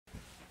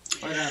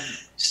But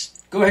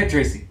go ahead,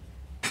 Tracy.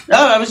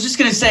 Oh, I was just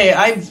going to say,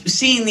 I've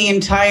seen the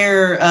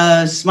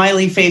entire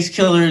Smiley Face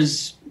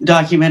Killers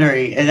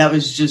documentary, and that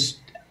was just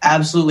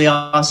absolutely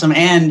awesome.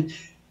 And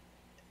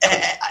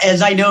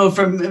as I know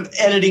from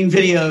editing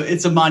video,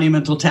 it's a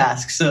monumental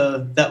task.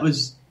 So that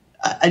was,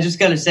 I just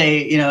got to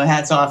say,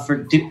 hats off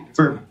for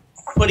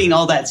putting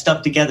all that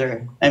stuff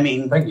together. I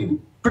mean, thank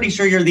you. Pretty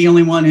sure you're the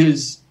only one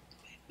who's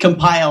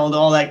compiled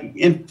all that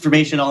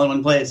information all in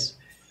one place.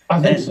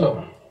 I think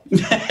so.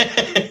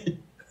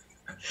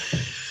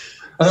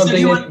 I don't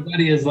think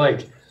anybody is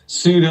like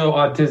pseudo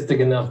autistic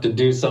enough to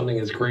do something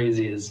as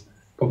crazy as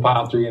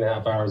compile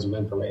 3.5 hours of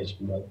information.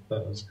 But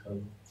that was kind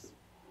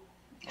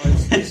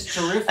of. It's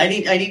terrific. I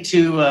need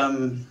to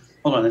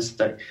hold on a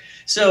sec.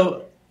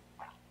 So,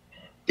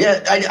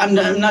 yeah, I'm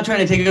not trying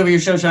to take over your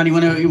show, Sean. You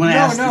want to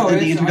ask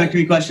the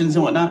introductory questions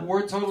and whatnot?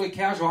 We're totally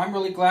casual. I'm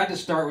really glad to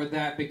start with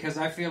that because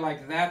I feel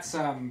like that's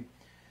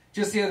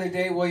just the other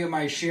day, William,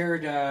 I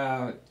shared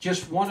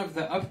just one of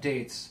the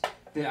updates.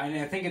 And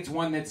I think it's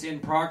one that's in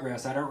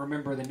progress. I don't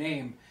remember the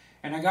name.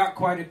 And I got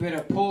quite a bit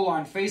of pull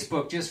on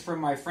Facebook just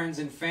from my friends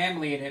and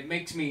family, and it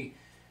makes me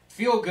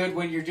feel good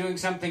when you're doing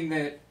something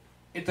that,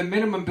 at the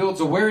minimum, builds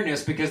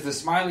awareness, because the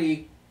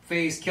smiley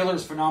face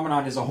killers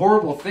phenomenon is a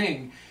horrible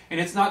thing, and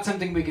it's not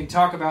something we can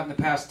talk about in the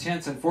past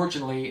tense,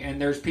 unfortunately,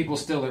 and there's people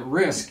still at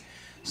risk.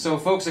 So,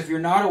 folks, if you're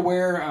not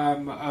aware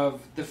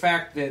of the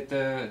fact that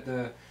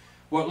the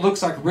what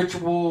looks like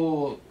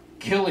ritual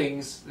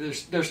killings,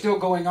 they're still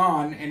going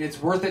on, and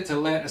it's worth it to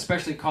let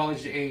especially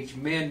college-age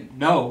men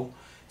know,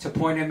 to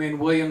point them in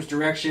William's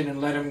direction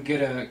and let them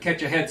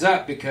catch a heads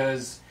up,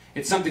 because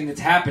it's something that's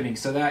happening.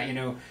 So that,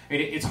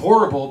 it's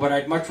horrible, but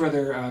I'd much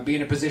rather be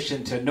in a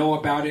position to know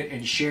about it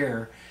and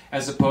share,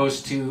 as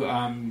opposed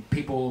to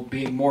people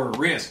being more at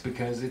risk,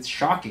 because it's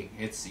shocking.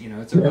 It's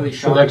it's a really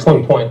shocking.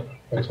 Excellent point.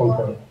 Excellent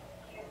point.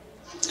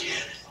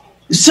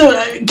 So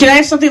can I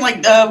ask something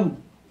like?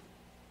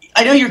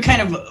 I know you're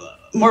kind of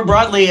more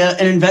broadly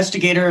an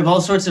investigator of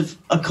all sorts of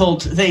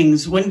occult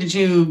things. When did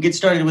you get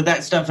started with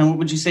that stuff, and what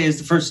would you say is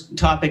the first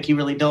topic you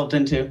really delved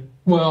into?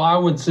 Well, I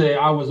would say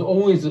I was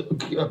always a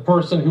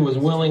person who was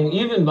willing,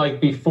 even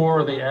like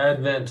before the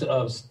advent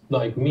of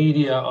like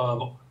media,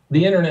 of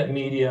the internet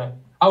media,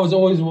 I was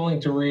always willing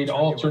to read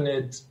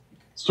alternate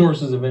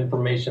sources of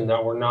information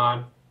that were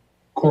not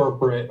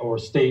corporate or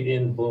state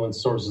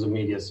influenced sources of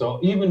media. So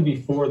even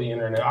before the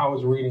internet, I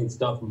was reading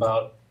stuff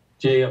about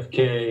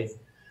JFK,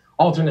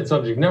 alternate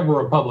subject, never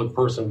a public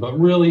person, but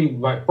really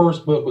my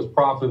first book was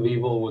Prophet of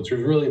Evil, which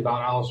was really about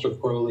Aleister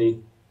Crowley,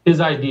 his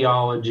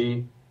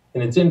ideology,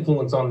 and its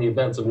influence on the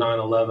events of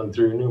 9/11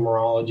 through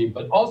numerology,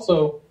 but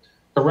also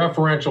the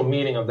referential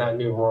meaning of that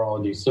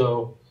numerology.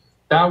 So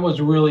that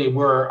was really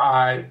where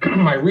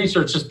my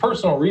research, just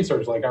personal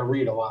research, like I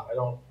read a lot. I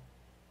don't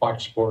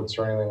watch sports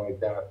or anything like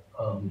that.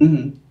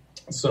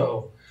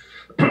 So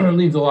it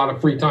leaves a lot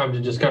of free time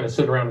to just kind of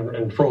sit around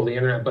and troll the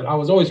internet. But I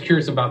was always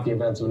curious about the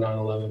events of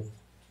 9/11.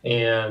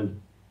 And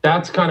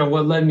that's kind of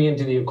what led me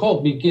into the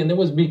occult. It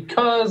was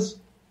because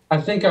I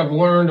think I've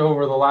learned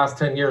over the last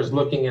 10 years,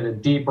 looking at a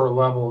deeper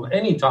level of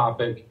any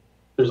topic,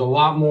 there's a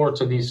lot more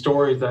to these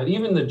stories that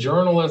even the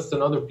journalists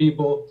and other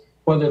people,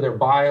 whether their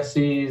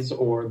biases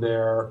or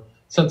their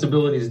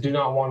sensibilities, do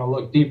not want to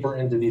look deeper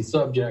into these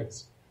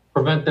subjects,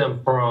 prevent them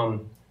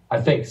from,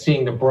 I think,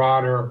 seeing the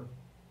broader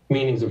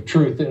meanings of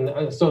truth.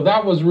 And so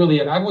that was really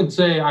it. I would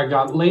say I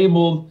got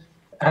labeled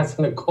as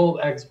an occult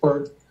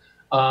expert.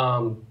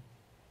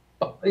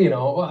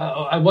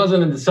 I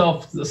wasn't in the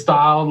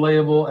self-styled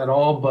label at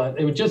all, but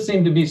it just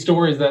seemed to be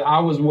stories that I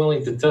was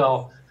willing to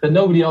tell that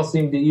nobody else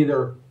seemed to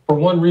either, for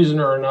one reason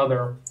or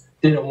another,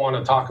 didn't want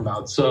to talk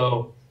about.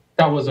 So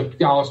that was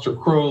Aleister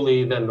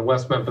Crowley, then the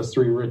West Memphis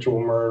 3 ritual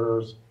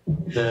murders,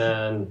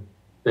 then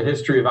the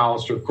history of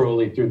Aleister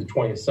Crowley through the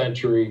 20th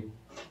century,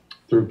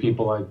 through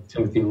people like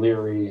Timothy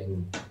Leary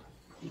and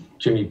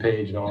Jimmy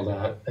Page and all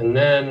that. And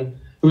then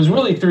it was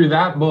really through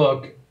that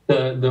book,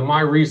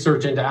 my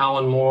research into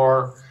Alan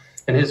Moore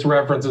and his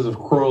references of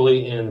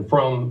Crowley in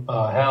From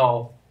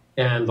Hell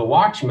and The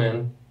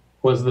Watchmen,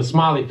 was the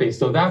smiley face.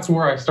 So that's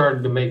where I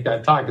started to make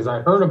that tie, because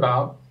I heard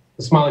about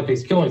the smiley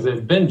face killings. There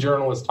have been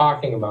journalists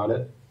talking about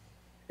it.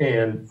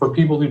 And for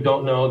people who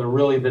don't know,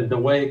 the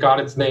way it got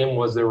its name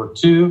was there were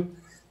two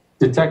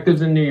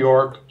detectives in New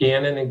York,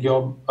 Gannon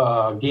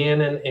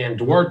and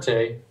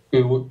Duarte,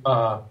 who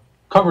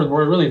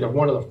were really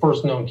one of the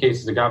first known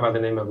cases, a guy by the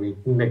name of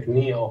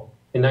McNeil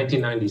in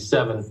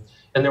 1997.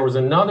 And there was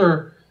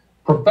another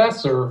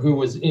professor who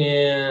was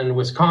in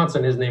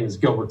Wisconsin. His name is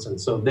Gilbertson.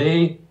 So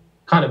they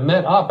kind of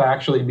met up,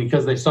 actually,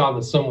 because they saw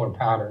the similar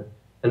pattern.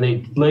 And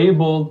they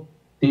labeled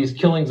these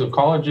killings of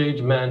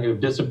college-age men who have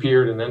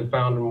disappeared and then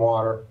found in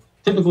water,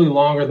 typically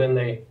longer than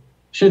they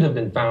should have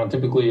been found.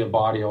 Typically a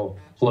body will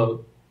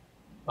float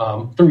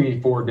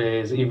 3-4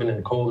 days, even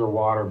in colder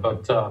water.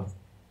 But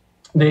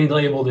they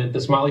labeled it the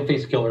smiley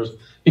face killers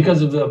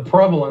because of the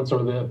prevalence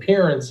or the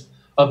appearance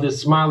of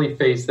this smiley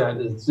face that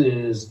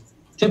is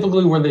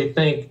typically where they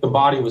think the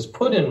body was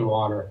put in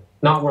water,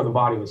 not where the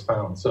body was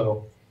found.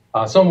 So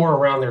somewhere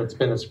around there, it's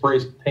been a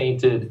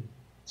spray-painted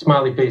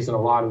smiley face in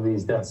a lot of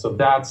these deaths. So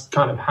that's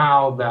kind of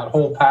how that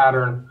whole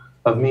pattern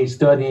of me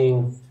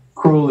studying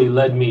Crowley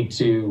led me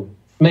to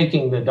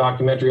making the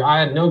documentary. I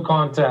had no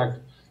contact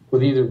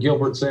with either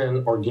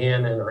Gilbertson or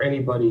Gannon or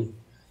anybody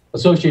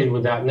associated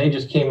with that, and they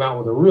just came out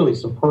with a really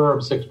superb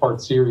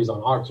 6-part series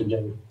on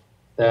Oxygen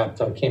that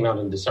came out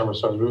in December.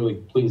 So I was really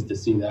pleased to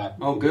see that.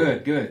 Oh,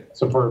 good.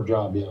 Superb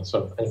job, yeah.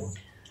 So anyway.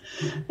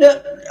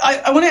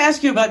 I want to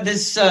ask you about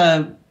this.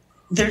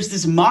 There's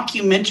this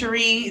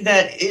mockumentary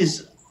that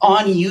is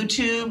on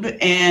YouTube,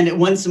 and it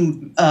won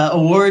some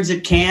awards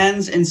at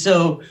Cannes. And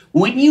so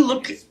when you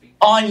look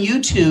on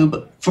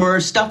YouTube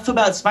for stuff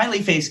about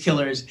smiley face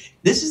killers,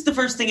 this is the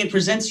first thing it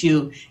presents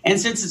you. And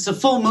since it's a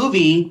full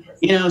movie,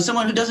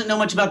 someone who doesn't know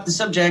much about the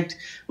subject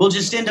will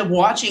just end up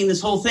watching this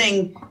whole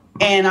thing.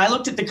 And I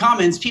looked at the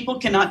comments. People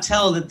cannot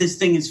tell that this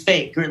thing is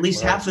fake, or at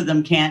least half of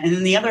them can't. And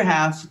then the other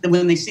half,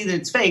 when they see that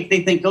it's fake,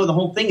 they think, oh, the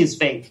whole thing is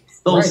fake.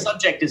 The whole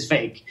subject is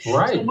fake.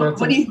 Right. So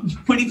what do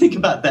you think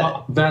about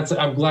that?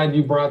 I'm glad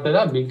you brought that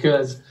up,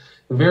 because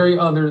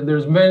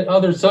there's many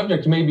other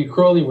subjects, maybe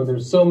Crowley, where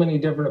there's so many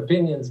different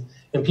opinions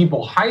and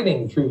people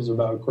hiding truths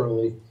about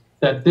Crowley,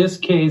 that these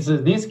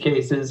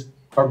cases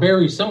are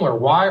very similar.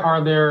 Why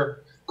are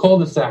there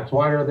cul-de-sacs?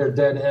 Why are there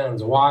dead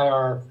ends? Why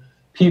are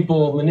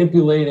people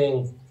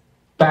manipulating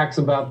facts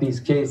about these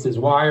cases?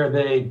 Why are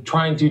they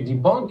trying to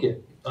debunk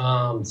it?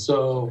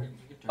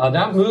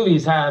 That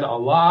movie's had a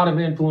lot of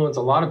influence.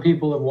 A lot of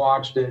people have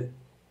watched it.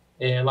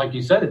 And like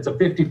you said, it's a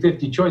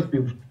 50-50 choice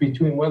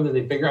between whether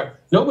they figure out.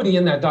 Nobody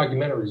in that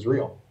documentary is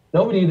real.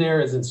 Nobody there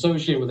is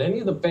associated with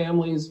any of the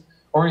families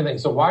or anything.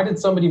 So why did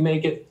somebody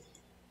make it?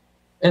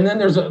 And then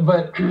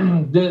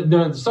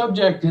the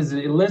subject has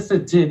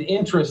elicited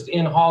interest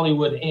in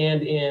Hollywood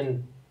and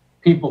in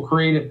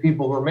creative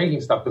people who are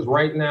making stuff. Because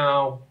right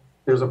now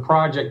there's a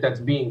project that's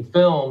being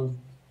filmed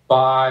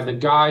by the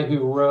guy who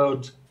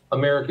wrote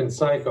American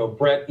Psycho,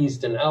 Bret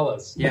Easton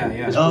Ellis.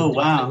 Yeah. Oh,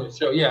 wow.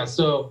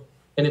 So,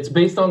 and it's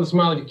based on the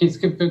smiley face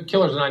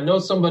killers. And I know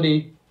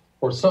somebody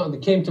that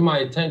came to my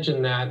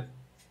attention that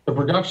the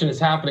production is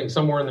happening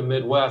somewhere in the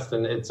Midwest,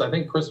 and I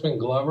think Crispin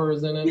Glover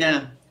is in it.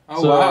 Yeah.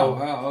 Oh,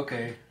 wow,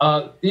 okay.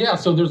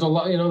 So there's a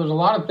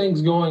lot of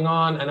things going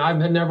on, and I've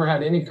never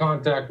had any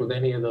contact with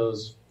any of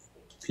those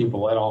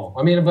people at all.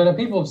 I mean, but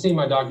people have seen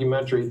my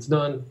documentary. It's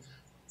done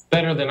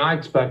better than I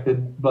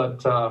expected,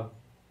 but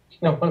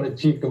one of the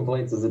chief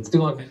complaints is it's too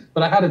long.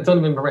 But I had a ton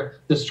of information.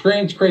 The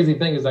strange, crazy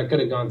thing is I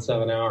could have gone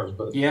 7 hours,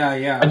 but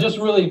yeah.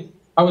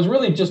 I was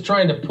really just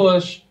trying to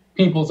push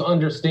people's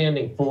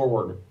understanding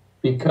forward,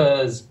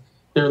 because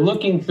they're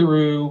looking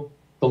through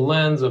the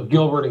lens of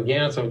Gilbert and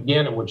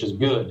Gannon, which is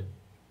good,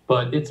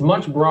 but it's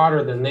much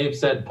broader than they've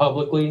said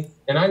publicly.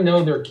 And I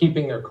know they're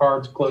keeping their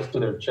cards close to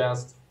their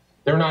chest.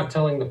 They're not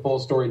telling the full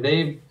story.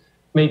 They've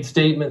made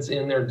statements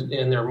in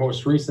their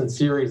most recent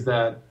series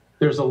that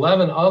there's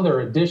 11 other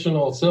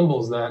additional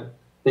symbols that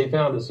they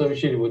found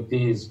associated with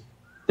these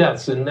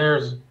deaths. And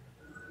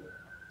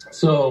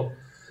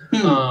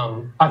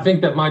I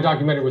think that my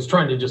documentary was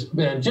trying to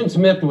Jim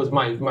Smith was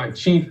my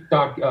chief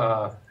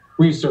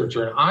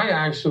researcher. And I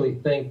actually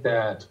think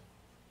that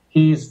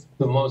he's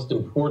the most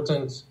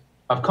important.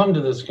 I've come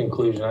to this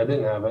conclusion. I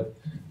didn't have it,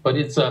 but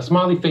it's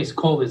Smiley Face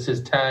Cult is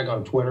his tag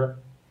on Twitter.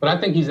 But I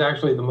think he's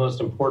actually the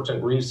most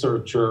important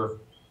researcher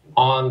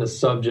on the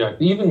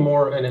subject, even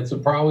more, and it's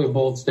probably a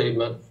bold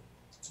statement,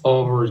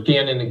 over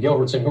Gannon and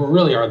Gilbertson, who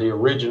really are the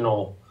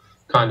original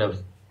kind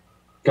of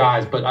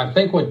guys. But I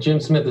think what Jim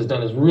Smith has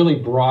done is really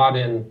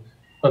broaden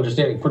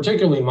understanding,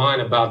 particularly mine,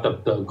 about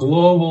the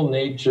global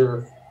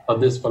nature of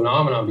this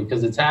phenomenon,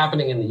 because it's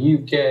happening in the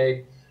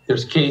UK.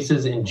 There's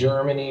cases in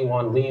Germany,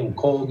 one Liam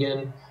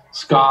Colgan,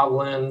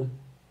 Scotland,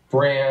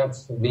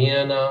 France,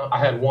 Vienna. I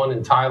had one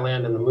in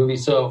Thailand in the movie.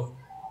 So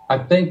I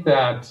think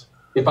that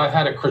if I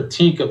had a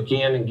critique of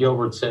Gannon,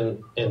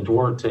 Gilbertson, and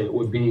Duarte, it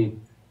would be,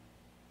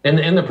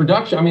 and the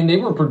production, I mean, they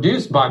were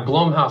produced by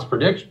Blumhouse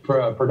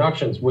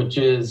Productions, which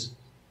is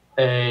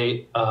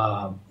a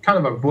kind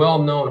of a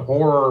well-known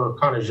horror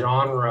kind of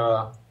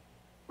genre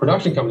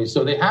production company.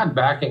 So they had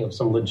backing of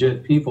some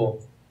legit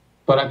people.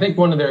 But I think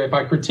if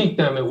I critique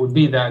them, it would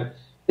be that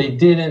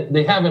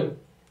they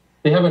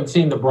haven't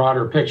seen the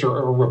broader picture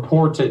or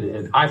reported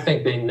it. I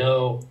think they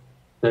know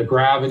the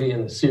gravity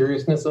and the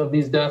seriousness of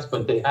these deaths,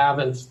 but they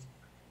haven't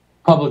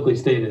publicly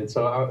stated it.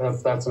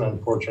 So that's an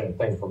unfortunate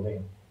thing for me.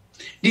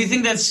 Do you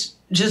think that's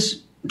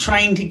just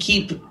trying to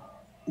keep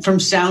from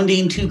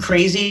sounding too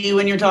crazy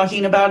when you're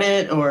talking about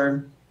it,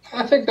 or?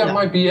 I think that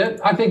might be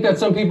it. I think that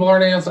some people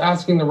aren't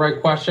asking the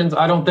right questions.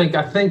 I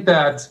think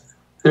that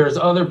there's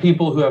other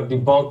people who have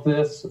debunked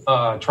this,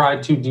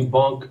 tried to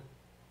debunk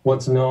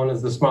what's known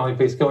as the smiley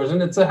face killers,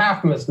 and it's a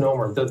half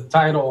misnomer. The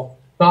title,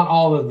 not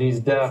all of these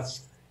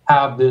deaths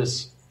have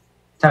this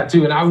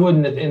tattoo, and I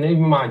wouldn't, in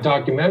even my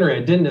documentary,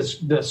 I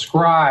didn't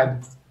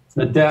describe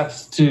the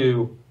deaths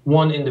to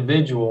one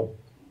individual,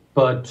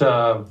 but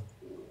I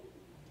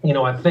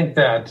think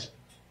that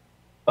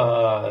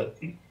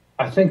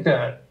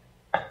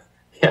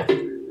yeah,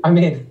 I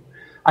mean,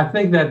 I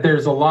think that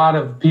there's a lot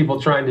of people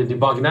trying to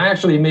debunk. And I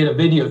actually made a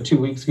video 2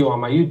 weeks ago on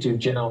my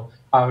YouTube channel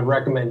I would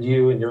recommend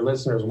you and your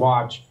listeners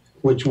watch,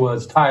 which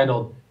was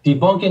titled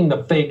Debunking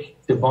the Fake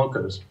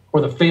Debunkers,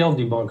 or the Failed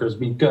Debunkers,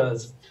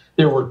 because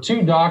there were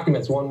 2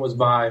 documents. One was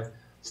by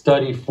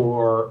Study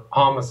for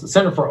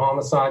Center for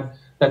Homicide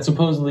that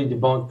supposedly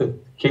debunked the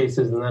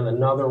cases, and then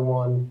another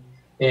one.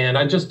 And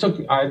I just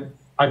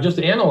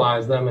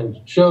analyzed them and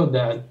showed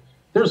that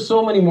there's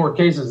so many more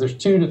cases. There's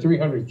 200 to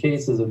 300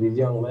 cases of these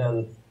young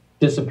men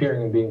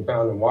disappearing and being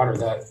found in water.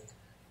 That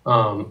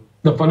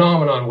the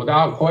phenomenon,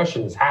 without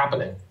question, is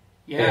happening.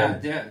 Yeah,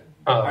 and, yeah.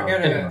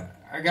 Anyway.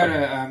 I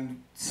gotta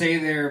say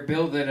there,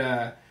 Bill,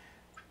 that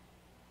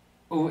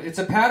it's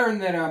a pattern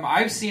that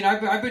I've seen.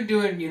 I've been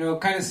doing,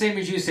 kind of same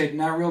as you said,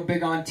 not real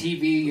big on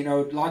TV.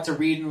 Lots of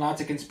reading,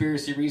 lots of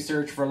conspiracy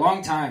research for a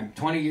long time,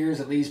 20 years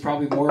at least,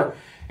 probably more.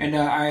 And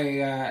I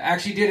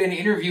actually did an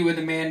interview with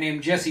a man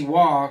named Jesse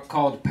Waugh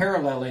called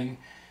Paralleling.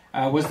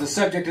 Was the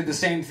subject of the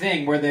same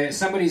thing, where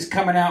somebody's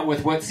coming out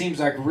with what seems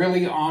like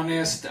really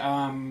honest,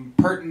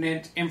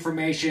 pertinent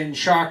information,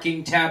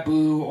 shocking,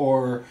 taboo,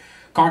 or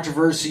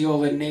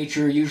controversial in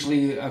nature,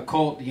 usually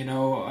occult, and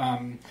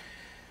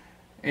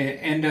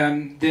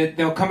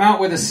they'll come out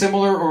with a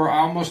similar or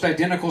almost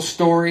identical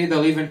story.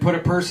 They'll even put a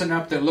person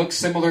up that looks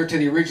similar to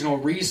the original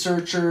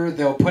researcher.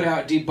 They'll put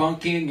out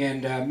debunking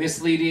and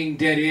misleading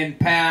dead-end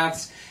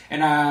paths.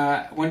 And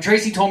when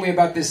Tracy told me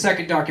about this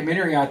second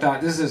documentary, I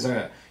thought this is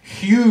a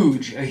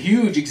huge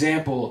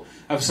example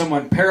of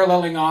someone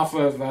paralleling off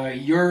of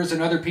yours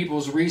and other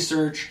people's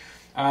research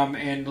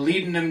and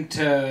leading them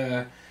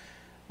to,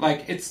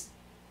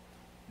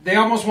 they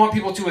almost want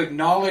people to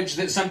acknowledge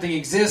that something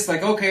exists.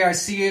 Like, okay, I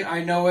see it,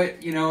 I know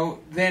it,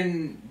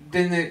 then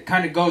it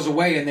kind of goes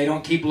away and they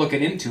don't keep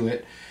looking into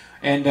it.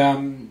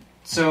 And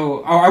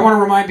so I want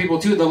to remind people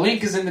too, the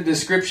link is in the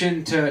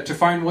description to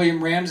find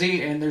William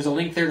Ramsey, and there's a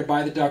link there to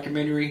buy the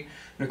documentary.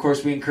 And of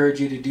course, we encourage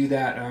you to do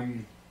that.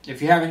 If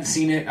you haven't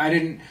seen it, I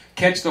didn't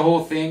catch the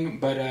whole thing,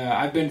 but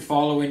I've been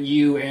following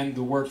you and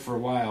the work for a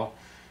while.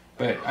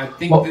 But I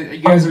think that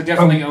you guys are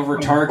definitely over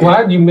target.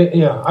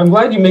 I'm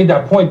glad you made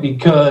that point,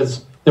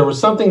 because there was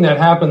something that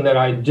happened that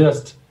I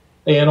just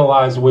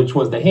analyzed, which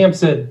was the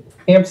Hampstead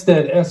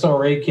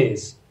SRA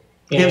case.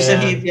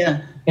 Hampstead Heath,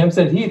 yeah.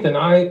 Hampstead Heath, and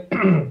I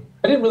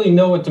didn't really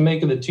know what to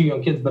make of the 2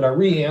 young kids, but I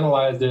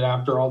reanalyzed it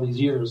after all these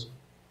years,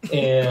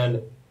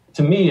 and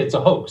to me, it's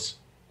a hoax.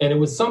 And it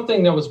was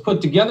something that was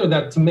put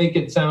together to make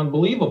it sound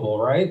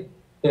believable, right?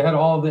 They had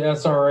all of the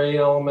SRA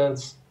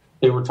elements.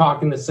 They were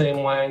talking the same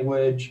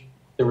language.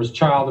 There was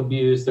child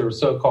abuse. There were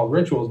so-called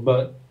rituals.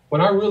 But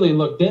when I really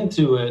looked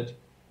into it,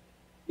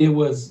 it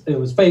was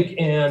fake.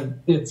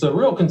 And it's a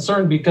real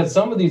concern, because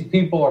some of these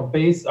people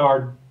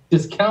are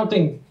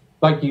discounting,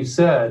 like you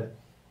said,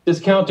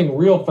 discounting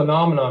real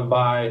phenomenon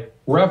by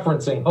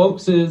referencing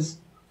hoaxes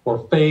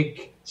or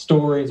fake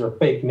stories or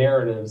fake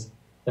narratives,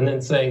 and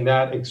then saying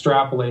that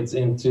extrapolates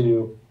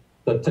into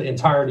the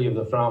entirety of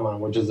the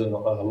phenomenon, which is a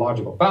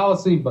logical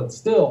fallacy, but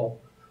still,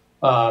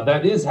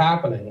 that is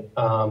happening.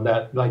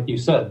 That, like you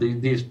said,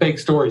 these fake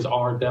stories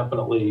are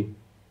definitely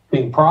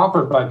being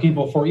proffered by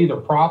people for either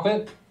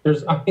profit.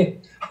 I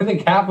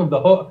think half of the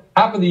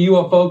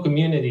UFO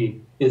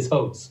community is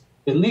hoax,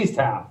 at least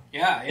half.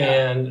 Yeah.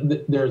 And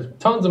there's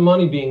tons of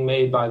money being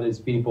made by these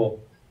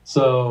people.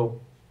 So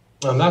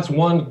that's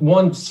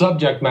one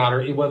subject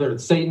matter, whether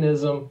it's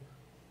Satanism,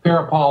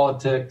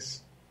 parapolitics,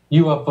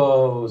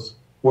 UFOs,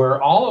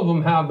 where all of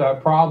them have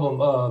that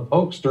problem of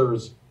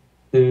hoaxers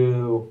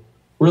who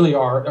really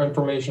are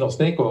informational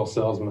snake oil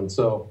salesmen.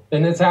 So,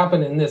 and it's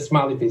happened in this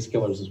Smiley Face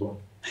Killers as well.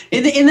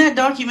 In that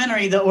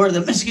documentary,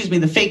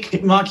 the fake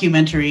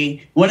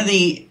mockumentary, one of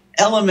the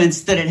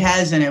elements that it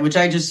has in it, which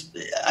I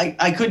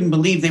couldn't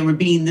believe they were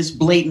being this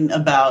blatant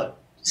about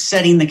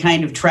setting the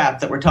kind of trap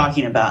that we're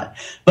talking about.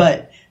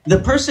 But the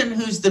person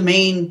who's the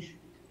main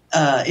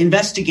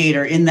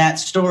investigator in that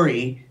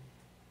story,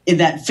 in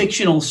that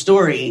fictional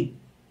story,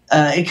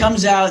 it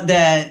comes out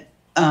that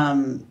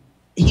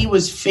he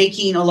was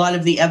faking a lot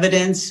of the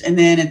evidence, and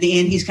then at the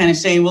end he's kind of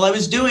saying, well, I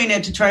was doing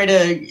it to try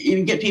to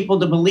get people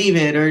to believe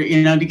it, or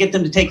to get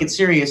them to take it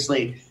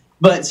seriously.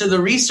 But so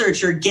the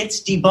researcher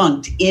gets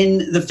debunked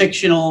in the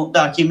fictional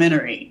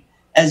documentary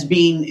as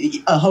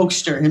being a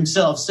hoaxer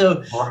himself.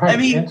 So, right.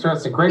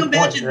 Interesting. Great point.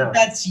 Imagine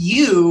that's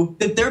you,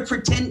 that they're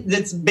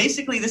that's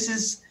basically, this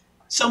is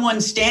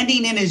someone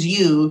standing in as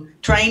you,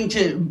 trying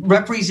to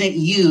represent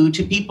you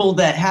to people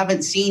that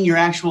haven't seen your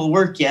actual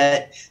work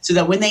yet, so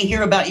that when they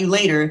hear about you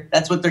later,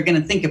 that's what they're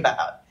going to think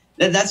about.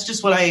 That's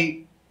just what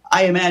I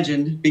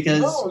imagined,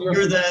 because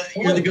you're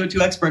the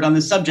go-to expert on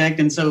this subject,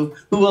 and so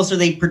who else are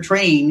they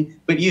portraying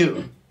but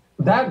you?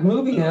 That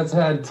movie has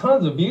had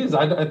tons of views.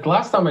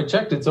 Last time I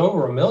checked, it's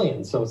over 1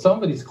 million, so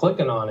somebody's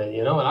clicking on it,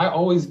 and I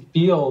always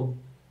field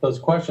those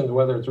questions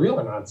whether it's real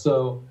or not.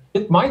 So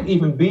it might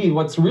even be,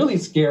 what's really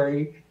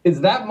scary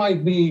is that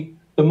might be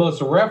the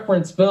most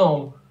referenced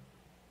film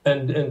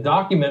and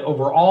document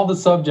over all the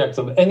subjects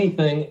of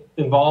anything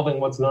involving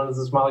what's known as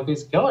the Smiley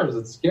Face Killers.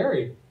 It's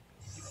scary.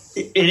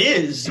 It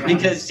is,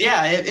 because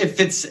if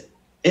it's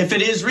if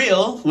it is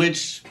real,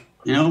 which,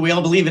 we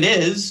all believe it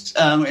is,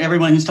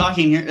 everyone who's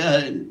talking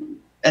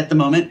at the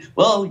moment,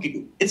 well,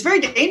 it's very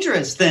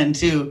dangerous then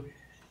to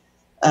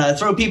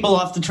throw people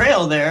off the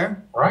trail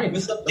there. Right.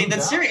 With something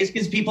that's serious,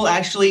 because people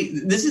actually,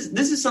 this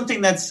is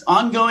something that's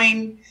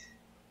ongoing,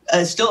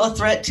 still a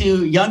threat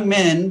to young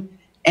men.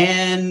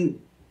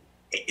 And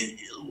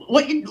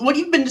what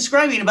you've been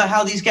describing about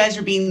how these guys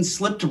are being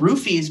slipped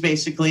roofies,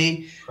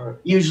 basically, right.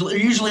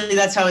 Usually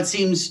that's how it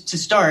seems to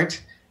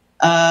start.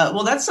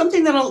 Well, that's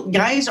something that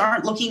guys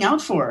aren't looking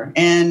out for,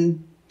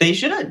 and they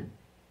should.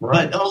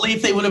 Right. But only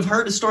if they would have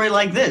heard a story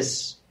like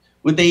this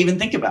would they even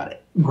think about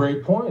it.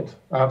 Great point.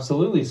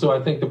 Absolutely. So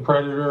I think the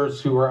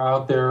predators who are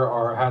out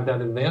there had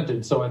that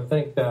advantage. So I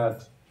think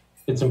that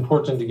it's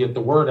important to get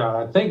the word out.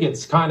 I think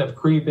it's kind of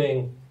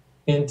creeping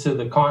into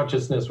the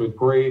consciousness with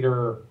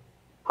greater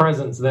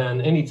presence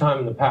than any time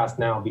in the past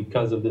now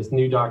because of this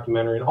new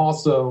documentary. And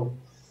also,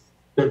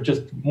 there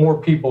just more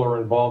people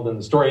are involved in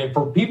the story. And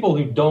for people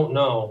who don't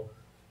know,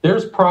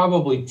 there's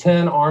probably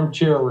 10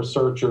 armchair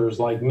researchers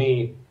like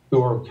me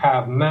who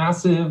have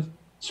massive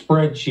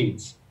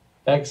spreadsheets,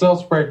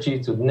 Excel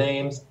spreadsheets with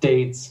names,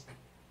 dates,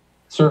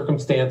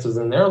 circumstances,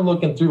 and they're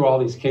looking through all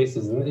these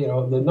cases. And,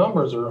 the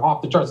numbers are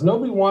off the charts.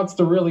 Nobody wants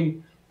to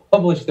really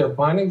publish their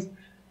findings,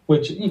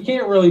 which you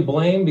can't really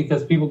blame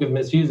because people could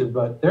misuse it.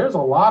 But there's a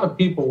lot of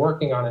people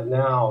working on it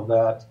now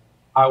that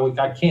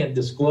I can't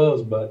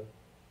disclose, but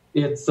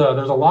it's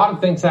there's a lot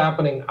of things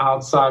happening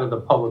outside of the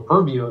public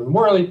purview. And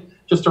really,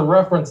 just to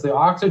reference the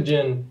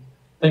oxygen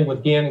thing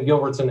with Gannon,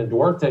 Gilbertson, and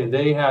Duarte,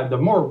 they had the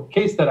more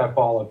case that I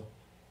followed.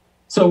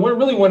 So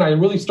when I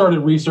really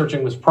started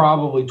researching was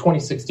probably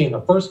 2016.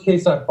 The first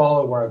case I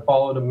followed where I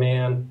followed a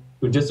man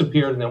who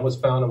disappeared and then was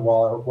found in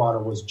water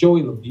was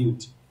Joey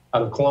LaBute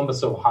out of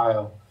Columbus,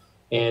 Ohio.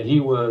 And he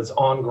was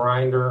on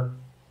Grindr.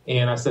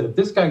 And I said, if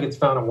this guy gets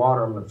found in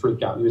water, I'm going to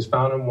freak out. He was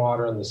found in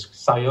water in the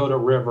Scioto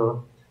River.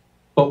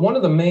 But one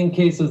of the main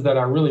cases that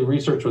I really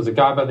researched was a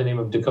guy by the name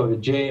of Dakota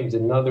James,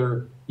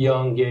 another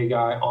young gay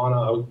guy on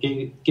a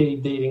gay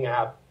dating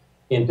app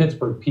in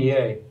Pittsburgh,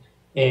 PA.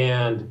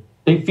 And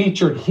they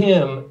featured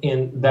him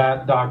in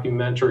that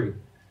documentary,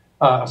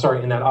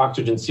 in that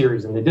Oxygen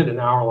series. And they did an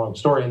hour-long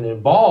story. And it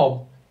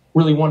involved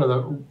really one of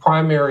the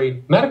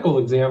primary medical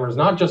examiners,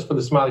 not just for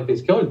the smiley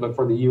face killers, but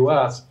for the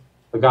U.S.,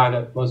 the guy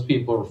that most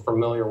people are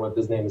familiar with.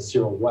 His name is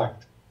Cyril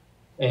Wecht.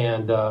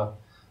 And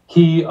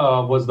he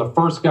was the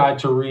first guy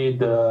to read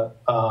the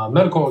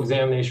medical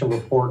examination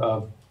report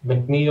of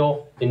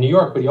McNeil in New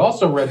York, but he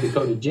also read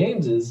Dakota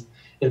James's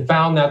and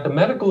found that the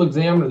medical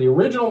examiner, the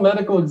original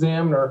medical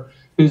examiner,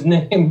 whose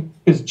name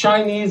is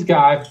Chinese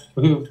guy,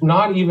 who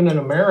not even an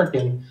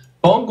American,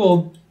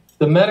 bungled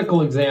the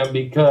medical exam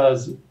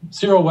because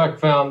Cyril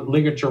Wecht found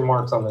ligature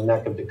marks on the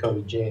neck of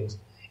Dakota James,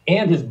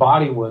 and his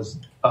body was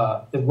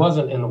it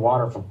wasn't in the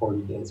water for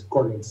 40 days,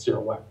 according to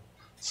Cyril Wecht.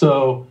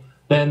 So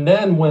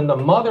then when the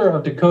mother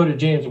of Dakota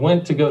James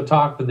went to go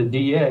talk to the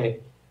DA,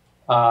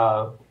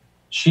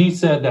 she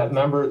said that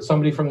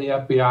somebody from the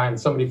FBI and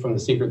somebody from the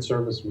Secret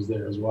Service was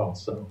there as well.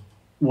 So,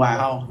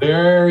 wow,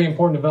 very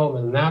important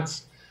development, and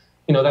that's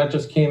that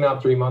just came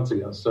out 3 months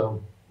ago.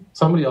 So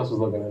somebody else was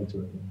looking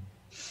into it.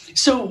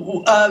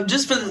 So,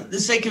 just for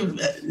the sake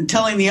of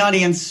telling the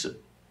audience,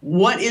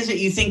 what is it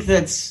you think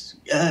that's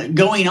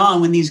going on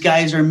when these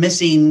guys are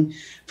missing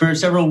for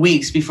several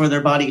weeks before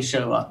their bodies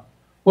show up?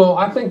 Well,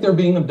 I think they're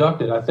being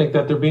abducted. I think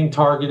that they're being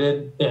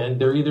targeted,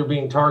 and they're either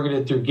being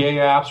targeted through gay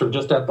apps or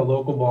just at the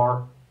local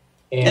bar.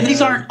 And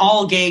these aren't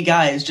all gay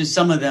guys, just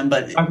some of them,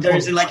 but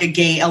there's like a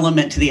gay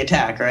element to the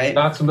attack, right?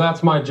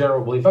 That's my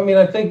general belief. I mean,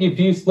 I think if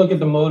you look at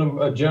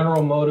the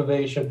general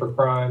motivation for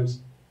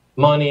crimes,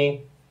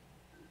 money,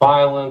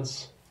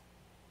 violence,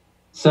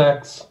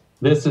 sex,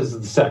 this is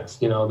the sex.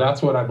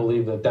 That's what I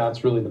believe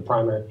that's really the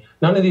primary.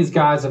 None of these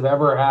guys have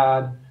ever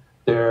had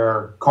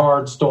their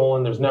card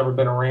stolen. There's never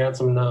been a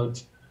ransom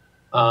note.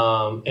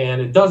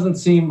 And it doesn't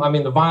seem, I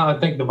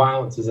think the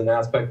violence is an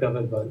aspect of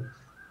it, but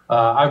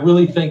I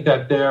really think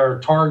that they're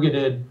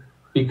targeted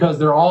because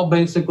they're all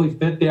basically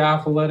fit the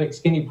athletic,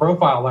 skinny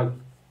profile. Like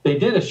they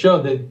did a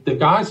show, the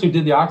guys who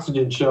did the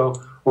Oxygen show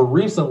were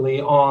recently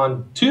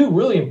on two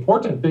really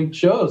important big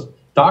shows,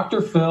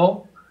 Dr.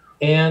 Phil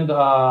and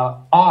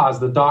Oz,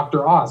 the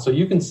Dr. Oz. So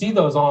you can see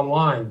those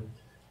online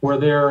where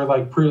they're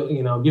like,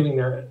 giving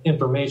their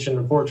information.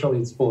 Unfortunately,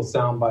 it's full of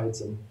sound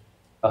bites and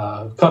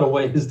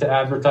cutaways to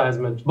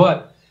advertisements.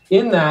 But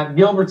in that,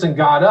 Gilbertson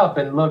got up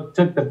and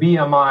took the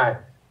BMI,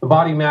 the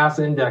body mass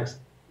index,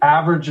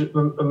 average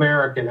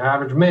American,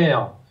 average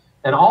male.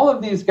 And all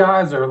of these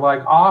guys are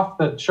like off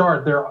the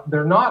chart.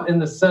 They're not in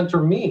the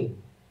center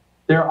mean.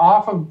 They're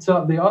off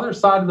of the other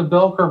side of the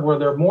bell curve where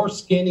they're more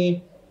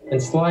skinny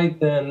and slight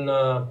than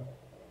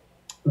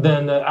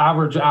the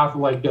average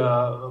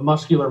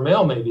muscular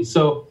male maybe.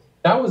 So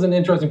that was an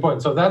interesting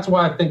point. So that's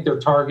why I think they're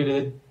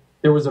targeted.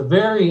 There was a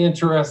very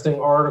interesting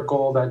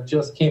article that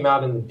just came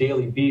out in the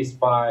Daily Beast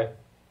by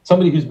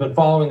somebody who's been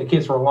following the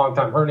case for a long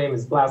time. Her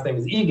last name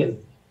is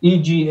Egan,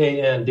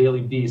 E-G-A-N,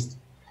 Daily Beast.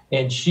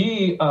 And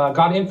she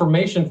got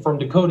information from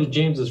Dakota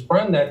James's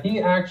friend that he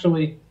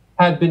actually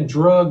had been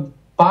drugged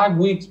 5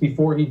 weeks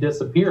before he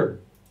disappeared.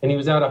 And he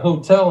was at a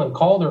hotel and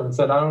called her and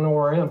said, I don't know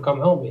where I am, come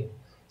help me.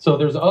 So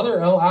there's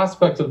other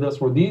aspects of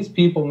this where these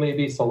people may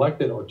be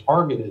selected or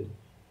targeted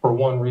for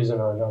one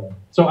reason or another.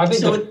 So I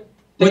think to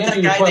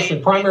answer your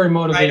question, primary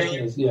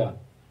motivation is,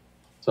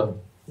 So,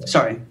 yeah.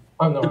 Sorry.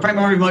 The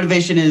primary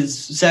motivation is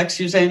sex,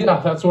 you're saying? Yeah,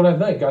 that's what I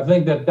think. I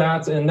think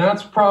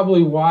that's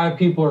probably why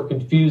people are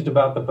confused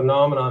about the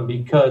phenomenon,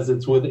 because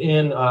it's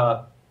within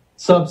a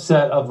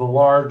subset of the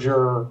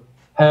larger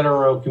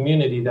hetero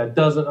community that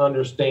doesn't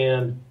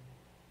understand,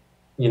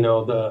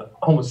 the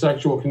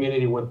homosexual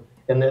community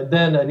and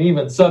then an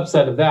even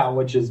subset of that,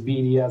 which is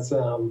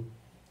BDSM,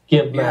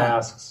 gimp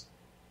masks,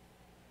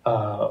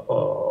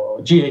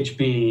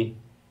 GHB,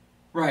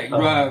 right,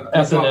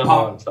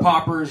 S&M,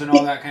 poppers and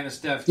all that kind of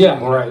stuff. Too.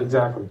 Yeah, right,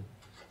 exactly.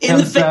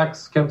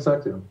 Chemsex.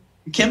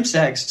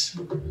 Chemsex.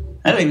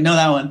 I don't even know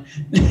that one.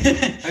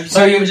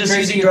 So you've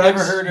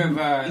never heard of?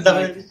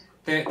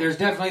 There's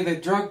definitely the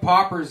drug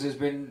poppers has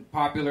been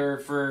popular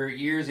for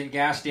years in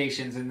gas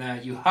stations, and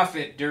that you huff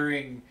it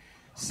during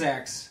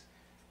sex.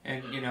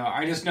 And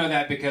I just know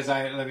that because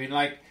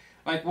like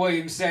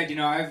William said,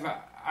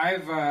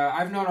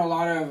 I've known a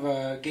lot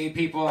of gay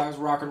people. I was a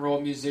rock and roll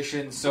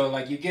musician, so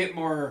like you get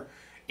more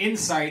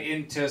insight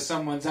into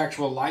someone's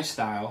actual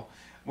lifestyle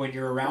when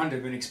you're around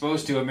them and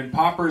exposed to them. And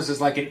poppers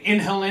is like an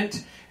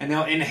inhalant, and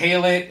they'll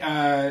inhale it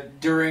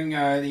during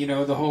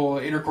the whole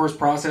intercourse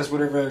process,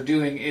 whatever they're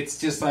doing. It's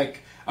just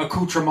like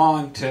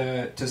accoutrement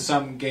to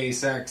some gay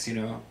sex,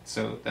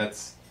 So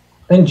that's.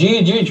 And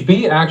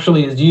GHB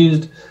actually is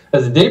used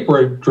as a date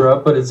rape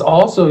drug, but it's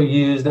also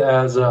used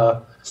as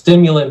a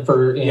stimulant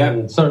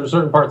in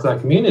certain parts of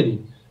that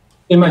community.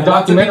 In my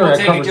documentary,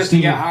 I covered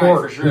Stephen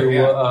Port, who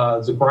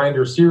is a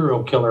grinder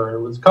serial killer, and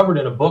it was covered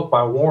in a book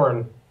by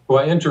Warren, who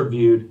I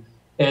interviewed,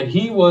 and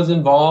he was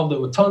involved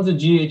with tons of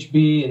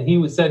GHB, and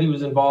he said he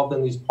was involved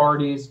in these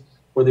parties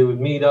where they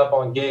would meet up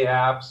on gay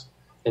apps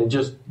and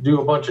just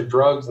do a bunch of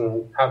drugs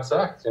and have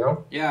sex,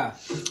 Yeah.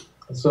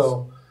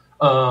 So...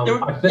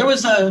 there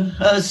was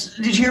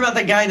did you hear about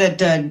the guy that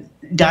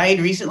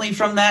died recently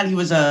from that? He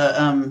was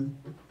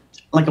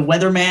like a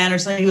weatherman or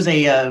something. He was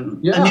a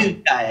news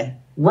guy.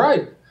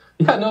 Right.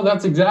 Yeah, no,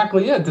 that's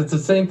exactly it. It's the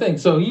same thing.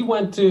 So he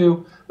met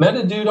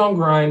a dude on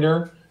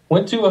Grindr,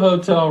 went to a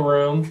hotel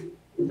room,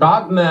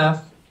 got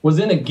meth, was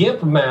in a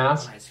gimp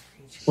mask,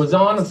 was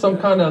on some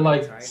kind of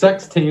like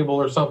sex table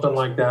or something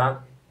like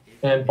that,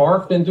 and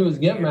barfed into his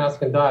gimp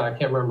mask and died. I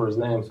can't remember his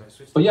name.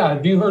 But yeah,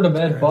 have you heard of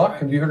Ed Buck?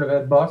 Have you heard of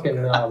Ed Buck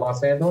in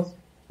Los Angeles?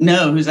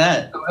 No, who's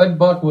that? So Ed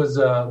Buck was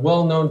a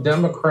well-known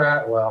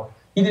Democrat. Well,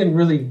 he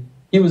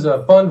was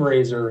a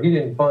fundraiser. He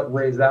didn't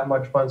raise that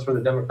much funds for the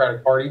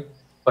Democratic Party,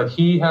 but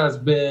he has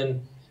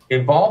been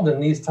involved in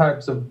these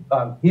types of,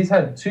 he's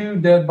had 2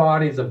 dead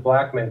bodies of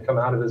black men come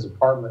out of his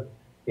apartment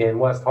in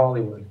West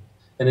Hollywood.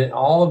 And in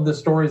all of the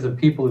stories of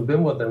people who've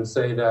been with him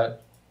say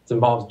that it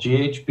involves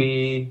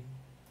GHB,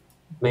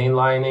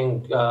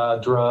 mainlining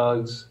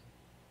drugs,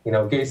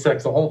 gay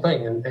sex, the whole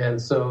thing.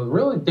 And so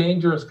really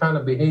dangerous kind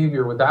of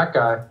behavior with that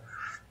guy.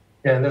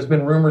 And there's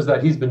been rumors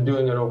that he's been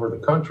doing it over the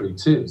country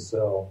too.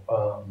 So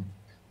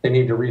they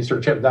need to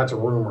research him. That's a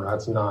rumor.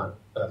 That's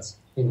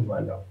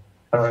innuendo.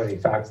 I don't have any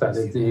facts that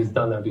he's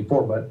done that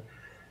before. But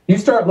you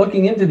start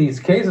looking into these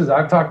cases.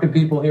 I've talked to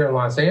people here in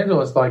Los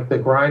Angeles, like the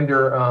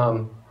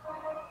Grindr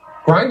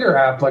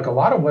app, like a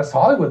lot of West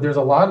Hollywood, there's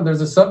a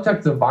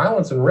subtext of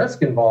violence and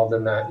risk involved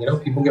in that.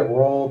 People get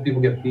rolled,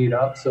 people get beat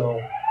up. So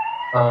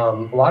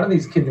a lot of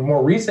these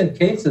more recent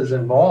cases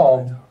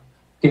involved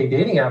gay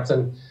dating apps.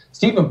 And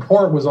Stephen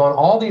Port was on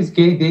all these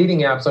gay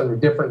dating apps under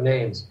different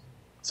names.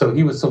 So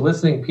he was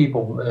soliciting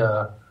people,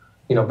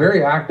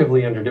 very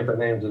actively under different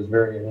names. It was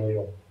very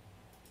illegal.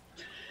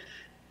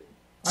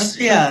 I'm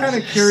kind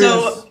of curious.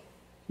 So,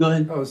 go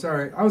ahead. Oh,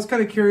 sorry. I was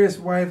kind of curious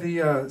why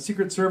the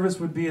Secret Service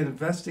would be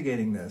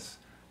investigating this.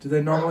 Do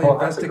they normally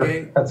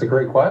investigate? That's a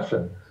great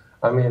question.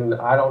 I mean,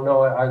 I don't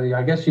know.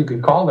 I guess you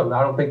could call them.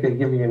 I don't think they'd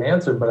give you an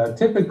answer. But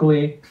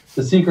typically,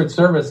 the Secret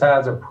Service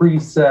has a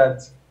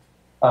preset,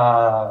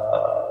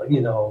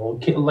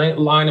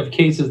 line of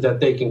cases that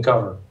they can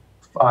cover.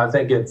 I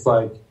think it's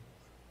like,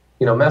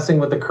 messing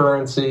with the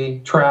currency,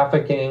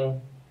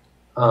 trafficking,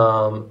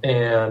 so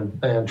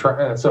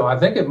I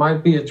think it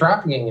might be a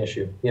trafficking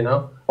issue,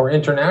 or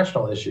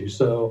international issue.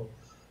 So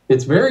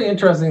it's very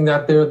interesting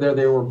that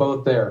they were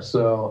both there.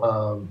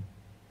 So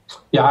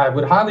I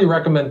would highly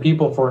recommend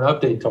people for an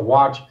update to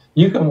watch.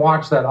 You can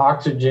watch that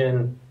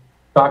Oxygen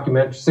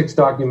documentary, 6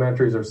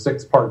 documentaries or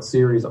 6-part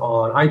series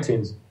on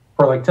iTunes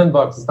for like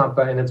 $10. It's not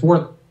bad, and it's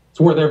worth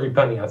every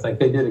penny. I think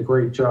they did a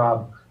great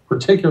job,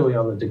 particularly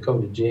on the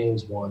Dakota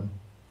James one.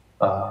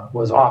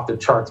 Was off the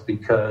charts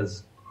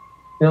because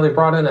they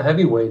brought in a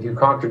heavyweight who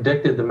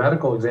contradicted the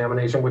medical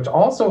examination, which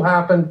also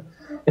happened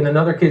in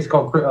another case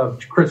called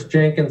Chris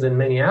Jenkins in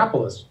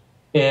Minneapolis.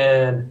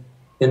 And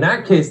in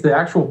that case, the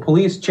actual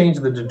police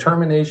changed the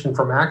determination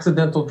from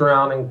accidental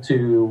drowning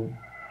to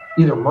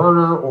either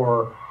murder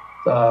or,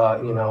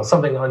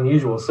 something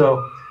unusual.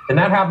 So, and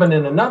that happened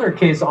in another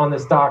case on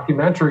this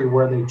documentary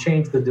where they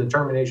changed the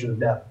determination of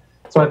death.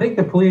 So I think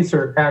the police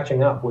are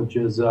catching up, which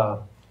is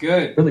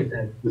good.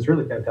 It's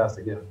really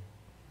fantastic. Yeah.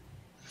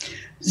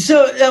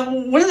 So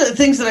one of the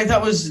things that I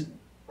thought was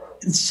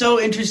so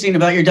interesting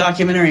about your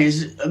documentary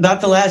is about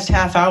the last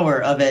half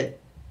hour of it.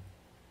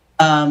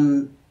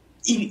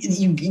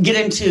 You get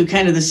into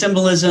kind of the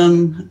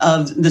symbolism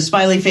of the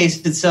smiley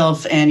face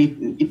itself, and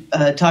you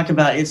talk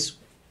about its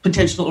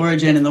potential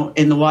origin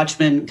in the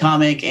Watchmen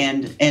comic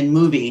and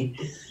movie,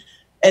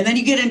 and then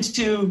you get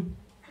into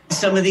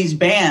some of these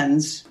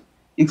bands,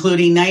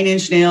 including Nine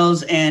Inch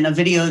Nails and a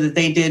video that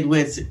they did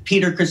with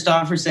Peter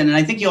Christopherson, and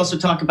I think you also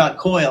talk about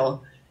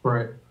Coil.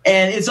 Right.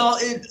 And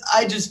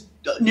I just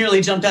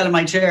nearly jumped out of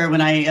my chair when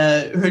I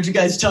heard you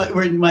guys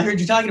when I heard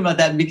you talking about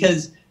that,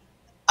 because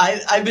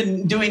I've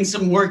been doing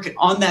some work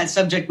on that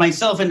subject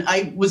myself, and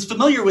I was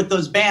familiar with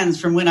those bands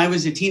from when I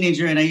was a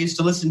teenager, and I used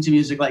to listen to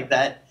music like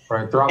that.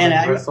 Right, Throbbing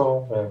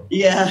Gristle.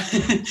 Yeah.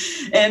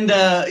 And,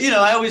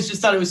 I always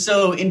just thought it was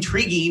so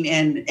intriguing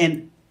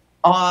and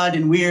odd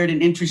and weird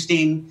and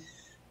interesting.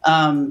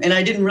 And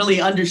I didn't really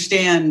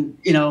understand,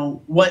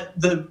 what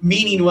the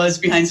meaning was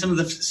behind some of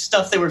the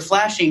stuff they were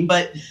flashing.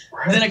 But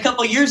then a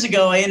couple years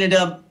ago, I ended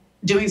up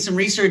doing some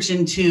research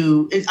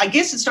into, I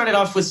guess it started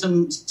off with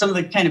some of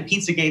the kind of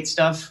Pizzagate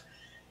stuff.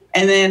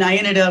 And then I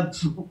ended up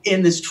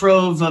in this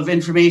trove of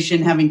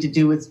information having to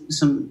do with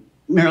some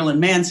Marilyn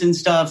Manson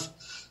stuff.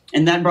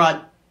 And that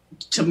brought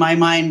to my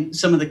mind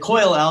some of the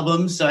Coil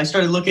albums. So I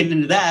started looking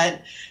into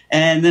that.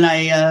 And then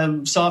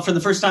I saw for the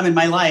first time in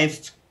my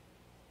life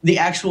the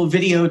actual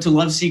video to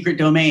Love Secret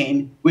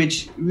Domain,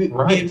 which me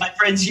and my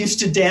friends used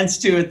to dance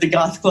to at the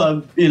goth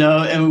club,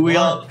 and we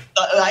all,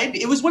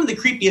 it was one of the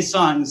creepiest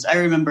songs I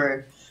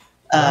remember,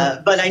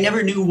 but I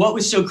never knew what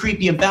was so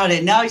creepy about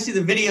it. Now I see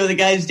the video, the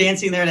guy's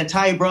dancing there at a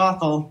Thai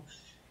brothel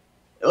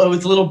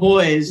with little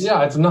boys.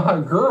 Yeah, it's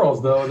not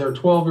girls, though. They're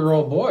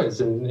 12-year-old boys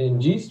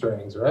in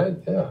G-strings, right?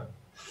 Yeah.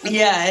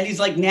 Yeah, and he's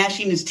like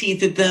gnashing his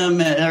teeth at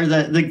them, or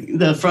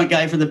the front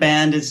guy for the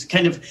band is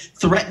kind of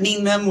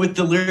threatening them with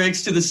the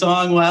lyrics to the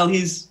song while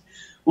he's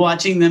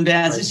watching them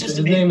dance. Right. It's just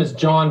his name is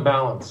John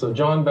Balance. So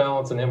John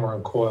Balance and him are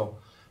on Coil.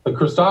 But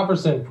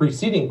Christopherson,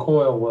 preceding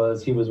Coil,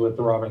 he was with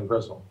the Throbbing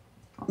Gristle.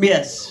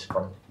 Yes.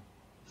 Right.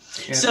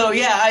 Yeah. So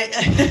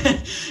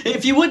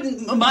if you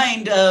wouldn't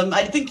mind,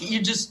 I think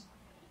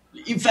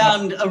you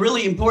found a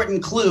really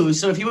important clue.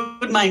 So if you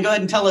wouldn't mind, go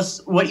ahead and tell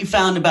us what you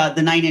found about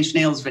the Nine Inch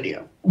Nails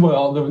video.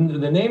 Well,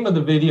 the name of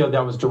the video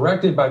that was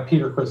directed by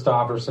Peter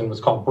Christopherson was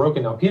called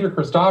Broken. Now, Peter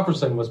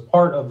Christopherson was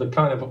part of the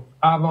kind of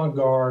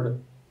avant-garde,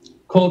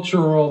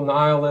 cultural,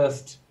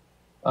 nihilist,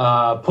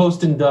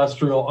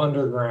 post-industrial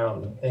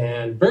underground,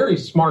 and very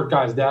smart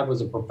guy. His dad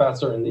was a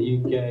professor in the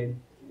UK.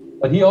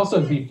 But he also,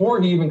 before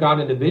he even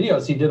got into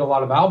videos, he did a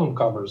lot of album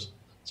covers.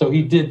 So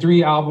he did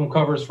 3 album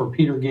covers for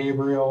Peter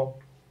Gabriel.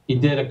 He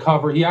did a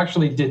cover. He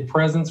actually did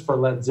Presents for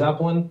Led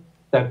Zeppelin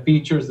that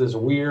features this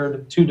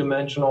weird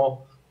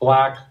 2-dimensional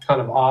black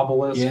kind of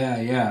obelisk.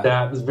 Yeah.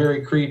 That was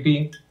very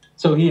creepy.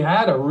 So he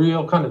had a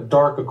real kind of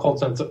dark occult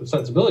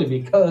sensibility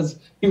because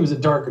he was a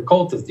dark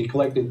occultist. He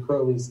collected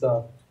Crowley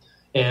stuff.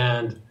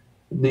 And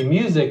the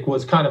music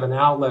was kind of an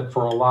outlet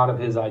for a lot of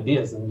his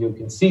ideas. And you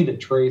can see the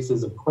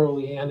traces of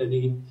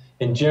Crowleyanity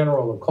and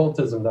general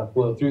occultism that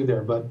flow through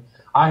there. But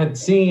I had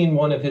seen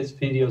one of his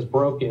videos,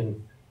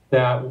 Broken,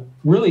 that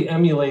really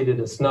emulated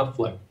a snuff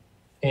flick.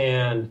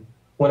 And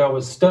when I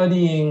was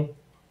studying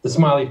the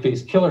Smiley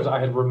Face Killers, I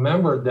had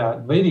remembered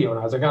that video, and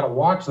I was like, I got to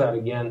watch that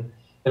again.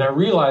 And I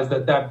realized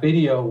that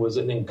video was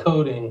an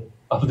encoding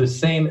of the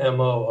same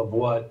MO of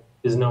what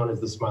is known as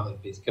the Smiley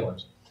Face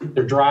Killers.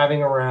 They're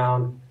driving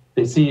around,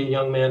 they see a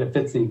young man that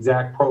fits the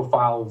exact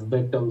profile of the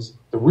victims,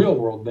 the real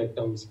world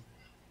victims.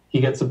 He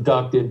gets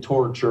abducted,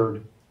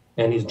 tortured,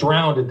 and he's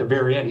drowned at the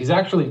very end. He's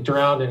actually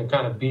drowned in a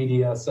kind of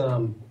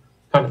BDSM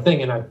kind of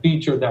thing. And I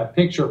featured that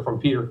picture from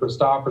Peter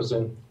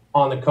Christopherson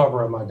on the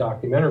cover of my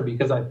documentary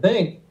because I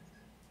think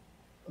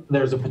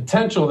there's a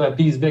potential that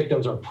these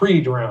victims are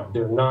pre-drowned.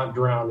 They're not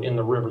drowned in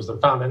the rivers they're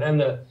found in.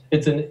 And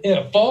it's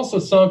a false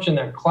assumption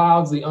that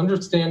clouds the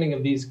understanding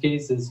of these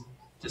cases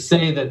to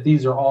say that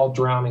these are all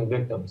drowning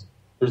victims.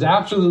 There's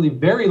absolutely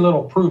very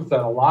little proof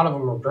that a lot of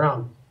them are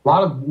drowned, a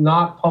lot of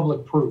not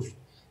public proof.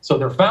 So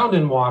they're found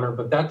in water,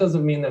 but that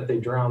doesn't mean that they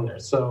drown there.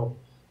 So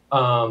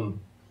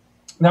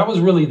that was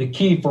really the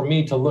key for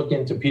me to look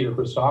into Peter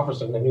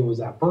Christopherson. I knew he was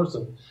that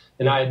person.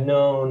 And I had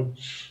known,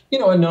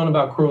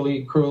 about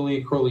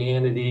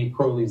Crowleyanity,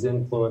 Crowley's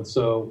influence.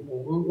 So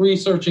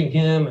researching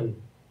him and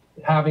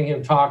having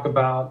him talk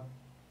about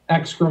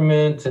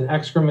excrement, and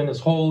excrement is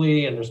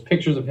holy, and there's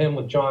pictures of him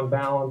with John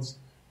Balance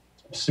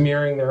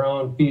smearing their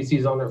own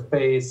feces on their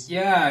face.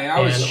 Yeah,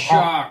 I was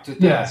shocked at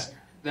that. Yes.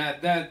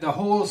 That the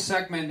whole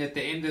segment at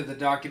the end of the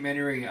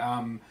documentary,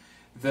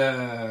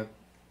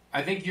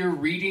 I think you're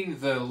reading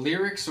the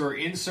lyrics or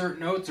insert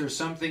notes or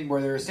something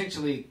where they're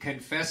essentially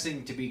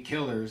confessing to be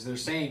killers. They're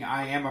saying,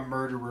 I am a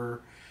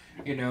murderer,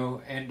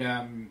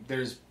 and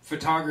there's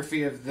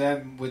photography of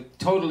them with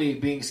totally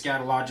being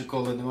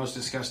scatological in the most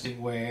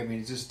disgusting way. I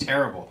mean, it's just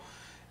terrible.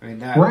 I mean,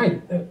 that...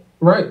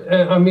 Right.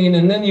 I mean,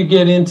 and then you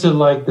get into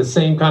like the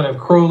same kind of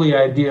Crowley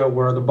idea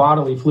where the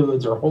bodily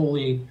fluids are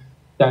holy.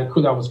 That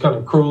was kind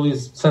of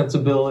Crowley's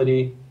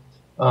sensibility.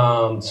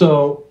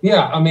 So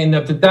yeah, I mean,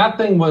 that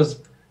thing was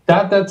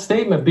that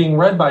statement being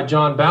read by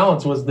John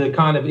Balance was the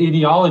kind of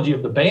ideology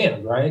of the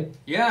band, right?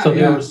 Yeah. So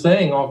they were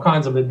saying all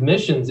kinds of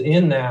admissions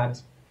in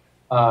that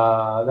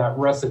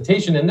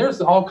recitation, and there's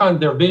all kinds.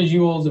 Their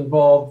visuals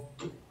involved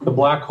the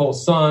black hole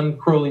sun,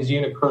 Crowley's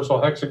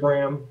unicursal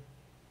hexagram.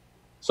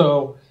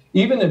 So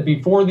even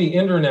before the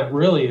internet,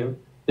 really,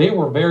 they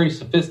were very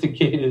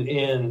sophisticated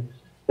in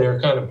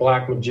their kind of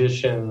black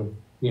magician,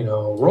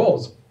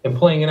 roles and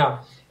playing it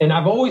out. And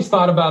I've always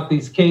thought about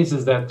these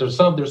cases that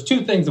there's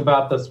two things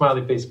about the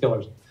smiley face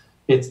killers.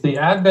 It's the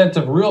advent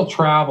of real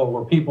travel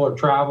where people are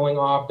traveling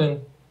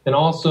often, and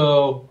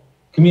also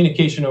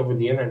communication over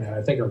the internet,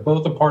 I think, are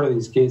both a part of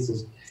these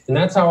cases. And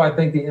that's how I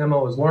think the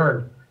MO is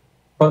learned.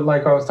 But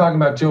like I was talking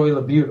about Joey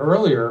LaBute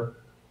earlier,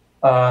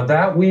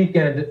 that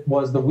weekend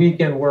was the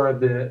weekend where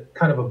the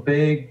kind of a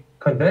big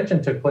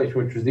convention took place,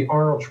 which was the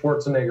Arnold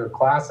Schwarzenegger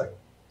Classic.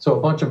 So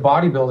a bunch of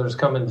bodybuilders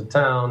come into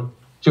town.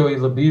 Joey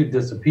LaBute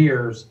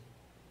disappears,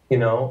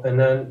 and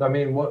then, I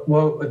mean, what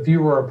if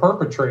you were a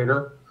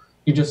perpetrator,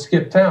 you just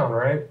skip town,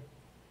 right?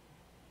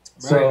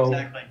 So,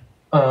 exactly.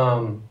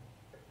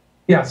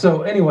 Yeah,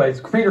 so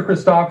anyways, Peter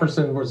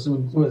Christopherson was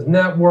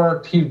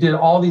networked. He did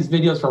all these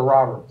videos for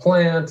Robert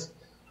Plant.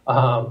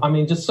 I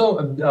mean, just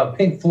so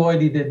Pink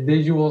Floyd, he did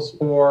visuals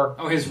for.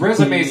 Oh, his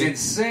resume is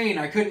insane.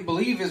 I couldn't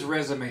believe his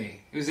resume.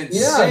 It was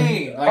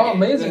insane. Yeah,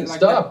 amazing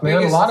stuff, man.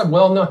 Biggest... A lot of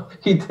well-known.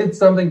 He did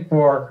something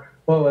for,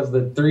 what was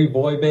the 3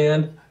 Boy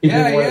Band? He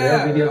did one of their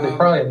videos. They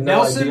probably had no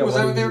Nelson, idea was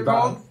that what they were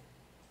called?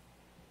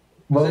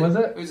 What was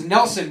it? It was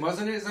Nelson,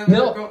 wasn't it? Is that what they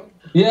were called?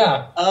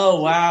 Yeah.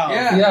 Oh, wow.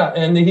 Yeah,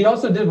 and he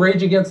also did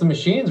Rage Against the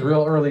Machine's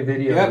real early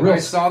videos. Yep, real I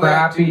saw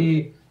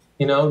scrappy,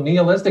 that too.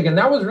 Nihilistic. And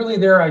that was really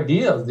their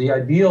ideals, the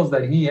ideals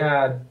that he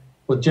had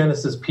with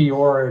Genesis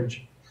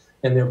P-Orage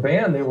and their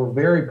band. They were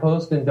very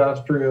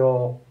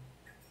post-industrial,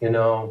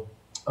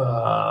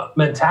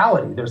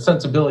 mentality, their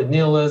sensibility,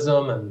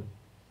 nihilism. And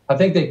I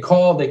think they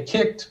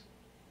kicked,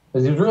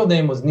 his real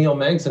name was Neil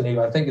Megson,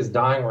 who I think is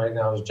dying right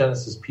now, is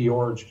Genesis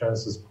P-Orage,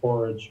 Genesis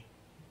Porridge.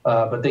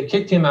 But they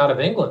kicked him out of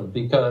England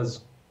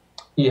because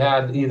he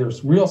had either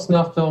real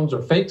snuff films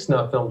or fake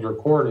snuff films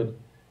recorded,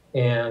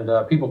 and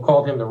people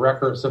called him the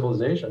wrecker of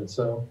civilization.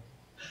 So,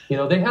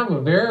 they have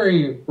a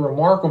very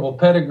remarkable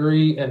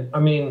pedigree, and I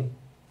mean,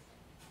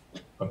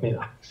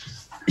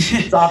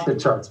 it's off the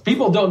charts.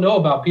 People don't know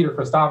about Peter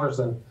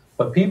Christopherson,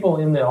 but people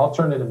in the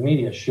alternative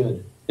media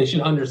should. They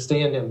should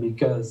understand him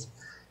because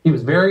he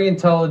was very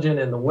intelligent,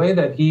 and the way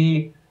that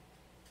he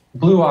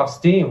blew off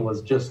steam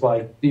was just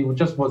like, he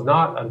just was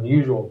not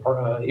unusual.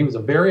 He was a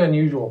very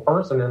unusual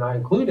person, and I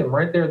include him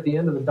right there at the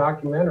end of the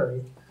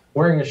documentary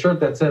wearing a shirt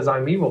that says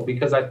 "I'm evil,"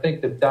 because I think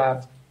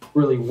that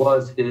really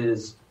was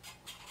his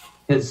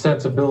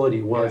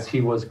sensibility. Was he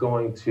was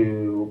going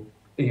to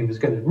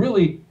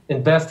really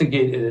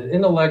investigate at an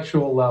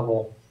intellectual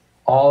level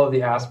all of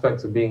the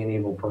aspects of being an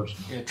evil person.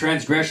 Yeah,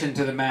 transgression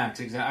to the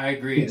max. I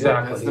agree.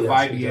 Exactly. That's the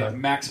idea. Exactly.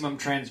 Maximum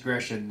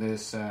transgression.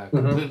 This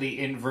completely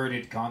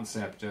inverted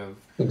concept of.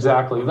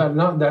 Exactly.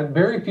 That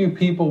very few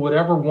people would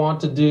ever want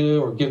to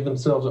do or give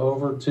themselves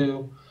over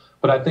to.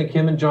 But I think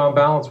him and John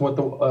Balance went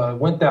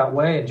that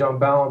way, and John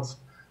Balance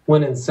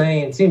went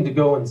insane, seemed to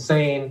go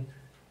insane,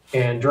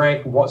 and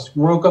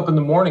woke up in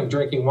the morning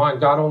drinking wine.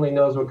 God only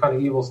knows what kind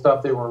of evil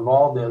stuff they were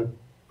involved in.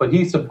 But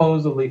he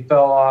supposedly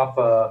fell off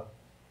a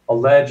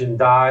ledge and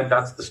died.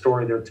 That's the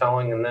story they're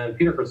telling. And then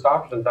Peter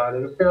Christopherson died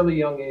at a fairly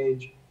young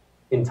age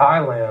in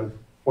Thailand,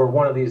 where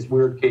one of these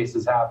weird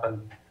cases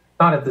happened.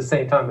 Not at the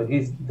same time, but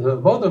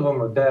both of them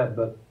are dead.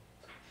 But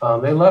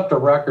they left a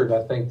record,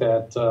 I think,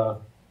 that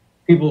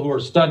people who are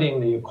studying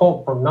the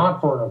occult,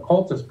 not for an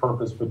occultist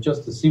purpose, but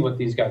just to see what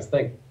these guys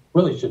think,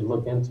 really should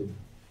look into.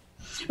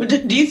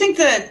 Do you think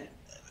that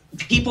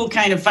people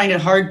kind of find it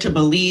hard to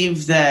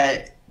believe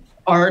that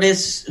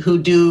artists who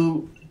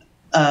do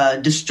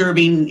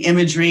disturbing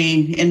imagery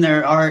in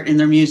their art, in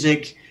their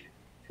music,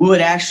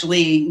 would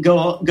actually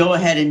go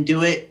ahead and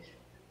do it?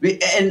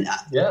 And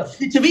yes.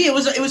 To me, it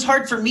was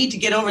hard for me to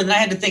get over. And I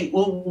had to think,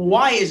 well,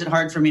 why is it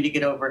hard for me to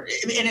get over?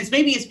 And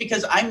it's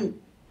because I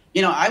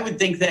would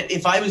think that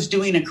if I was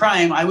doing a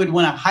crime, I would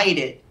want to hide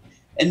it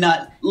and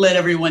not let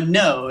everyone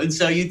know. And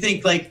so you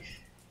think, like,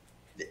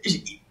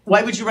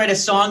 why would you write a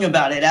song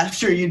about it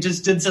after you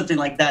just did something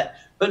like that?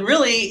 But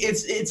really,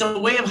 it's a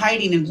way of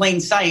hiding in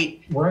plain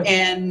sight. Right.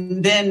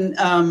 And then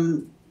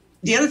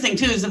the other thing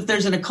too is if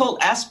there's an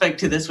occult aspect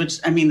to this, which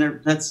I mean,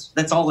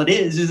 that's all it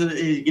is.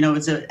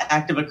 It's an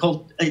act of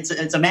occult.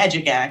 It's a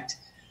magic act.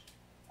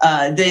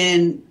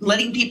 Then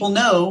letting people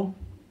know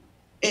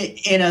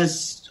in a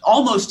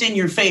almost in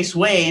your face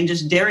way and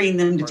just daring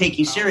them to take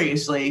you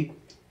seriously,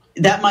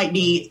 that might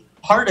be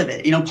part of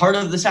it. Part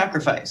of the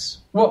sacrifice.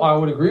 Well, I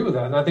would agree with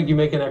that. And I think you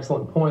make an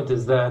excellent point,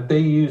 is that they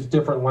use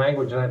different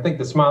language. And I think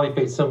the smiley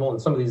face symbol and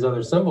some of these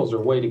other symbols are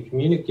a way to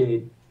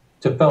communicate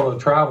to fellow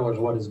travelers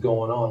what is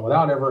going on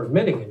without ever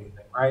admitting anything,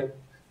 right?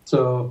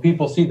 So if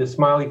people see the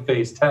smiley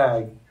face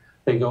tag,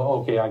 they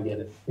go, okay, I get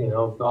it. You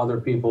know, the other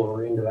people who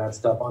are into that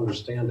stuff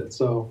understand it.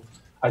 So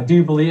I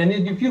do believe, and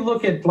if you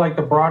look at like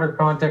the broader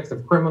context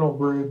of criminal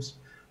groups,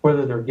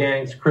 whether they're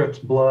gangs, Crips,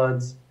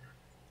 Bloods,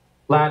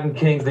 Latin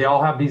Kings, they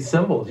all have these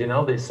symbols, you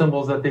know, these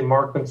symbols that they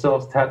mark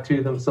themselves,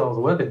 tattoo themselves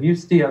with. If you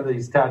see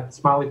these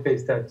smiley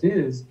face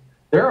tattoos,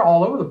 they're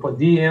all over the place.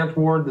 D.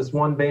 Antwoord, this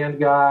one band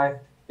guy,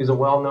 who's a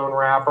well-known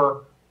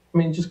rapper. I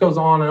mean, it just goes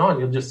on and on.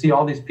 You'll just see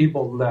all these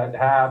people that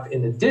have,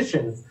 in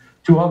addition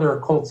to other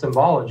occult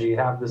symbology,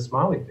 have this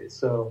smiley face.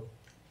 So,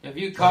 have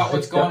you caught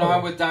what's going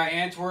on with Die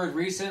Antwoord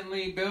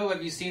recently, Bill?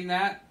 Have you seen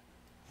that?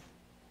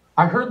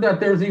 I heard that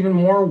there's even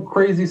more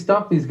crazy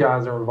stuff these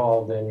guys are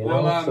involved in. You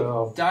know,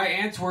 so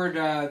Die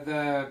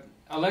Antwoord,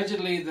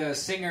 allegedly the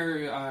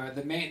singer,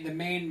 the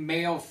main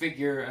male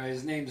figure,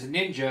 his name's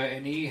Ninja,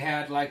 and he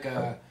had like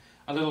a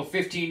little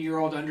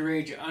 15-year-old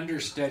underage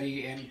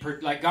understudy and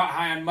got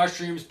high on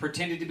mushrooms,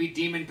 pretended to be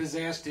demon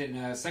possessed,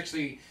 and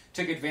sexually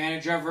took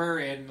advantage of her,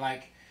 and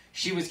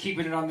she was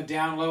keeping it on the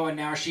down low, and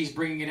now she's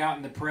bringing it out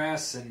in the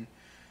press. And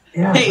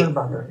yeah, I heard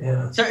about her.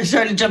 Yeah.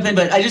 Sorry to jump in,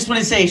 but I just want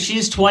to say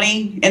she's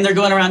 20, and they're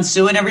going around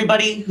suing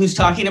everybody who's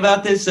talking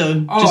about this. So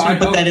just want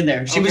to put that in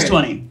there. She was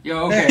 20.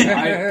 Yeah, okay.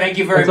 Thank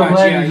you very much.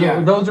 Alleged, yeah.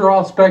 Those are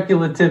all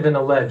speculative and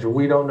alleged.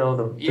 We don't know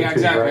them. Yeah,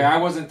 exactly. Right? I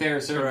wasn't there,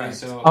 certainly.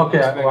 So okay,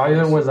 well,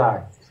 neither was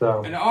I.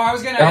 So and, I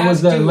was going to that ask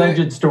was the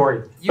alleged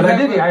story. But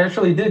I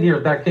actually did hear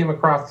it. That came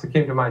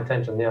to my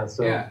attention. Yeah.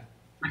 So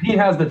he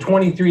has the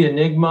 23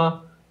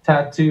 Enigma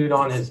tattooed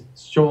on his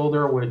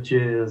shoulder, which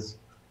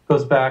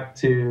goes back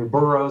to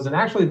Burroughs, and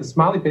actually the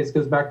smiley face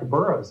goes back to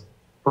Burroughs.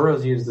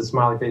 Burroughs used the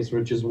smiley face,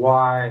 which is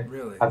why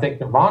I think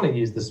Nirvana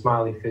used the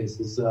smiley face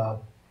as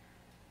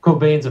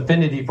Cobain's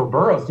affinity for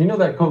Burroughs. Do you know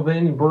that Cobain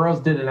and Burroughs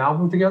did an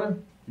album together?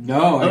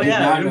 No, I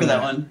remember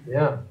that one.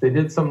 Yeah, they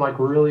did some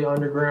really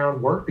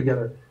underground work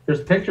together.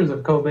 There's pictures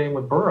of Cobain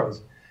with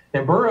Burroughs,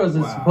 and Burroughs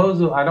is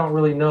supposedly, I don't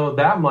really know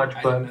that much,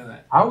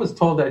 but I was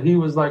told that he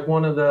was like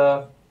one of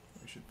the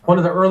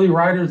early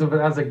writers of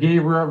it as a gay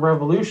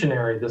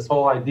revolutionary. This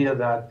whole idea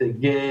that the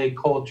gay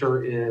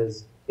culture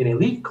is an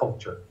elite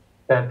culture,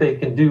 that they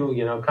can do,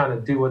 kind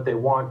of do what they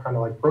want, kind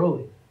of like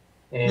Crowley.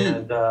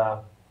 And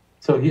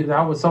so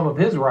that was some of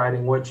his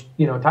writing, which,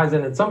 ties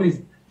in. And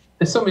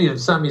somebody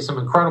has sent me some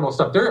incredible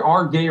stuff. There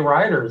are gay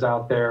writers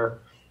out there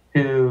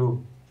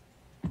who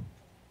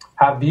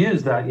have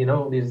views that,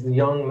 these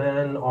young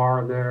men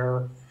are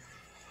their,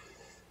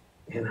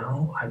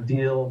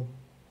 ideal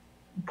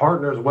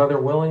partners, whether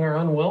willing or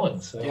unwilling.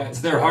 So,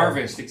 it's their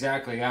harvest,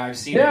 exactly. I've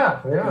seen it.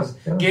 Yeah.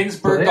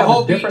 Ginsberg, so the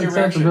whole different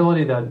direction.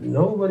 sensibility that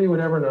nobody would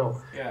ever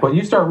know. Yeah. But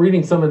you start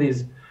reading some of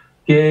these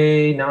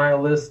gay,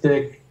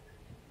 nihilistic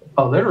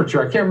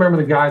literature. I can't remember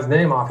the guy's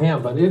name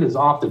offhand, but it is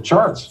off the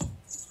charts.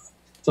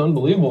 It's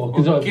unbelievable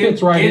because it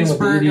fits right in with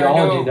the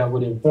ideology that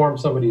would inform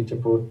somebody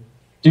to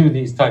do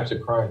these types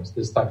of crimes,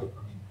 this type of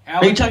crime.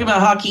 Are you talking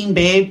about Hakeem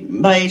Bey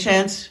by any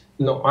chance?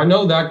 No, I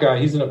know that guy.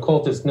 He's an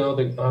occultist. No,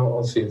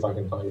 I'll see if I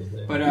can find his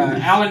name. But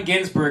Allen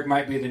Ginsberg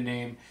might be the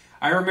name.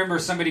 I remember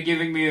somebody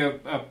giving me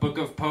a book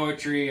of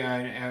poetry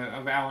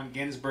of Allen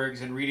Ginsberg's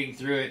and reading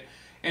through it.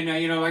 And,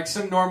 like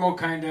some normal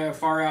kind of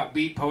far-out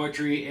beat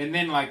poetry, and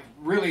then like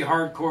really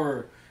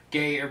hardcore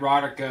gay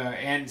erotica,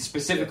 and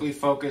specifically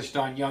focused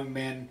on young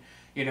men,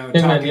 talking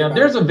about...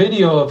 There's a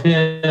video of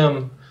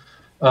him...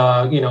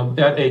 at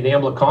a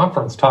NAMBLA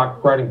conference,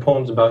 writing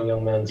poems about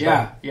young men.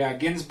 So. Yeah,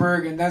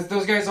 Ginsberg, and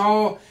those guys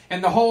all,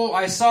 and the whole,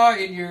 I saw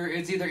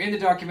it's either in the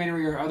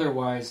documentary or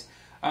otherwise.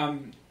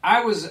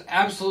 I was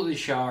absolutely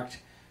shocked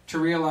to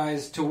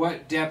realize to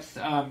what depth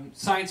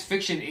science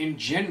fiction in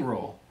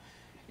general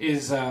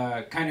is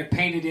kind of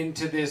painted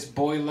into this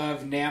boy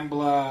love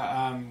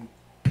NAMBLA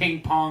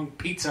ping pong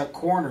pizza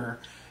corner.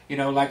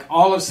 Like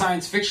all of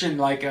science fiction,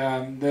 like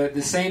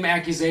the same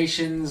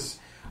accusations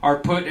are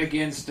put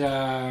against,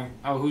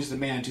 who's the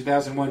man?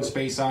 2001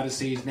 Space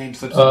Odyssey, his name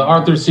slips.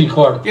 Arthur C.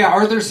 Clarke. Yeah,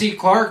 Arthur C.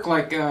 Clarke.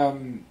 Like,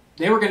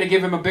 they were going to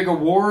give him a big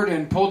award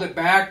and pulled it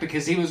back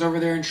because he was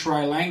over there in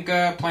Sri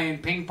Lanka playing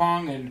ping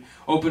pong and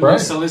openly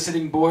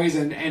soliciting boys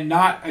and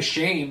not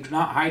ashamed,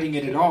 not hiding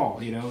it at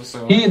all,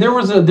 so. There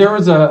was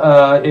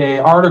a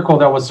article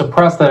that was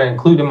suppressed that I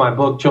include in my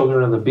book,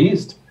 Children of the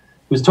Beast. It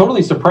was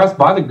totally suppressed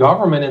by the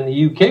government in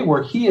the UK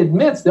where he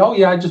admits,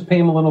 I just pay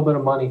him a little bit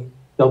of money.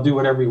 They'll do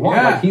whatever he wants.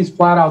 Yeah. Like he's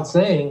flat out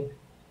saying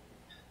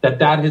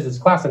that is his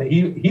class, and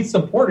he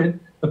supported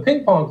the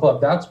ping pong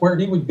club. That's where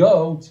he would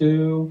go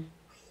to,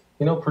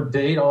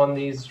 predate on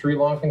these Sri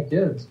Lankan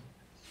kids.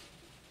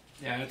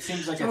 Yeah, it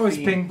seems like it's always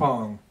ping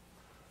pong.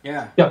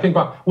 Yeah, ping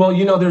pong. Well,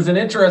 there's an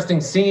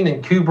interesting scene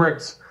in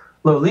Kubrick's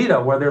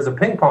Lolita where there's a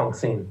ping pong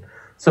scene.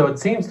 So it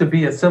seems to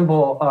be a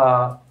symbol,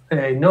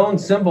 a known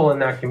symbol in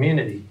that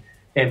community.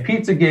 And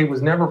Pizzagate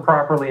was never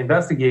properly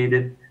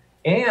investigated,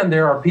 and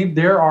there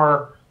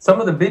are some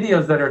of the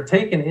videos that are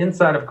taken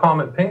inside of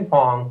Comet Ping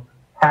Pong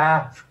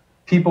have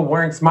people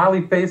wearing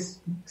smiley face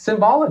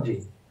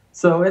symbology.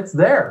 So it's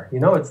there,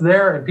 it's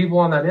there. And people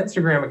on that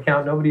Instagram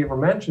account, nobody ever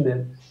mentioned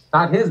it.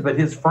 Not his, but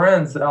his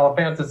friends,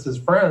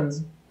 Elephantis'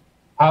 friends,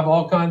 have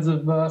all kinds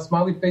of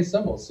smiley face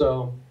symbols.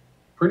 So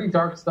pretty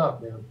dark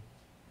stuff, man.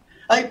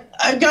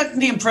 I've gotten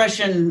the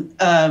impression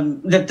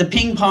that the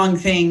ping pong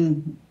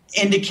thing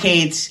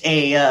indicates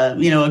a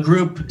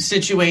group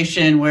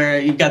situation where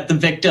you've got the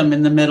victim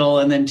in the middle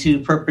and then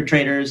two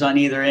perpetrators on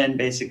either end,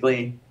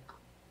 basically.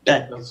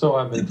 So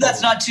I've been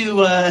that's not too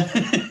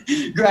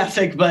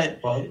graphic,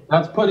 but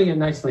that's putting it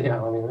nicely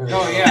out.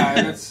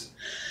 That's.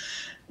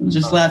 I'm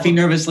just laughing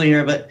nervously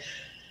here, but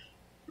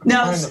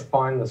now I'm trying to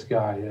find this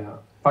guy. Yeah,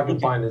 if I can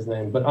find his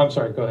name. But I'm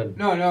sorry. Go ahead.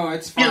 No,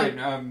 it's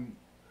fine.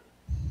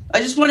 I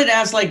just wanted to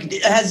ask,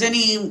 has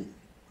any,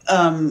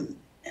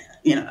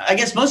 I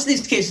guess most of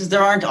these cases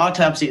there aren't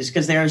autopsies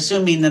because they're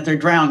assuming that they're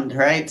drowned,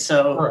 right?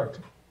 So, correct.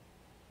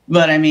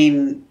 But I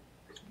mean,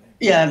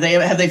 yeah,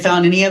 have they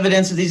found any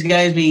evidence of these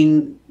guys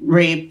being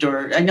raped?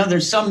 Or I know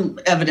there's some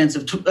evidence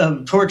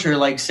of torture,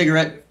 like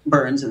cigarette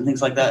burns and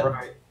things like that.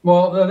 Right.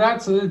 Well,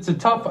 it's a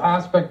tough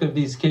aspect of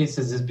these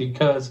cases, is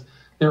because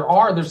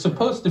there's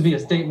supposed to be a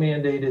state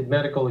mandated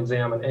medical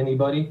exam on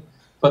anybody.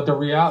 But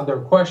their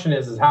question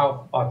is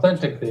how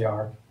authentic they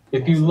are.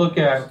 If you look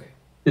at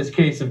this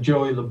case of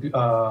Joey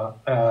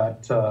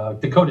at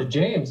Dakota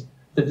James,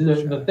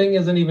 the thing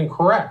isn't even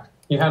correct.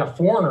 You had a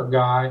foreigner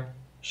guy,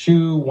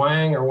 Shu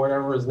Wang or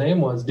whatever his name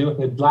was,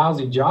 doing a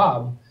lousy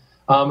job.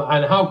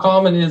 And how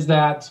common is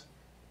that?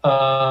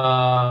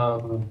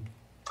 How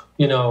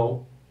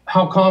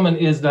common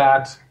is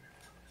that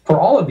for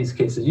all of these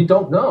cases? You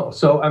don't know.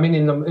 So I mean,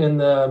 in the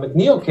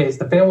McNeil case,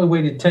 the family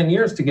waited 10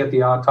 years to get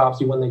the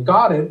autopsy. When they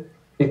got it,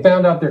 they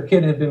found out their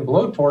kid had been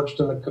blowtorched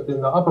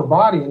in the upper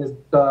body, and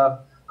the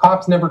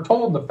cops never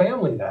told the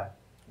family that.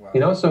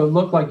 Wow. So it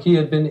looked like he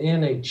had been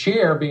in a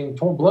chair being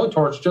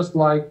blowtorched, just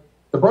like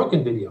the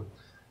broken video.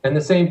 And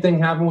the same thing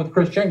happened with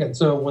Chris Jenkins.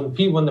 So when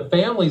the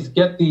families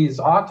get these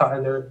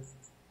autopsies, and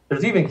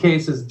there's even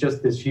cases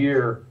just this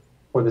year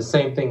where the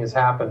same thing has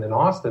happened in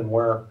Austin,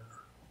 where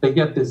they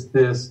get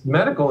this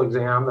medical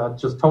exam that's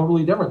just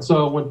totally different.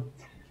 So when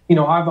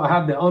I've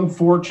had the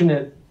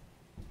unfortunate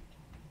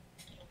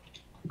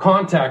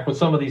contact with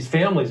some of these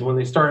families, when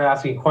they start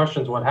asking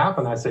questions what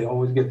happened, I say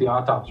always get the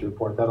autopsy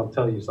report. That'll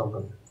tell you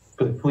something,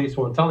 because the police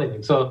won't tell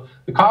anything. So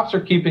the cops are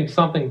keeping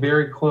something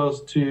very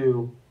close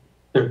to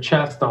their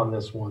chest on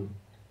this one.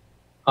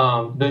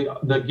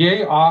 The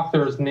gay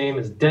author's name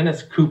is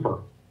Dennis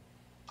Cooper.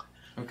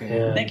 Okay.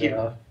 And, thank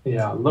you.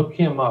 Look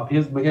him up. He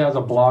has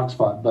a blog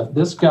spot. But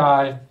this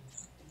guy,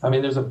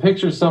 there's a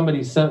picture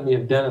somebody sent me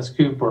of Dennis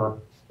Cooper,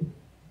 and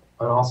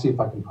I'll see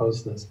if I can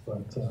post this.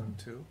 But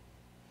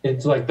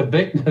it's like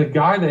the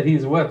guy that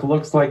he's with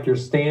looks like your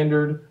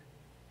standard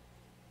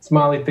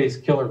smiley face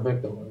killer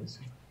victim. Let me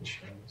see if I can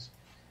show this.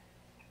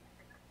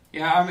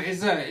 Yeah,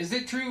 is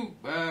it true,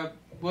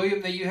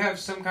 William, that you have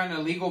some kind of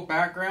legal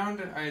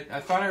background? I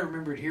thought I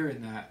remembered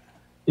hearing that.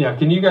 Yeah,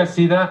 can you guys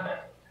see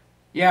that?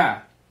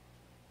 Yeah.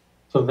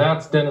 So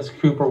that's Dennis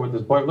Cooper with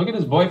his boy. Look at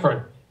his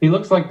boyfriend. He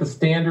looks like the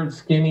standard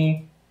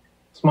skinny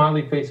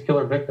smiley face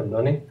killer victim,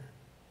 doesn't he?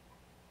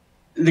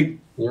 The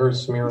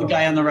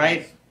guy on the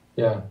right.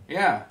 Yeah.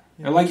 Yeah.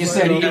 Like you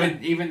said,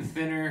 even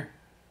thinner.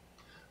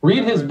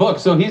 Read his book.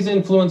 So he's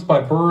influenced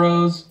by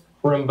Burroughs,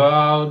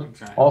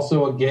 Rimbaud,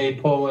 also a gay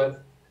poet,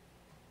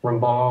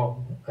 Rimbaud.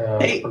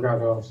 I forgot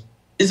who else.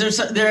 Is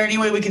there any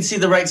way we can see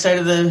the right side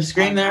of the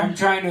screen there? I'm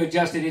trying to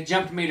adjust it. It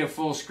jumped me to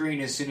full screen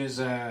as soon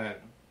as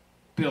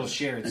Bill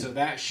shared. So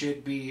that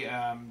should be.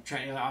 I'm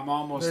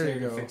almost there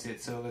to fix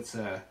it. So let's.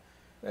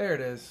 There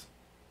it is.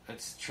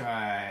 Let's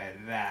try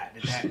that.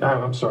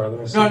 I'm sorry.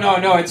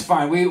 No, it's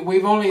fine.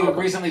 We've only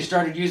recently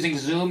started using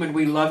Zoom, and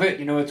we love it.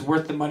 It's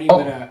worth the money,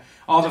 but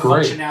all the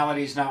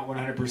functionality is not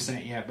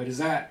 100% yet. But is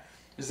that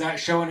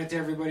showing it to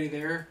everybody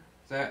there?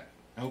 Is that?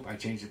 Nope, I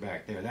changed it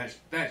back there.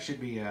 That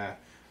should be.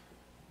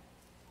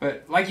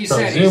 But like you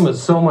said, Zoom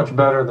is so much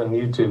better than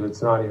YouTube.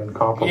 It's not even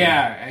comparable.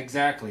 Yeah,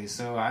 exactly.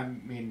 So I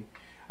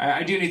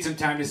do need some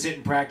time to sit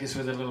and practice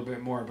with it a little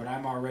bit more, but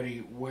I'm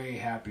already way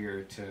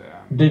happier to...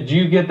 Did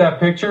you get that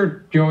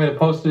picture? Do you want me to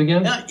post it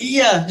again?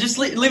 Yeah, just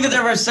leave it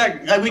there for a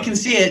sec. We can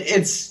see it.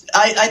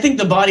 I think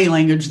the body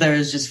language there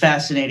is just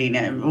fascinating.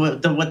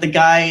 What the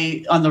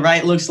guy on the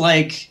right looks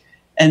like,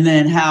 and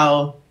then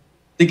how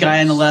the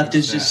guy on the left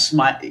is just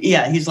smiling.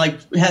 Yeah, he's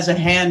has a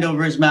hand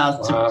over his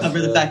mouth to cover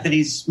the fact that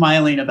he's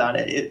smiling about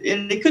it.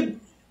 It could...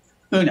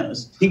 Who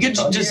knows? He could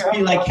just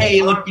be like,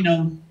 hey, look,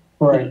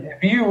 Right.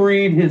 If you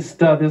read his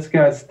stuff, this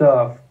guy's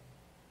stuff,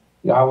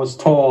 I was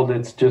told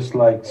it's just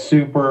like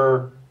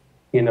super,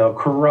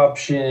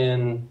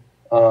 corruption,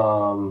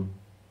 that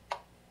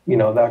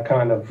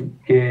kind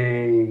of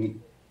gay,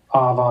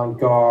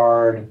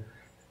 avant-garde,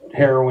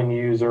 heroin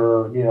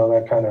user,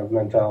 that kind of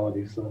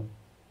mentality. So,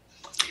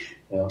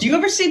 yeah. Do you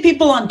ever see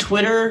people on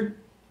Twitter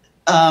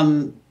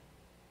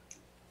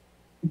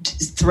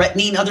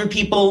threatening other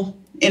people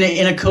in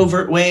a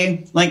covert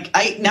way? Like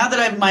now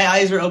that my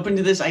eyes are open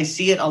to this, I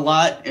see it a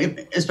lot,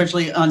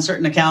 especially on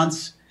certain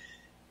accounts.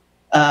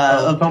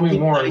 Tell me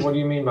more. What do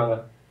you mean by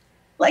that?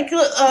 Like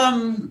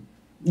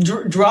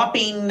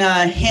dropping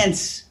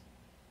hints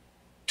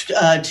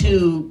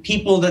to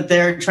people that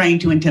they're trying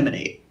to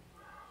intimidate.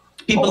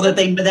 People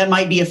that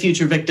might be a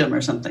future victim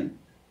or something.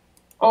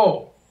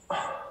 Oh,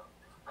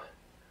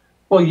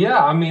 well,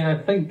 yeah. I mean, I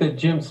think that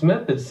Jim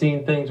Smith has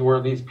seen things where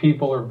these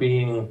people are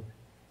being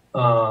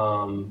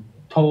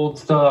told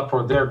stuff,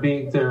 or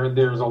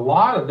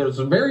there's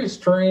a very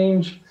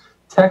strange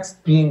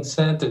text being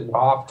sent at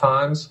off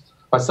times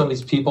by some of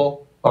these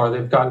people, or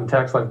they've gotten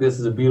text like, "This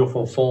is a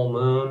beautiful full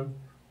moon."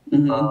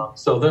 Mm-hmm.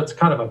 So that's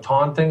kind of a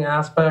taunting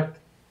aspect.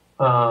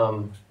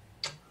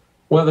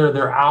 Whether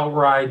they're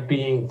outright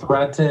being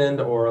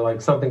threatened or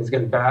like something's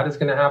bad is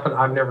going to happen,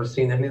 I've never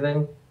seen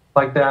anything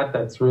like that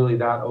that's really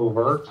that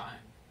overt.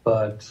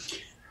 But,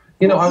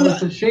 I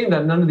was ashamed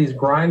that none of these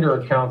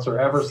Grindr accounts are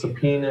ever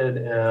subpoenaed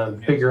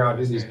and figure out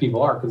who these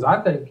people are. Because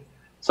I think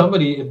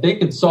if they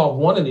could solve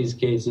one of these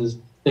cases,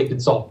 they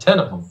could solve 10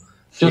 of them,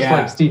 just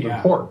like Stephen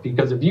Port.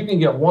 Because if you can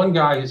get one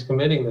guy who's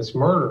committing this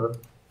murder,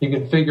 you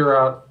can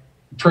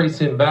trace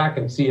him back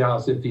and see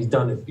if he's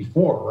done it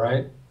before,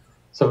 right?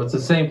 So it's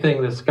the same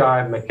thing. This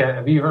guy,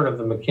 have you heard of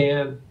the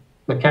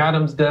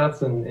McAdams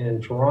deaths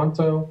in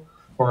Toronto,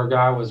 where a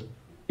guy was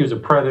a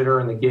predator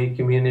in the gay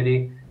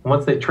community, and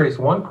once they traced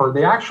one person,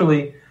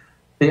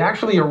 they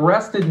actually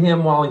arrested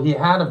him while he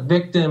had a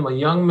victim, a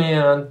young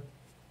man,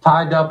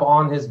 tied up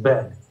on his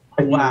bed.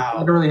 Wow! He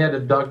literally had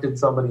abducted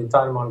somebody and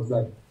tied him on his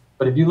bed.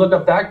 But if you look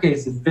up that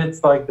case, it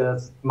fits like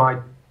my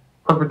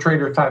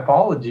perpetrator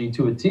typology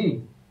to a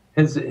T.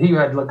 He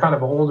had kind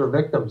of older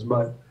victims,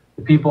 but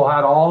the people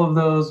had all of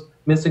those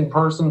missing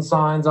person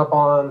signs up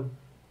on,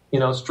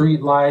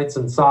 street lights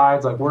and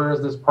sides, like, where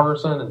is this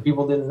person? And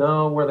people didn't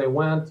know where they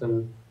went.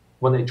 And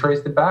when they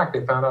traced it back,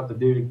 they found out the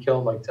dude had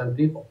killed like 10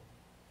 people.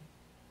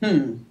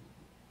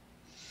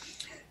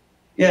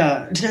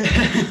 Yeah.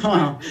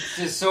 Wow. It's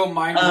just so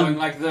mind-blowing.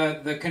 Like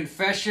the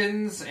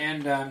confessions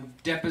and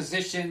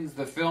depositions,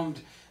 the filmed,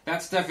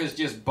 that stuff is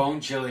just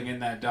bone-chilling in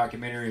that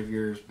documentary of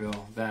yours,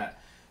 Bill.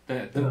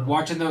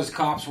 Watching those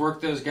cops work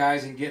those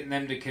guys and getting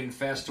them to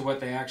confess to what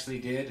they actually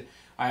did,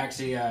 I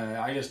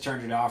just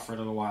turned it off for a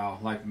little while.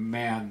 Like,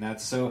 man,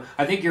 that's so...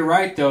 I think you're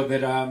right, though,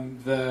 that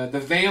the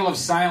veil of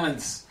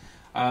silence,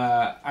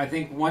 I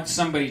think once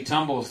somebody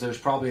tumbles, there's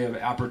probably an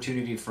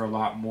opportunity for a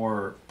lot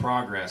more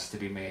progress to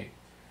be made.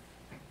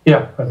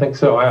 Yeah, I think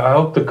so. I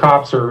hope the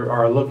cops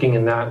are looking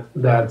in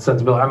that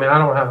sensibility. I mean,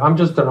 I'm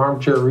just an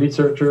armchair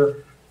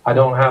researcher. I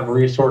don't have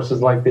resources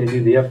like they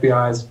do. The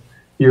FBI's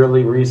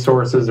yearly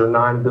resources are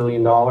 $9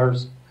 billion.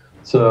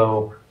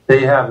 So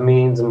they have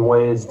means and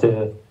ways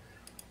to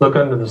look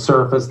under the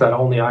surface that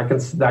only I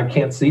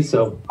can't see.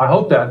 So I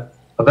hope that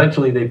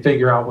eventually they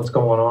figure out what's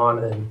going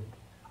on. And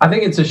I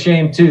think it's a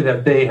shame, too,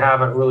 that they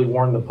haven't really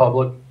warned the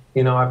public.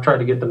 I've tried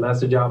to get the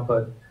message out,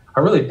 but I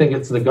really think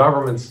it's the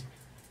government's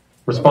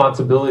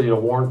responsibility to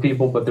warn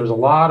people. But there's a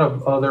lot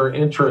of other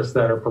interests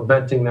that are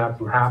preventing that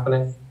from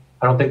happening.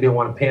 I don't think they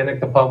want to panic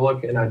the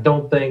public, and I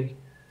don't think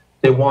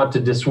they want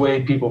to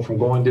dissuade people from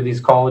going to these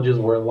colleges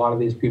where a lot of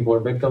these people are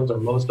victims, or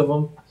most of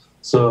them.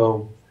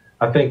 So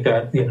I think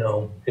that,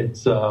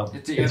 it's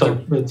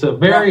a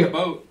very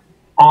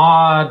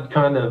odd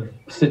kind of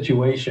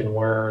situation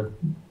where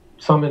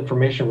some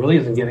information really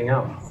isn't getting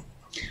out.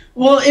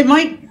 Well, it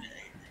might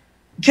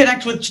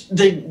connect with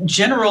the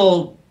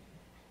general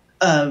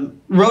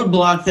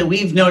roadblock that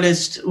we've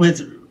noticed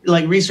with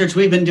like research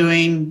we've been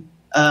doing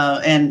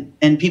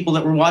and people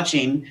that we're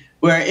watching,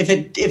 where if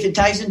it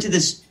ties into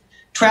this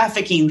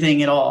trafficking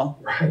thing at all,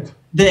 right,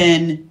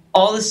 then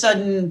all of a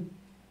sudden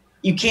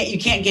you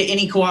can't get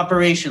any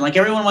cooperation. Like,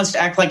 everyone wants to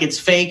act like it's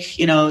fake.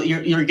 You're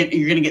going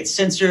to get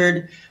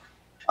censored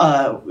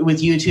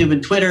with YouTube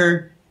and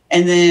Twitter,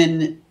 and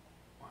then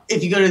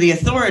if you go to the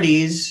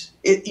authorities,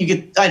 you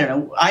get, I don't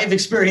know. I've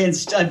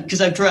experienced,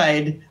 because I've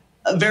tried,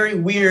 a very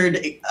weird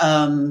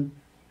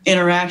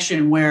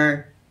interaction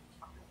where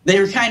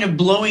they're kind of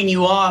blowing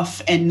you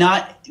off and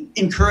not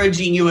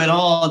encouraging you at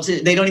all.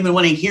 They don't even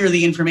want to hear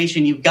the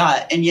information you've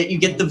got. And yet you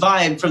get the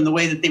vibe from the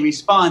way that they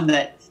respond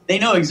that they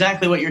know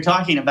exactly what you're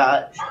talking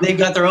about. They've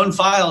got their own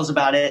files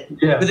about it,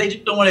 but they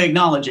just don't want to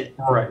acknowledge it.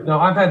 Right. No,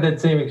 I've had that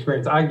same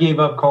experience. I gave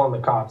up calling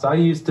the cops. I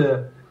used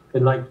to,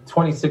 in like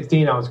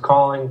 2016, I was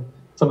calling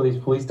some of these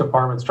police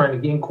departments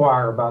trying to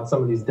inquire about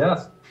some of these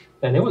deaths.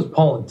 And it was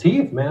pulling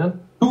teeth, man.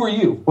 Who are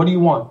you? What do you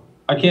want?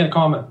 I can't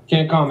comment.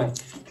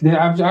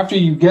 After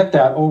you get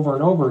that over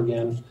and over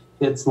again,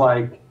 it's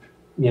like,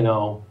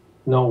 no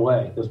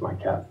way. There's my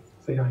cat.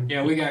 Say hi.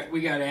 Yeah, we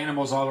got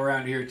animals all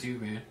around here too,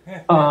 man.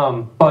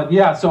 But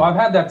yeah, so I've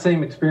had that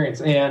same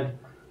experience, and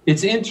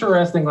it's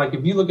interesting. Like,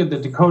 if you look at the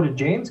Dakota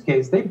James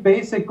case, they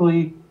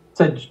basically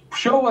said,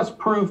 "Show us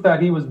proof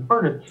that he was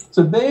murdered."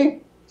 So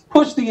they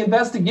pushed the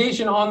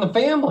investigation on the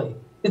family.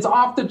 It's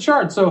off the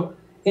chart. So,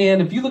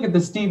 and if you look at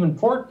the Stephen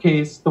Port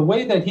case, the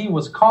way that he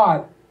was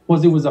caught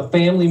was it was a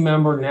family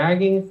member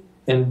nagging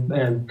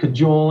and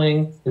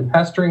cajoling and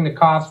pestering the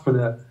cops for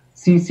the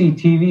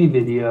CCTV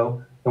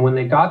video. And when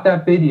they got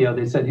that video,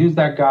 they said, "Who's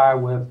that guy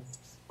with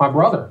my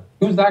brother?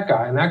 Who's that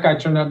guy?" And that guy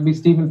turned out to be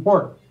Stephen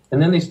Port.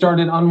 And then they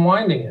started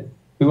unwinding it.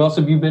 "Who else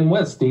have you been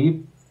with,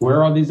 Steve?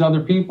 Where are these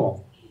other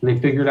people?" And they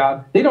figured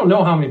out, they don't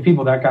know how many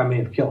people that guy may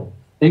have killed.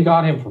 They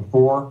got him for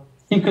 4,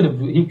 he could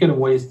have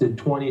wasted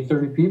 20,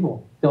 30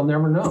 people. They'll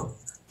never know.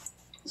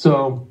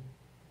 So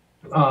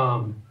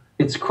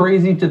it's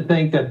crazy to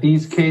think that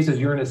these cases,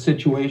 you're in a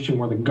situation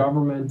where the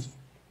government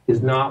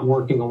is not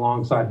working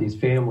alongside these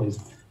families.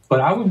 But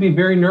I would be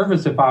very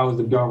nervous if I was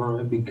the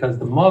government, because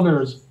the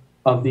mothers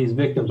of these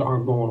victims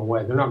aren't going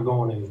away. They're not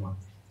going anywhere.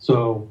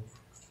 So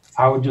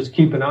I would just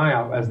keep an eye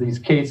out as these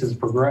cases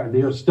progress.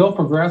 They are still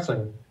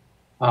progressing.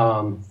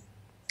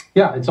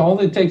 It's all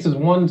it takes is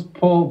one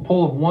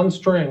pull of one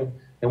string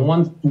and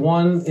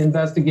one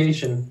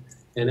investigation,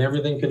 and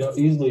everything could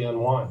easily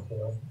unwind.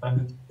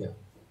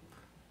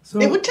 So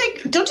it would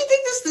take. Don't you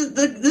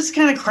think this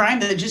kind of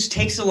crime that just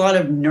takes a lot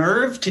of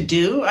nerve to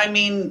do? I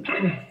mean,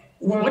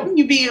 wouldn't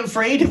you be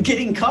afraid of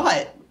getting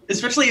caught,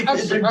 especially if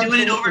they're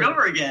doing it over and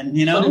over again?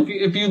 But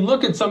if you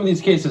look at some of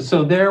these cases,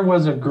 so there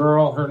was a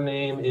girl. Her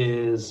name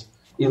is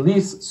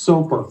Elise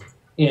Soper,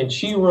 and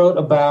she wrote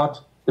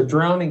about the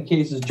drowning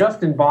cases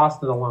just in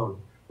Boston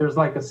alone. There's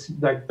like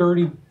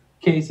 30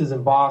 cases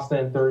in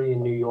Boston, 30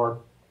 in New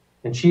York,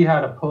 and she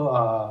had a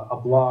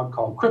blog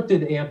called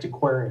Cryptid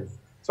Antiquarian.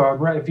 So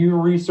if you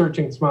were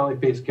researching smiley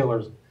face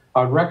killers,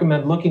 I would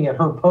recommend looking at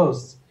her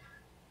posts,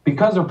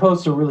 because her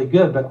posts are really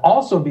good, but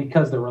also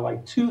because there were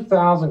like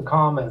 2,000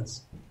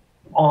 comments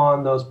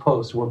on those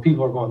posts where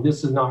people are going,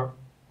 this is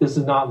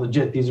not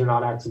legit. These are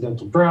not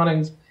accidental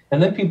drownings.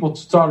 And then people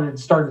started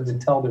to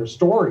tell their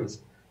stories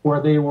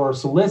where they were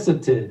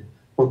solicited,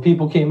 where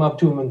people came up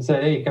to them and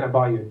said, hey, can I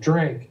buy you a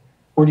drink?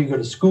 Where do you go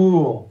to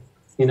school?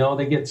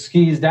 They get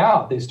skeezed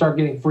out. They start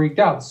getting freaked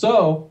out.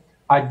 So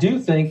I do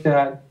think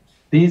that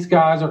these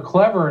guys are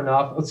clever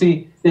enough.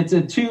 See, it's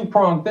a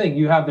two-pronged thing.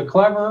 You have the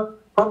clever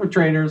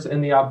perpetrators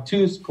and the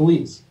obtuse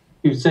police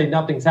who say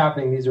nothing's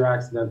happening, these are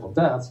accidental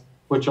deaths,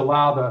 which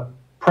allow the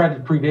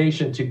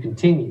predation to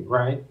continue,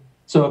 right?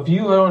 So if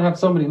you don't have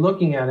somebody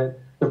looking at it,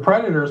 the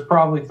predators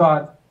probably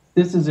thought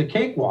this is a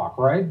cakewalk,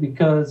 right?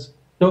 Because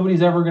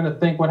nobody's ever going to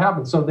think what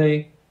happened. So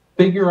they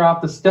figure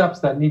out the steps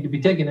that need to be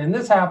taken. And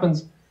this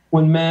happens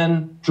when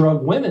men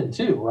drug women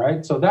too,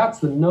 right? So that's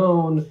the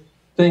known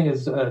thing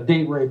is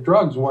date rape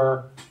drugs,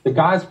 where the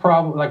guy's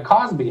probably like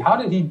Cosby. How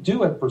did he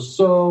do it for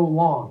so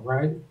long,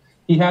 right?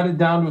 He had it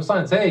down to a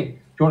science. Hey, do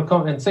you want to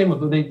come? And same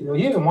with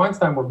he and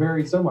Weinstein were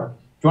very similar. Do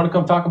you want to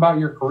come talk about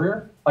your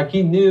career? Like,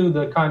 he knew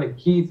the kind of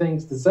key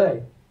things to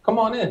say. Come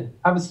on in,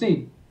 have a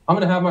seat. I'm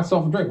going to have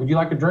myself a drink. Would you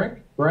like a drink?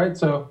 Right?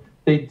 So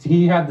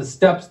he had the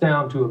steps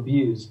down to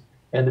abuse.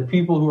 And the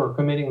people who are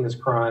committing this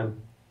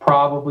crime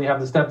probably have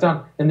the steps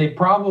down. And they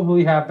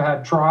probably have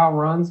had trial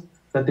runs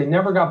that they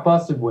never got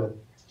busted with.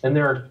 And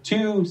there are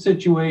two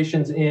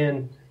situations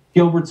in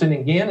Gilbertson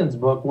and Gannon's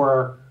book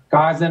where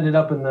guys ended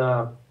up in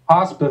the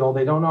hospital.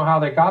 They don't know how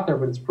they got there,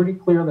 but it's pretty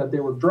clear that they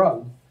were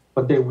drugged,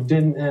 but they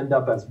didn't end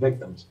up as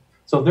victims.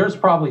 So there's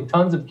probably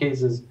tons of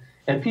cases,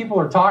 and people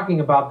are talking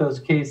about those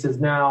cases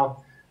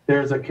now.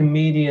 There's a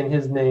comedian,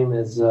 his name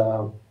is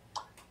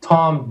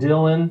Tom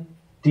Dillon,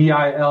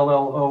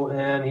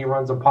 Dillon. He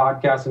runs a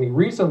podcast, and he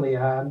recently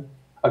had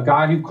a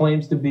guy who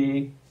claims to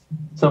be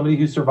somebody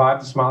who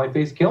survived the smiley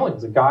face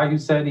killings, a guy who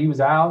said he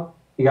was out,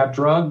 he got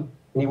drugged,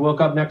 and he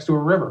woke up next to a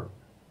river.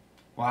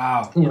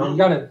 Wow. You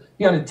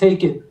gotta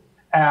take it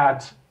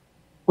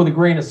with a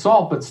grain of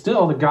salt, but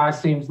still the guy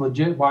seems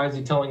legit. Why is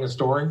he telling a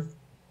story?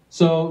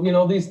 So,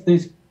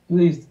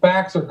 these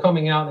facts are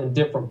coming out in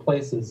different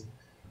places.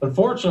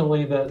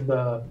 Unfortunately,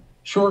 the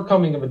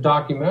shortcoming of a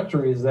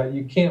documentary is that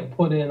you can't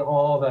put in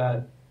all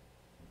that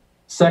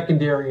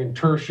secondary and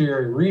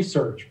tertiary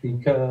research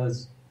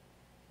because,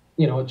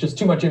 it's just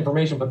too much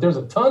information. But there's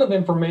a ton of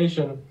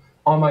information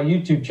on my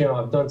YouTube channel.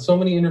 I've done so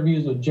many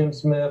interviews with Jim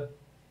Smith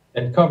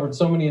and covered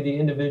so many of the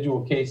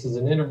individual cases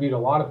and interviewed a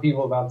lot of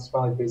people about the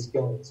smiley face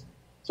killings.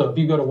 So if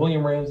you go to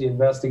William Ramsey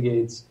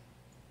Investigates,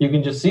 you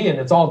can just see it, and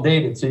it's all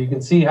dated. So you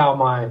can see how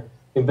my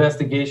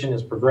investigation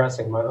is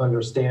progressing, my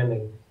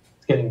understanding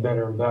is getting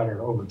better and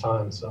better over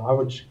time. So I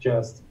would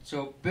suggest.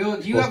 So, Bill,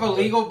 do you have a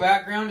legal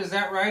background? Is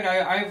that right?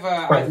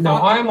 Right. No,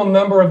 I am a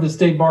member of the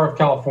State Bar of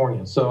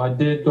California. So I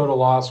did go to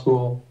law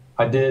school.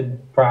 I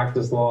did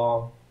practice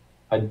law.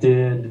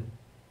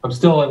 I'm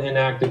still an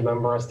inactive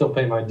member. I still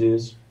pay my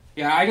dues.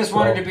 Yeah, I just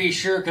wanted to be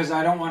sure because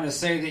I don't want to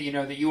say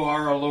that that you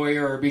are a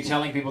lawyer or be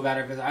telling people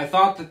that. I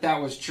thought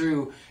that was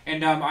true,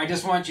 and I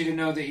just want you to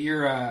know that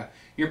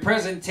your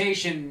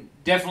presentation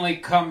definitely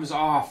comes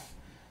off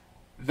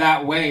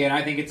that way, and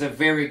I think it's a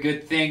very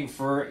good thing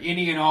for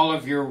any and all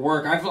of your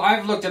work.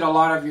 I've looked at a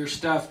lot of your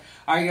stuff.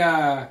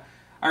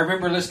 I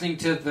remember listening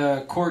to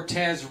the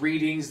Cortez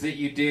readings that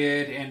you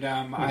did, and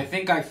I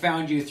think I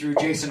found you through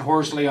Jason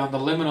Horsley on the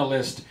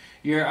Liminalist.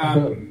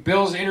 Your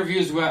Bill's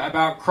interviews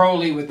about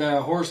Crowley with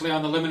Horsley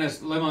on the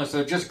Liminalist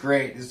are just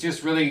great. It's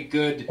just really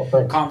good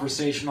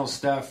conversational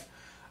stuff.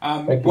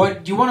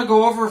 What do you want to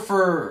go over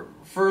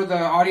for the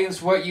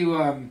audience? What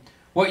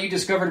you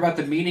discovered about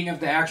the meaning of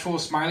the actual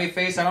smiley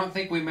face? I don't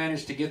think we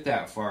managed to get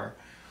that far.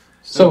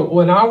 So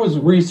when I was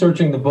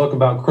researching the book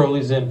about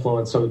Crowley's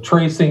influence, so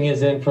tracing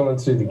his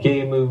influence through the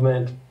gay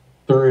movement,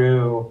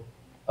 through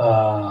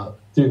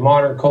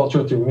modern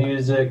culture, through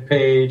music,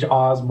 Page,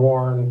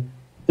 Osborne,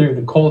 through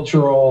the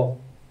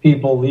cultural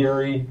people,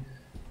 Leary.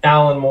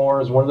 Alan Moore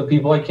is one of the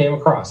people I came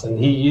across, and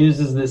he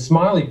uses this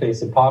smiley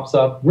face that pops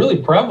up really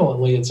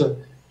prevalently. It's a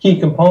key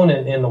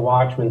component in the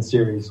Watchmen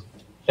series.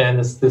 And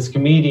this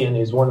comedian,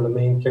 who's one of the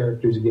main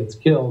characters who gets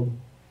killed,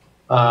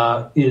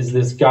 is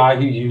this guy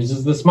who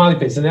uses the smiley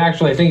face. And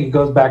actually, I think it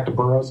goes back to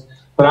Burroughs,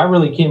 but I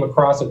really came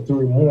across it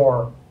through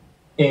Moore.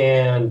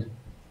 And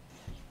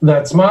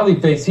that smiley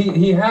face,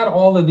 he had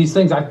all of these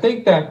things. I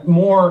think that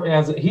Moore,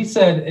 as he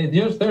said,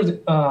 there's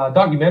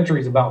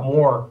documentaries about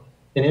Moore.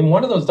 And in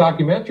one of those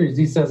documentaries,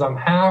 he says, I'm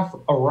half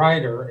a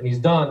writer, and he's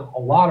done a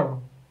lot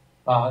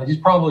of, he's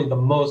probably the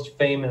most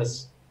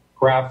famous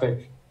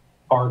graphic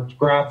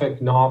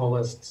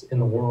novelists in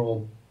the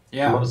world,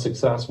 the most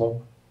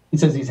successful. He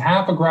says he's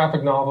half a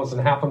graphic novelist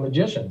and half a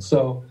magician.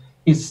 So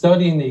he's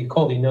studying the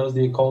occult. He knows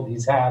the occult.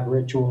 He's had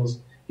rituals.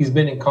 He's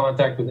been in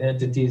contact with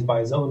entities by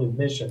his own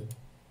admission.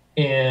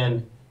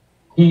 And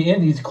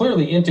he's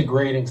clearly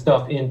integrating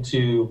stuff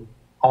into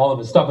all of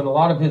his stuff. And a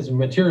lot of his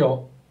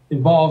material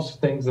involves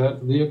things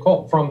that the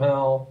occult, From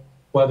Hell,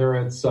 whether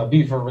it's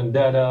V for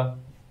Vendetta,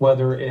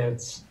 whether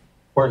it's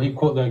where he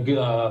quote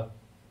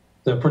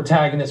the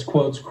protagonist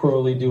quotes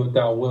Crowley, "Do what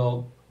thou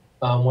wilt,"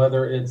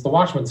 whether it's the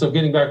Watchmen. So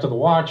getting back to the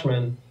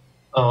Watchmen,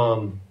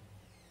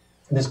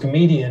 this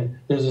comedian,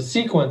 there's a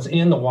sequence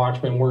in the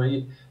Watchmen where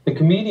the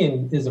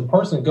comedian is a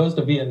person who goes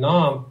to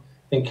Vietnam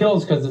and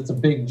kills because it's a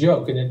big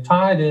joke, and it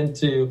tied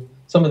into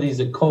some of these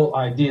occult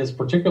ideas,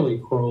 particularly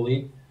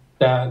Crowley,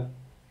 that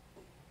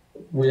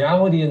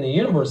reality in the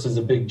universe is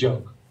a big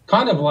joke.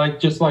 Kind of like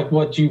just like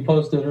what you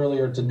posted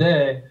earlier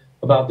today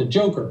about the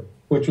Joker,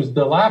 which was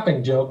the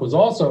laughing joke, was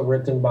also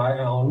written by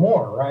Alan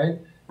Moore, right?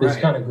 This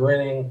kind of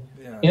grinning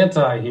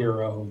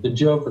anti-hero, the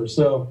Joker.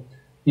 So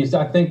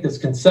I think this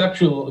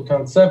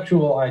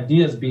conceptual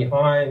ideas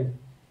behind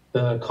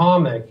the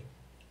comic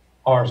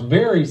are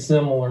very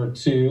similar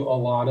to a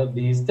lot of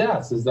these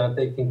deaths, is that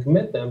they can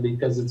commit them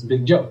because it's a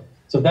big joke.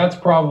 So that's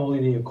probably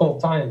the occult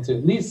tie-in to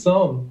at least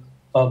some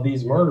of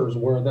these murders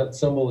where that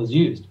symbol is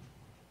used.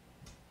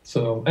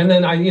 So, and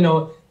then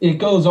it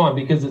goes on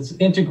because it's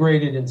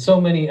integrated in so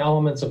many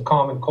elements of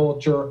common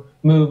culture,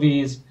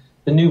 movies.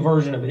 The new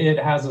version of It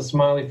has a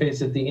smiley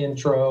face at the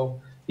intro.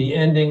 The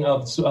ending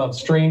of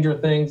Stranger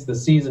Things, the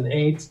season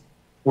 8,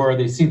 where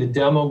they see the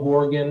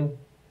Demogorgon,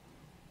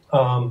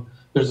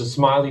 there's a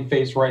smiley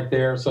face right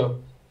there.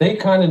 So they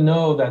kind of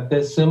know that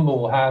this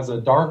symbol has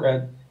a dark,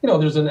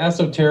 there's an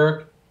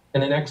esoteric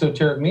and an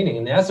exoteric meaning.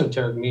 And the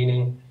esoteric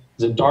meaning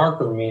is a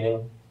darker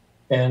meaning.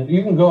 And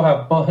you can go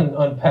have fun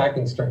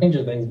unpacking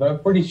Stranger Things, but I'm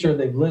pretty sure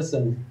they've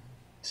listened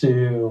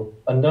to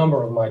a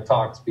number of my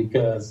talks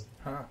because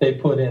they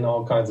put in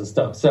all kinds of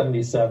stuff.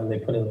 77, they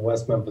put in the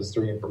West Memphis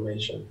 3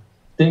 information.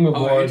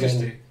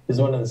 Demogorgon is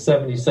one of the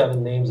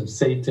 77 names of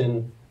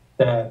Satan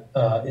that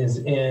is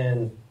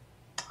in,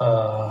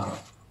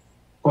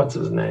 what's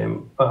his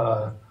name?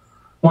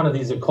 One of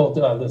these occult,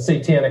 the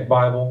Satanic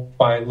Bible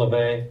by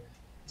LaVey.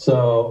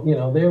 So,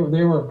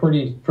 they were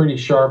pretty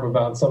sharp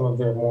about some of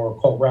their more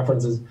occult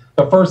references.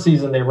 The first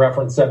season, they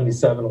referenced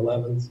 77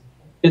 11s.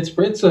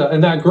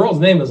 And that girl's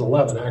name is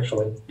 11,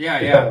 actually. Yeah.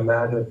 Kind of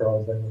magic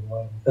girl's name is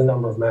 11. The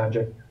number of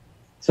magic.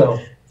 So,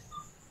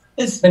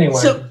 anyway.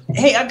 So,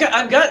 hey, I've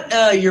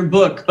got your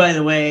book, by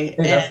the way.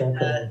 Hey,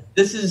 and,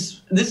 this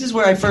is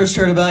where I first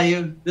heard about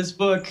you, this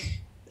book.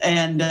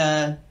 And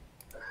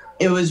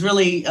it was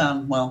really,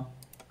 Well,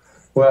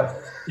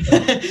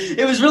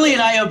 it was really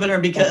an eye-opener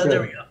because,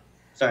 there we go.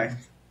 Sorry.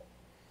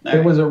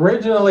 It was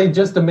originally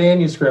just a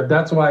manuscript.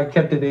 That's why I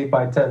kept it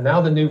 8x10.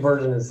 Now the new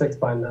version is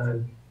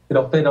 6x9.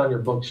 It'll fit on your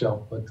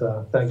bookshelf, but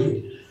thank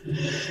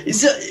you.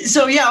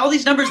 So yeah, all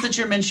these numbers that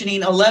you're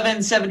mentioning,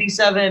 11,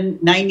 77,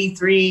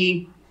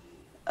 93,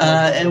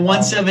 and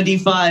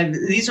 175,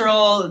 these are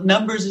all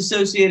numbers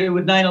associated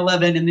with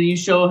 9/11, and then you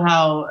show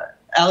how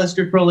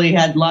Aleister Crowley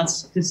had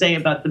lots to say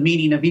about the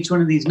meaning of each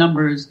one of these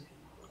numbers.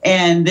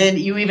 And then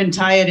you even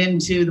tie it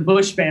into the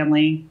Bush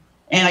family.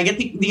 And I get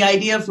the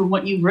idea from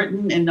what you've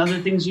written and other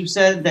things you've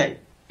said that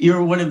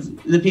you're one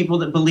of the people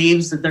that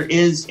believes that there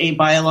is a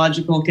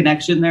biological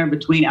connection there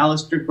between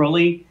Aleister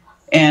Crowley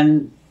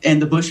and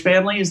the Bush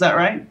family. Is that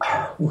right?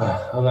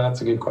 Well, that's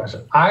a good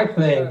question. I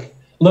think,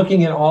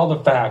 looking at all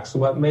the facts,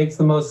 what makes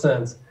the most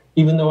sense,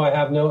 even though I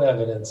have no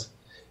evidence,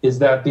 is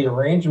that the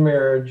arranged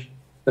marriage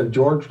of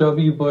George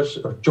W. Bush,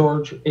 or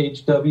George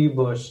H.W.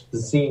 Bush, the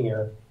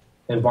senior,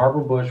 and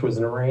Barbara Bush was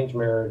an arranged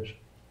marriage,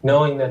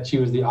 knowing that she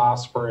was the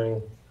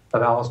offspring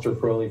of Aleister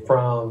Crowley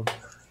from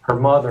her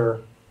mother,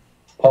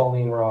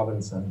 Pauline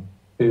Robinson,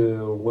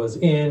 who was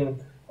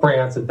in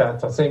France at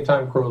that same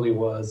time Crowley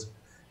was,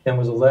 and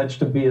was alleged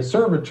to be a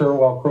servitor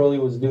while Crowley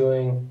was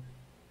doing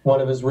one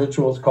of his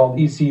rituals called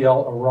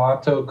ECL,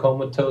 Erato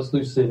Comatose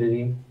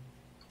Lucidity,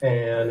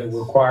 and it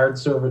required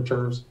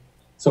servitors.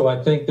 So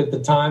I think that the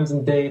times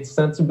and dates,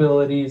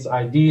 sensibilities,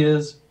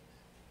 ideas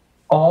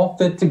all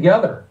fit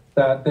together,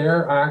 that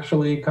they're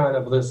actually kind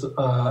of this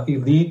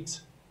elite,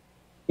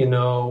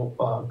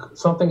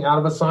 something out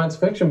of a science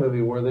fiction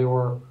movie where they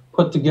were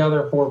put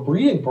together for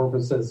breeding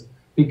purposes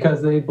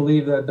because they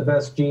believe that the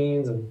best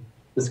genes and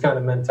this kind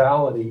of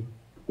mentality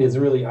is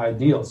really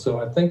ideal. So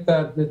I think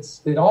that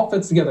it all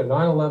fits together.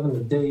 9/11, the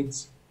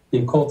dates, the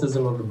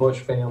occultism of the Bush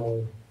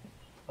family,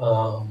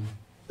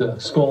 the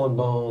skull and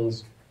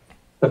bones,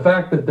 the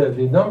fact that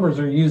the numbers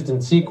are used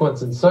in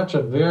sequence in such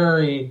a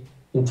very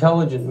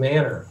intelligent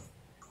manner.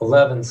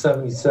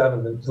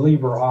 1177, the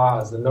Liber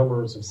Oz, the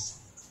numbers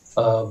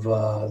of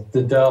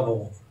the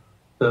devil,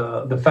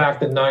 the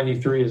fact that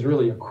 93 is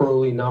really a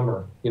Crowley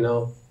number.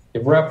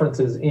 It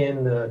references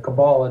in the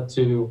Kabbalah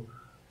to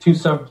two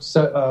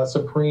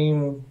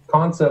supreme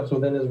concepts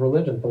within his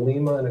religion,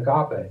 Thelema and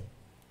Agape,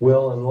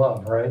 will and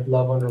love, right?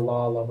 Love under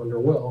law, love under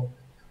will.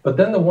 But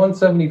then the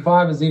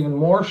 175 is even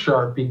more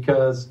sharp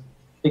because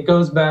it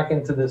goes back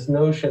into this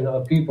notion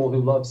of people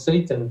who love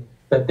Satan,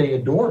 that they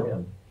adore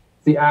him.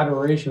 The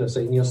adoration of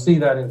Satan. You'll see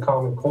that in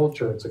common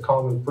culture. It's a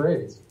common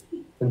phrase.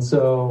 And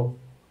so,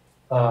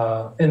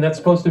 and that's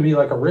supposed to be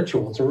like a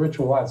ritual. It's a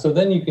ritual act. So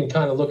then you can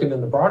kind of look at it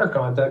in the broader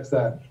context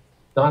that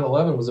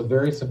 9/11 was a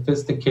very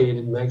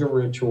sophisticated mega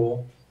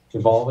ritual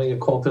involving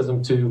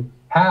occultism to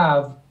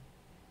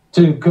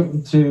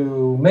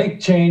make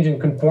change in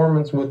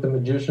conformance with the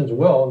magician's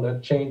will. And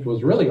that change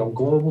was really a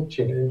global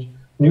change,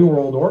 New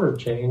World Order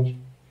change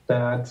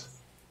that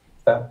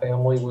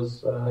family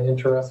was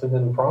interested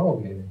in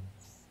promulgating.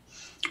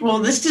 Well,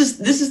 this is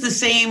the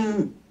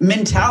same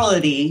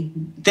mentality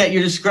that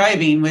you're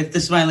describing with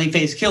the smiley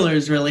face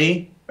killers,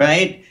 really,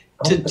 right?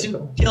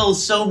 To kill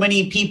so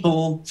many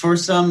people for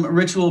some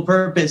ritual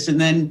purpose and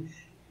then,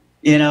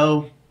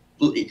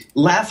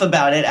 laugh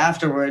about it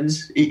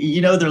afterwards.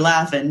 They're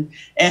laughing.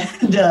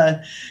 And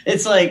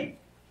it's like,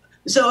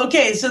 so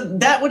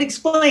that would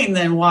explain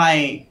then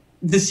why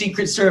the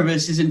Secret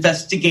Service is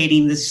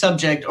investigating this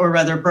subject, or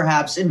rather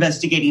perhaps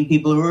investigating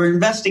people who are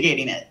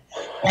investigating it.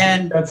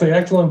 And that's an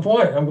excellent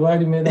point. I'm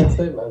glad you made that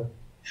statement.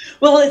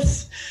 Well,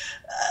 it's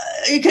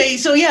okay.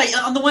 So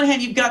on the one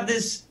hand, you've got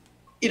this,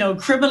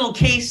 criminal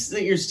case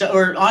that you're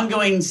or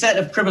ongoing set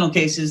of criminal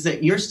cases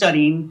that you're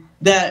studying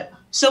that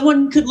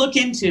someone could look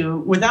into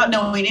without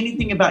knowing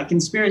anything about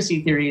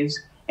conspiracy theories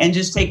and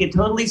just take it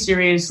totally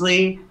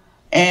seriously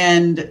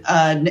and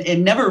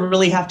never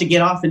really have to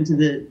get off into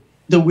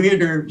the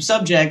weirder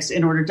subjects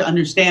in order to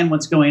understand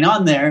what's going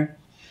on there.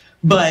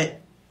 But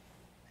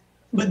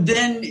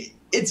then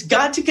it's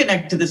got to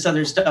connect to this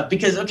other stuff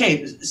because,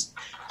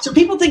 so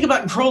people think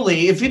about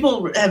Crowley. If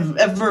people have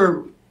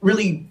ever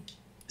really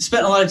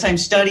spent a lot of time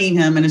studying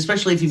him, and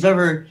especially if you've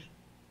ever,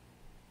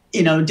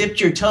 dipped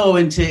your toe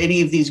into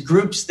any of these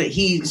groups that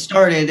he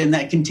started and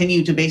that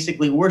continue to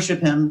basically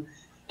worship him.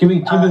 Give me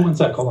 1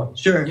 sec. Hold on.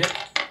 Sure. Yep.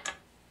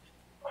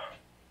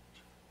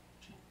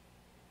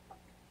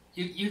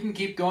 You can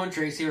keep going,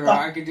 Tracy, or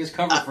I could just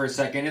cover for a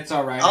second. It's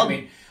all right.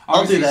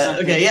 I'll do that.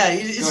 Okay, yeah.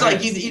 It's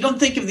like you don't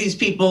think of these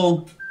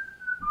people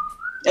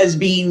as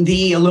being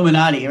the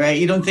Illuminati, right?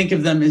 You don't think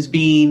of them as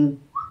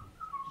being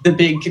the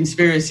big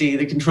conspiracy,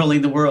 the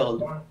controlling the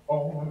world,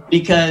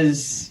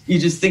 because you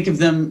just think of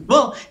them.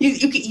 Well,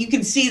 you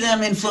can see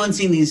them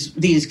influencing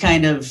these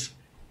kind of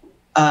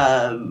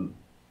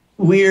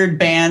weird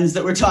bands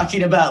that we're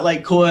talking about,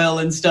 like Coil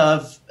and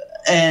stuff,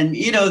 and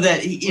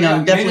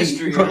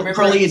definitely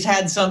Crowley has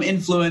had some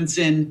influence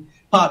in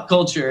pop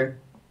culture,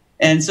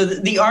 and so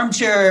the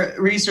armchair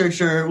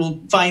researcher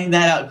will find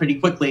that out pretty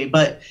quickly,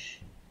 but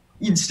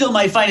you still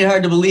might find it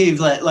hard to believe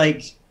that,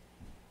 like,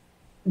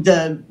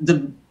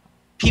 the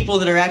people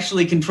that are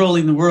actually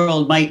controlling the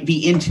world might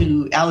be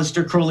into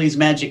Aleister Crowley's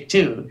magic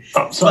too.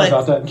 Oh, sorry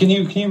about that. Can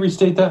you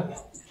restate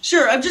that?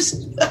 Sure. I'm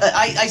just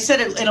I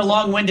said it in a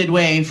long-winded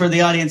way for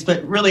the audience,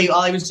 but really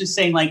all I was just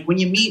saying, like, when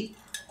you meet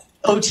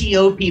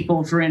OTO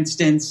people, for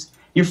instance,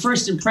 your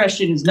first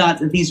impression is not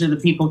that these are the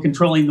people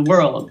controlling the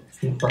world.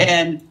 Right.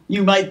 And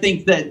you might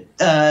think that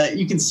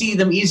you can see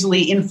them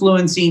easily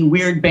influencing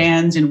weird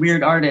bands and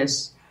weird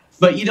artists,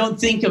 but you don't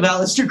think of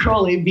Aleister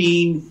Crowley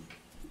being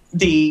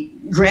the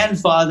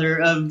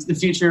grandfather of the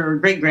future, or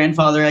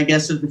great-grandfather, I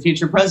guess, of the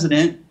future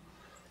president.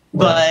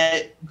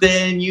 Right. But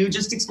then you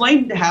just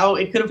explained how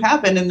it could have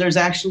happened, and there's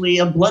actually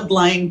a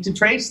bloodline to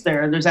trace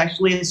there. There's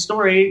actually a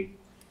story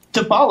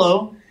to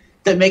follow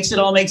that makes it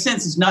all make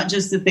sense. It's not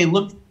just that they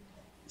look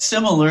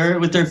similar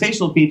with their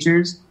facial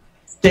features.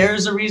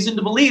 There's a reason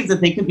to believe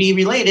that they could be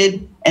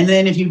related. And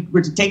then if you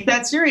were to take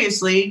that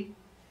seriously,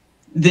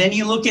 then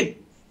you look at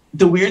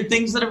the weird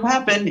things that have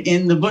happened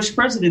in the Bush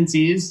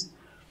presidencies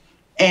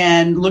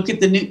and look at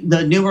the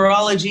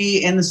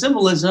numerology and the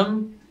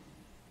symbolism,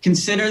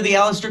 consider the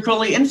Aleister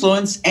Crowley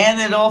influence,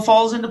 and it all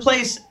falls into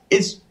place.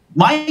 It's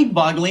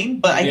mind-boggling,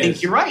 but I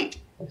think you're right.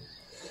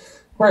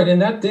 Right,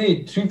 and that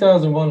date,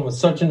 2001, was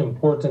such an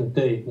important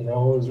date. It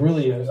was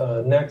really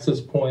a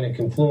nexus point, a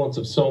confluence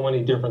of so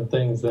many different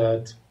things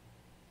that,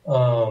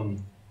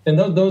 and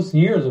those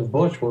years of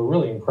Bush were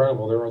really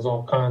incredible. There was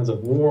all kinds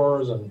of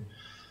wars and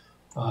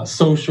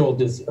social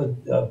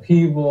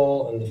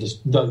upheaval and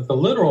the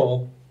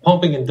literal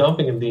pumping and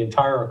dumping of the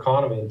entire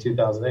economy in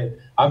 2008.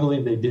 I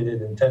believe they did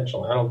it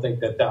intentionally. I don't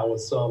think that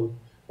was some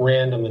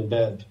random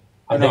event.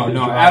 I think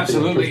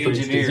absolutely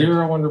engineered. To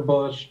zero under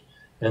Bush,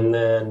 and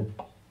then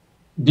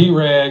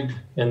deregged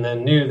and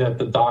then knew that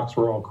the docks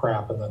were all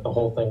crap and that the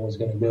whole thing was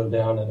going to go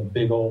down in a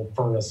big old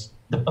furnace,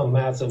 a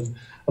massive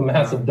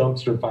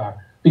dumpster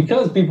fire.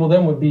 Because people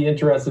then would be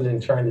interested in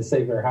trying to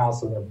save their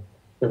house and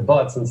their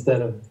butts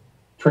instead of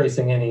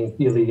tracing any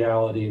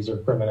illegalities or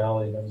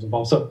criminality that was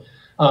involved. So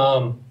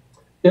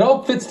it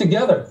all fits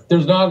together.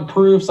 There's not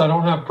proofs. I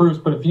don't have proofs.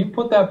 But if you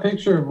put that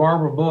picture of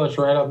Barbara Bush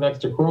right up next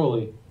to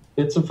Crowley,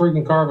 it's a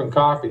freaking carbon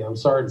copy. I'm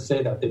sorry to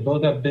say that. They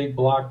both have big,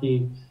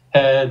 blocky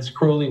heads.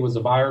 Crowley was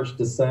of Irish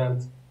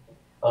descent.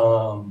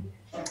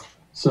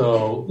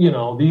 So, you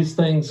know, these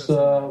things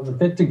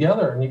fit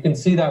together. And you can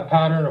see that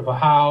pattern of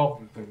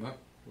how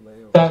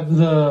that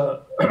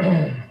the,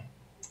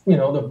 you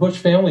know, the Bush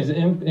family's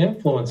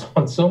influence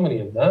on so many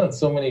events,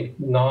 so many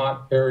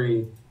not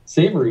very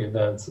savory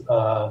events,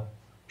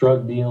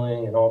 drug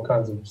dealing and all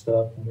kinds of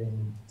stuff. I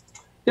mean,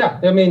 yeah,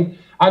 I mean,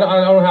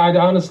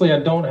 honestly, I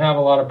don't have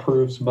a lot of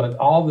proofs, but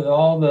all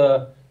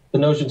the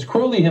notions.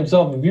 Crowley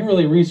himself, if you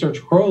really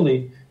research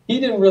Crowley, he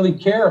didn't really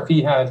care if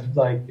he had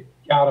like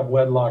out of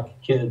wedlock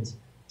kids.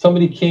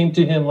 Somebody came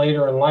to him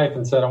later in life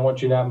and said, "I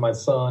want you to have my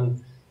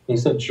son." He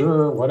said,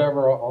 "Sure,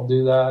 whatever, I'll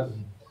do that."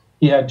 And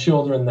he had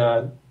children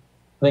that, I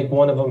think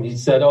one of them, he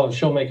said, "Oh,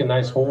 she'll make a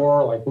nice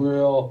whore, like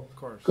real."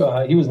 Of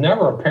course. He was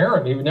never a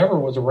parent. He never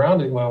was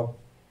around it. Well,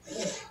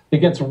 it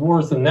gets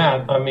worse than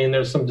that. I mean,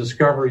 there's some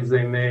discoveries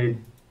they made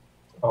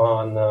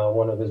on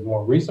one of his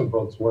more recent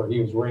books where he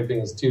was raping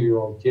his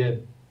 2-year-old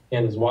kid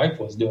and his wife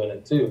was doing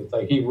it too. It's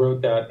like he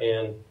wrote that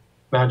in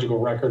Magical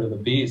Record of the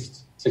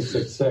Beast,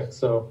 666.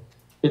 So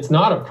it's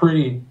not a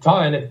pretty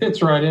tie, and it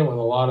fits right in with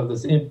a lot of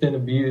this infant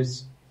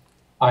abuse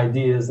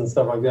ideas and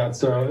stuff like that.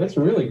 So it's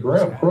really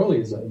grim.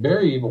 Crowley is a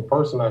very evil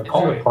person. I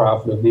call it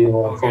prophet of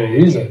evil for a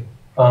reason.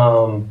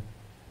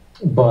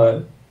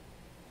 But,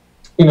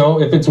 you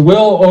know, if it's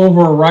will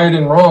over right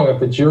and wrong,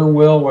 if it's your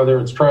will, whether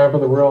it's triumph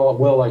of the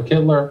will like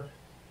Hitler,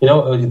 you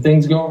know,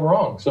 things go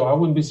wrong. So I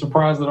wouldn't be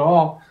surprised at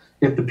all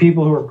if the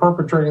people who are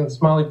perpetrating the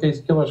smiley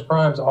face killer's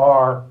crimes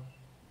are,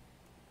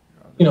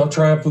 you know,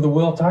 triumph of the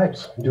will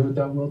types. Do it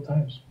that will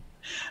types.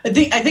 I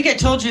think I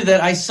told you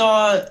that I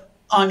saw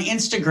on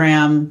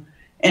Instagram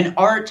an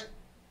art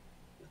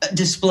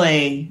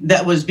display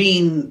that was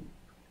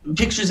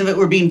pictures of it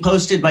were being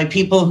posted by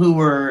people who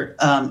were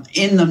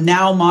in the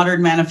now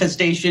modern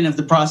manifestation of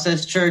the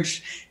Process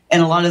Church,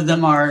 and a lot of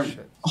them are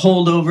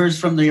holdovers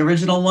from the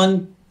original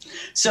one.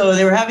 So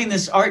they were having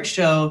this art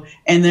show,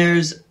 and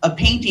there's a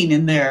painting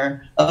in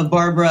there of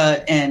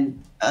Barbara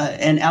and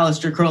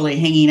Aleister Crowley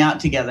hanging out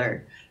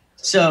together.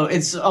 So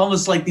it's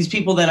almost like these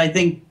people that I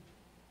think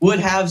would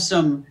have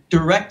some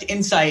direct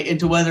insight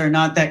into whether or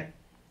not that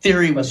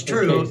theory was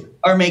true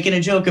are making a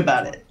joke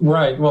about it.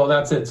 Right. Well,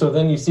 that's it. So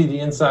then you see the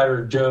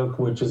insider joke,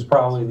 which is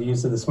probably the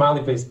use of the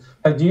smiley face.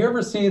 Do you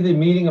ever see the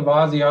meeting of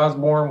Ozzy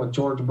Osbourne with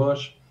George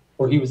Bush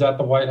where he was at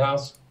the White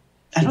House?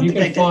 I don't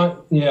think I did.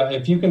 Yeah,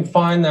 if you can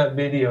find that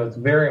video, it's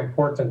very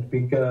important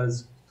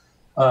because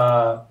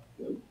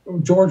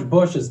George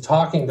Bush is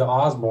talking to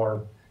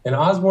Osbourne, and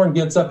Osbourne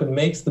gets up and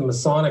makes the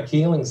Masonic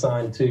healing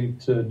sign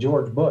to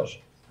George Bush.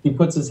 He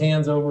puts his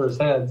hands over his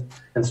head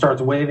and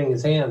starts waving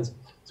his hands.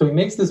 So he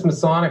makes this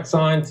Masonic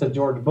sign to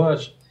George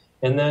Bush,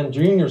 and then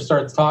Junior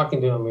starts talking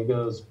to him. He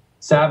goes,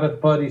 "Sabbath,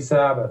 buddy,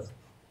 Sabbath.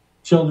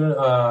 Children,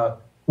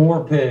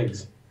 war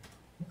pigs.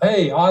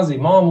 Hey, Ozzy,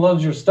 Mom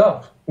loves your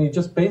stuff." And he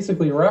just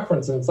basically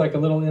references, it's like a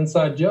little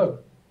inside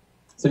joke.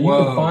 So you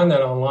can find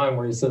that online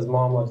where he says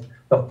Mom loves.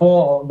 The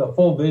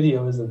full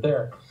video isn't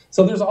there.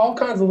 So there's all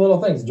kinds of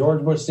little things.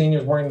 George Bush Sr.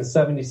 is wearing the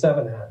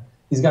 77 hat.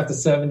 He's got the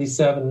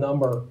 77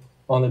 number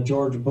on the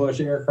George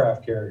Bush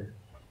aircraft carrier.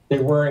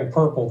 They're wearing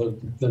purple,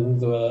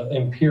 the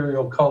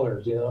imperial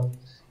colors, you know.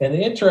 And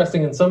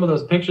interesting, in some of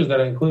those pictures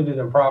that I included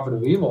in Prophet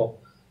of Evil,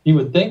 you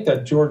would think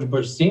that George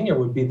Bush Sr.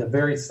 would be the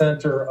very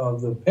center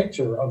of the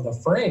picture, of the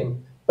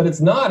frame, but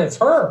it's not. It's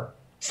her.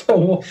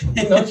 So,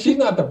 you know, she's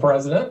not the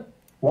president.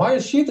 Why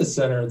is she the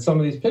center in some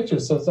of these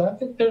pictures? So I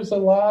think there's a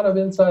lot of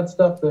inside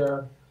stuff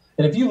there.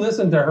 And if you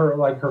listen to her,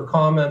 like her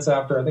comments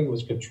after, I think it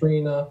was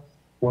Katrina,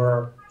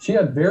 where she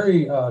had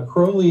very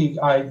Crowley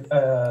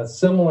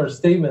similar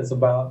statements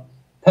about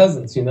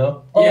peasants, you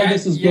know? Oh, yeah,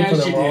 this is good for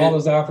them. All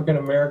those African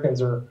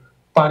Americans are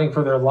fighting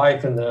for their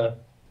life in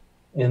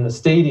the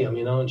stadium,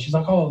 you know? And she's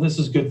like, oh, this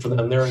is good for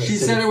them. They're in the She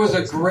said it was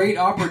a great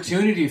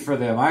opportunity for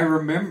them. I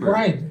remember.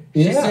 Right.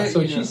 Yeah.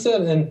 She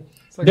said, and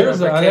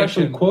like I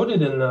actually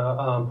quoted in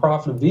the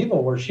Prophet of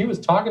Evil where she was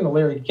talking to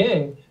Larry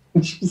King,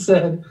 and she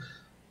said,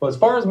 well, as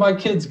far as my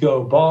kids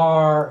go,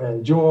 Barr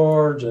and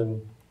George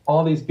and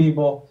all these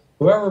people,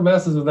 whoever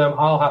messes with them,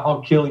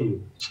 I'll kill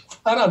you.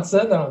 I not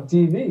said that on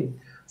TV.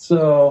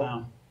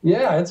 So,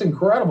 yeah, it's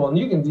incredible. And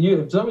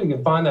if somebody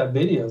can find that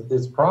video,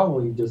 it's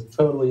probably just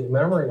totally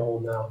memory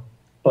old now.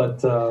 But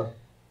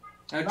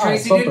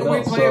Tracy, didn't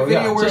we play a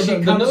video where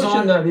she comes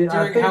on during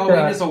Halloween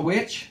as a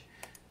witch?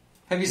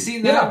 Have you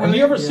seen that? Yeah. Have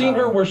you ever seen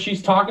her where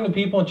she's talking to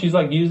people and she's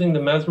like using the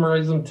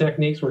mesmerism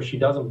techniques where she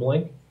doesn't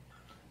blink?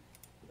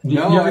 Did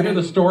No, you I ever hear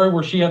the didn't. story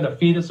where she had the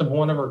fetus of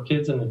one of her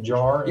kids in a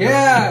jar?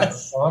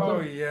 Yes.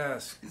 Oh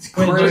yes. It's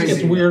I mean, it just gets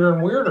crazy. weirder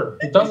and weirder.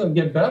 It doesn't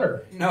get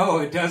better. No,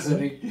 it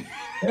doesn't.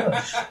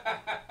 Yeah.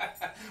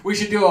 We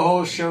should do a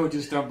whole show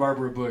just on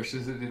Barbara Bush.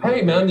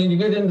 Hey man, you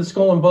get into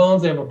Skull and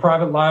Bones. They have a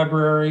private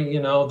library.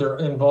 You know, they're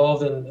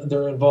involved in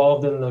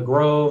the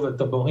Grove, at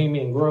the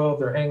Bohemian Grove.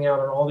 They're hanging out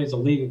on all these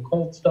elite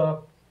occult stuff.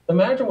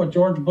 Imagine what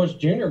George Bush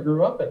Jr.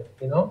 grew up in.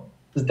 You know,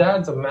 his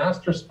dad's a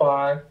master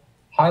spy,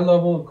 high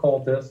level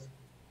occultist.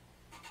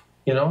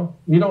 You know,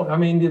 I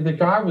mean, the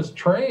guy was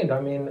trained. I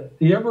mean,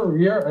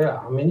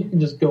 I mean, you can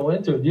just go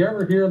into it. Do you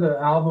ever hear the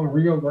album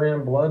Rio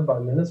Grande Blood by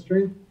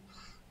Ministry?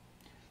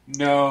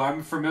 No,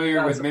 I'm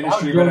familiar with It's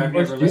Ministry, about but I've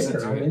George never Bush listened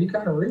Jr. to I it. mean,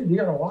 you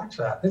gotta watch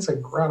that. It's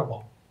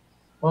incredible.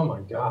 Oh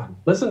my God!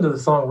 Listen to the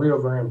song Rio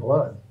Grande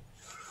Blood.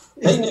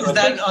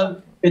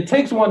 It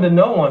takes one to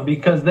know one,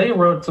 because they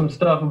wrote some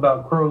stuff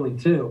about Crowley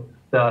too.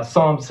 The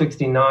Psalm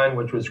 69,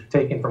 which was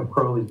taken from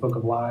Crowley's Book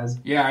of Lies.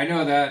 Yeah, I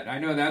know that. I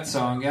know that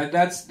song. Yeah,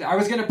 I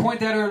was going to point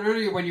that out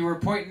earlier when you were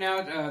pointing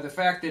out the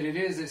fact that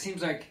it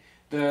seems like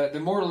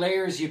the more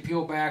layers you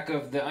peel back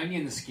of the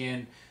onion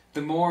skin,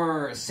 the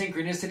more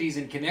synchronicities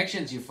and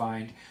connections you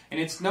find. And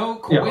it's no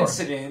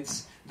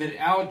coincidence that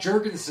Al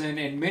Jurgensen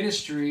and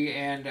Ministry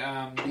and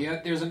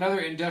there's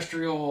another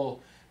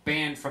industrial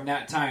band from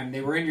that time.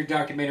 They were in your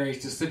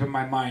documentaries to slip in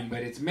my mind,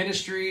 but it's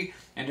Ministry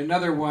and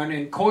another one,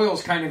 and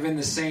Coil's kind of in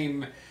the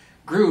same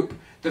group.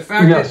 The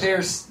fact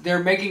that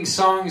they're making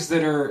songs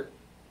that are,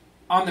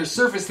 on their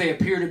surface, they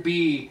appear to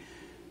be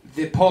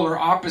the polar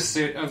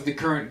opposite of the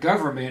current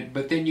government,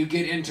 but then you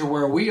get into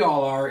where we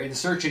all are in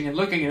searching and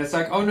looking, and it's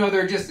like, oh no,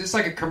 it's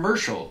like a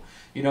commercial.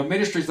 You know,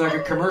 Ministry's like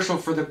a commercial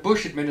for the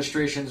Bush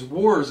administration's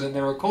wars and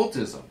their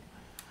occultism.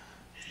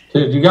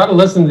 Dude, you got to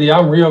listen to the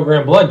album Rio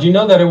Grande Blood. Do you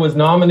know that it was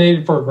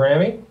nominated for a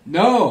Grammy?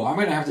 No, I'm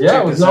going to have to check this out.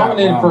 Yeah, it was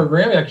nominated for a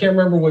Grammy. I can't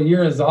remember what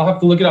year it is. I'll have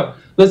to look it up.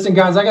 Listen,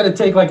 guys, I got to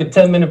take like a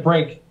 10-minute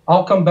break.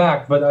 I'll come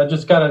back, but I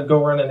just got to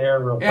go run an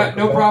errand real quick. Yeah,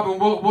 no problem.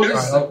 We'll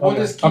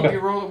just keep you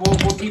rolling.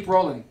 We'll keep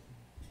rolling.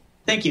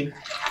 Thank you.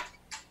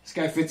 This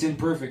guy fits in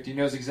perfect. He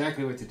knows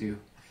exactly what to do.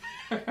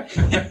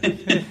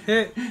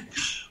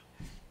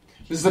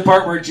 This is the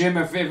part where Jim,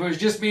 if it was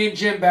just me and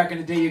Jim back in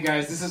the day, you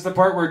guys, this is the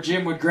part where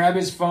Jim would grab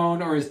his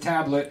phone or his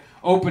tablet,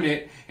 open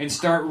it, and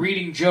start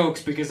reading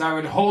jokes, because I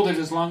would hold it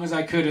as long as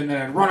I could, and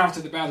then I'd run off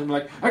to the bathroom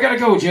like, I gotta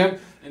go, Jim.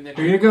 And then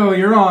Here you go.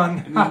 You're on.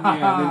 And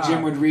then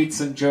Jim would read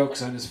some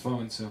jokes on his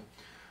phone. So,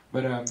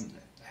 but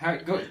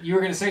you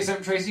were gonna say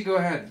something, Tracy? Go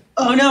ahead.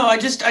 Oh no, I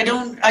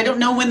don't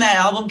know when that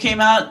album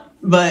came out,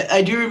 but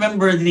I do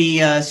remember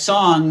the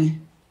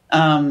song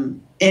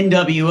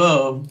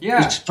NWO,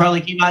 which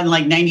probably came out in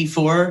like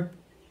 '94.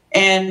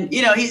 And,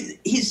 you know,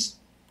 he's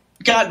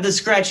got the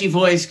scratchy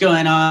voice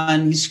going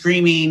on. He's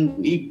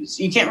screaming.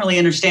 You can't really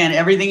understand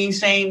everything he's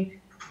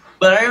saying.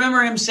 But I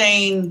remember him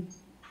saying,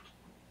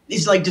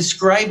 he's like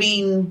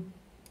describing,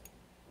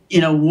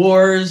 you know,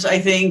 wars, I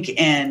think,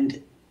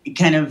 and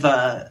kind of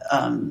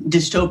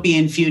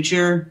dystopian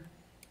future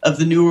of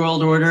the New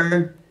World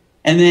Order.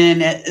 And then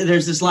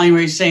there's this line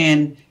where he's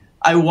saying,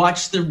 I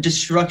watched the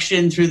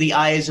destruction through the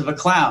eyes of a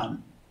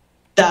clown.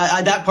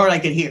 That part I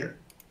could hear.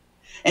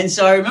 And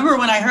so I remember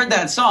when I heard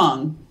that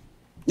song,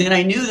 and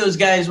I knew those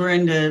guys were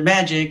into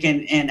magic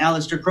and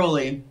Aleister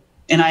Crowley,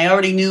 and I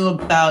already knew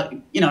about,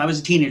 you know, I was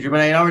a teenager, but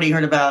I had already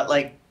heard about,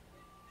 like,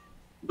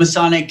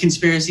 Masonic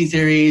conspiracy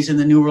theories and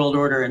the New World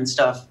Order and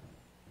stuff.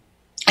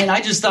 And I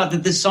just thought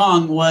that this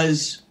song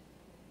was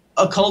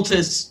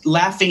occultists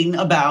laughing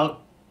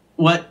about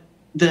what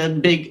the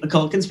big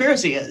occult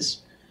conspiracy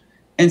is.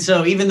 And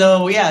so even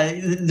though,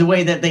 the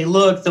way that they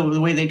look,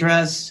 the way they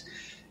dress,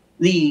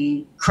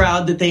 the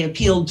crowd that they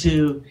appealed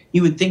to,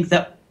 you would think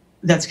that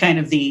that's kind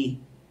of the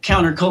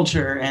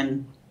counterculture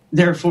and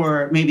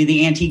therefore maybe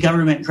the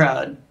anti-government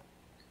crowd,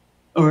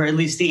 or at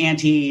least the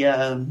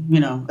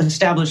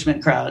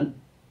establishment crowd.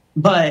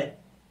 But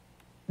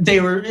I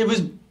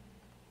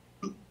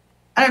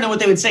don't know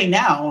what they would say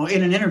now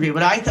in an interview,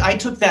 but I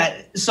took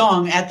that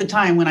song at the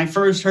time when I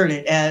first heard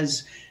it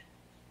as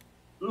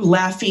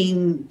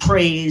laughing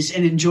praise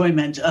and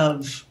enjoyment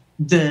of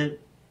the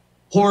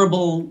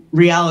horrible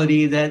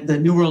reality that the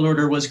New World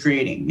Order was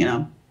creating, you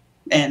know?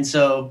 And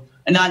so,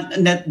 and not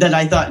that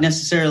I thought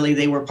necessarily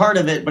they were part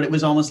of it, but it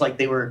was almost like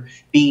they were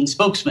being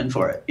spokesmen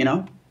for it, you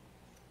know?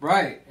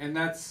 Right, and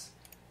it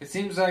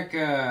seems like,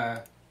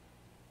 I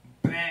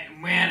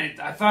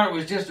thought it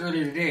was just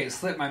earlier today, it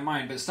slipped my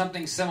mind, but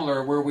something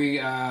similar where we,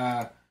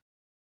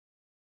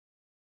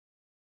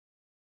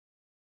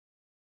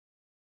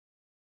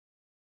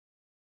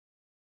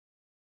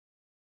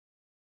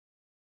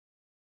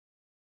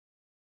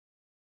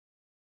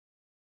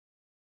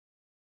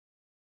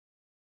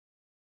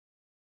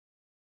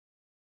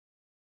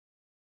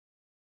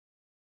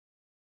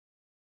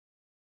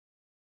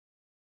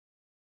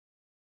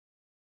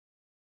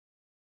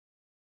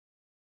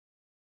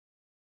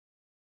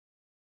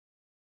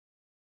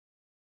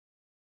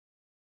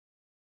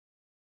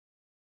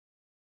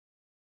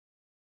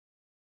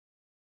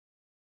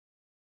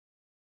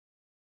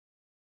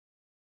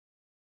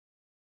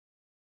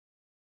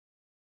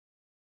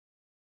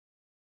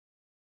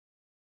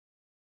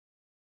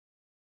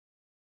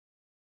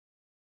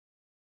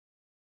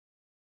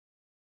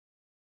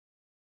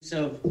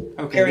 So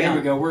Okay, carry there on.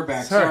 we go. We're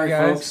back. Sorry, Sorry,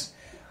 guys.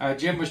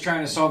 folks. Jim was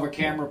trying to solve a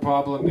camera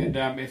problem,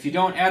 and if you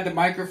don't add the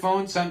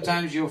microphone,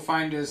 sometimes you'll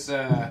find us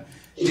dead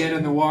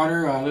in the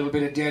water, a little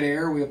bit of dead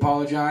air. We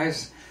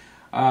apologize.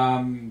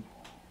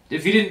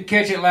 If you didn't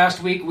catch it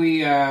last week,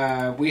 we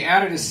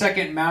added a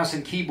second mouse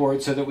and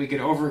keyboard so that we could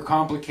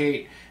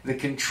overcomplicate the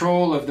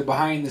control of the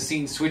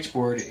behind-the-scenes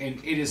switchboard, and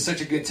it is such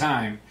a good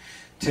time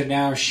to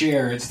now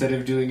share instead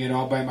of doing it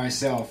all by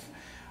myself.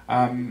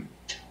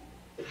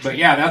 But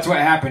yeah, that's what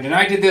happened. And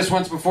I did this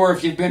once before.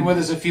 If you've been with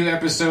us a few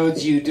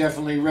episodes, you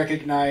definitely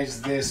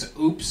recognize this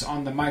oops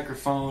on the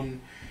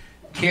microphone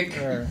kick.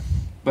 Sure.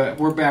 But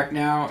we're back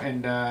now,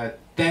 and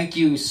thank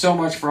you so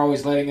much for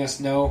always letting us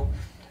know.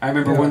 I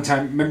remember one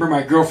time,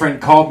 my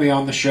girlfriend called me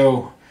on the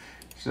show.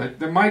 She's like,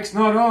 the mic's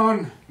not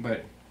on,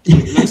 but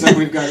it looks like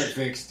we've got it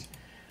fixed.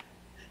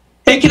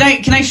 Hey, can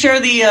I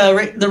share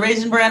the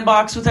Raisin Bran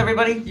box with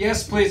everybody?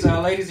 Yes, please.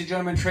 Ladies and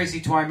gentlemen,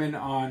 Tracy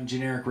Twyman on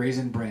generic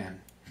Raisin Bran.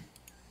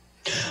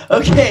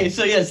 Okay,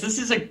 so yes, this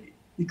is a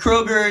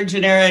Kroger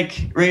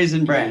generic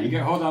Raisin Bran.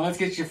 Hold on, let's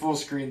get you full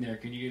screen there.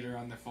 Can you get her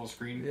on the full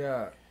screen?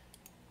 Yeah.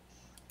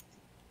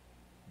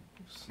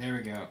 There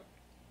we go.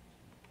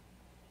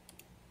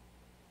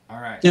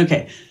 All right.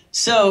 Okay,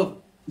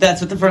 so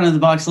that's what the front of the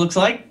box looks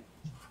like.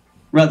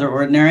 Rather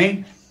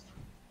ordinary.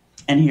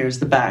 And here's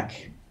the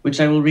back, which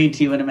I will read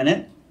to you in a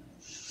minute.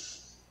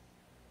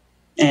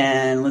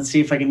 And let's see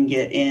if I can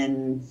get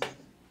in.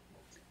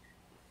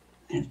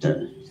 I have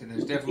to. So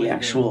there's definitely The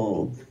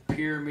actual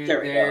pyramid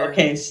there. We there. go.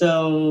 Okay,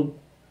 so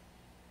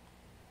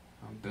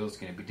Bill's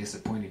going to be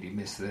disappointed he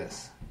missed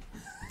this.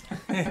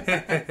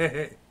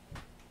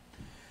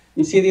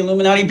 you see the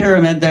Illuminati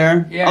pyramid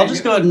there. Yeah, I'll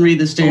just go ahead and read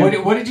this to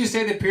you. What did you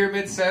say the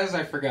pyramid says?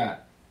 I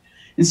forgot.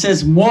 It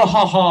says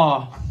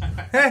 "Mwahaha."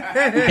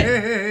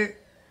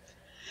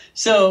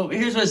 So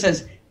here's what it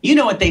says. You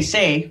know what they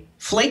say,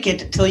 flake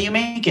it till you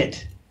make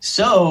it.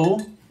 So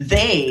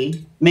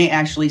they may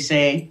actually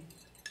say,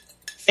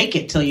 fake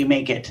it till you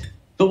make it.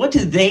 But what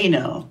do they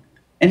know?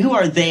 And who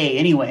are they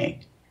anyway?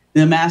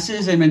 The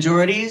masses and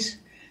majorities?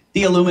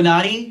 The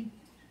Illuminati?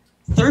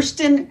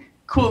 Thurston,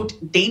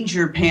 quote,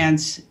 Danger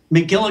Pants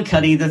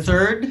McGillicuddy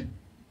III?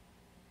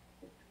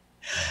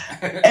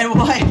 And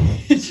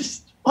why,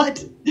 just,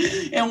 what?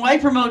 And why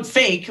promote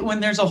fake when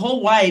there's a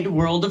whole wide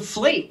world of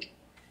flake?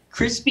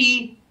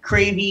 Crispy,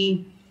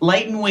 cravey,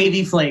 light and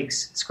wavy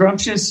flakes.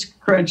 Scrumptious,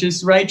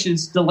 crunchous,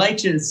 righteous,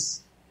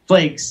 delicious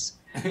flakes.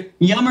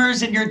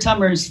 Yummers in your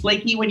tummers,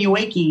 flaky when you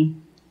wakey.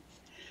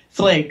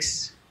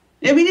 Flakes.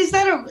 I mean, is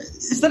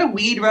that a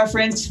weed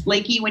reference?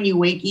 Flaky when you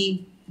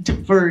wakey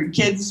for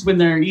kids when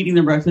they're eating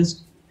their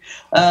breakfast?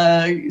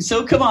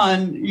 So come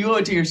on, you owe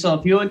it to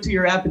yourself. You owe it to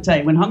your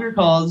appetite. When hunger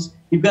calls,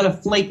 you've got to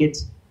flake it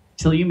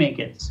till you make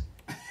it.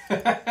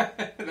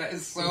 That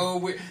is so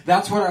weird.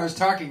 That's what I was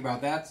talking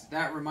about.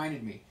 That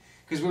reminded me.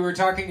 Because we were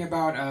talking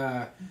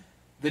about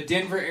the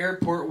Denver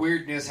airport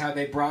weirdness, how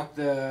they brought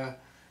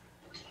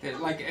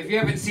like, if you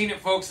haven't seen it,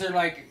 folks,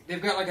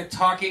 they've got like a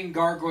talking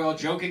gargoyle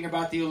joking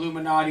about the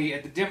Illuminati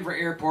at the Denver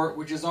airport,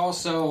 which is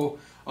also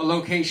a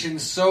location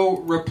so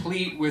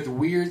replete with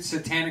weird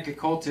satanic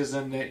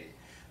occultism that,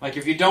 like,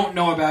 if you don't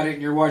know about it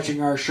and you're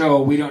watching our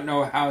show, we don't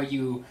know how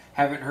you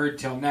haven't heard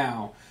till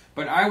now.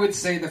 But I would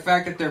say the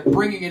fact that they're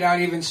bringing it out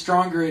even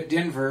stronger at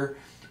Denver,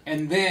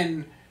 and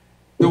then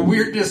the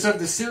weirdness of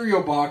the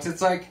cereal box,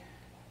 it's like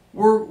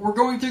we're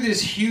going through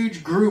this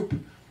huge group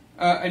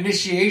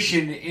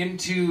initiation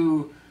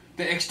into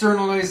the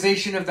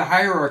externalization of the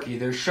hierarchy.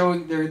 They're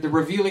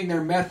revealing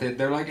their method.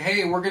 They're like,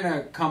 hey, we're going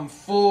to come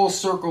full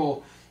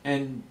circle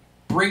and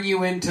bring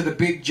you into the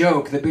big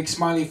joke. The big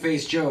smiley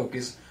face joke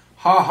is,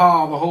 ha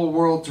ha, the whole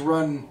world's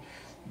run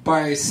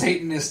by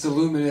Satanist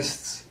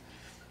Illuminists.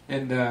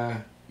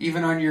 And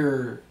even on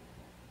your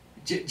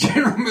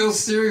General Mills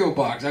cereal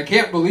box. I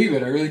can't believe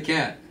it. I really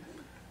can't.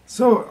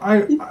 So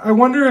I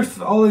wonder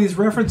if all of these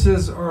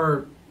references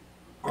are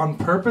on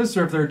purpose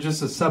or if they're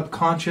just a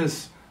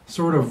subconscious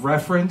sort of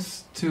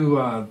reference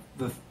to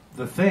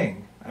the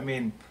thing. I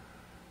mean,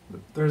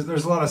 there's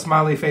a lot of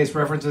smiley face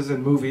references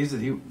in movies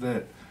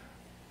that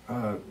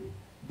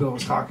Bill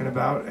was talking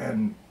about,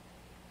 and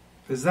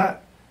is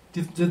that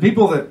do the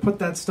people that put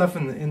that stuff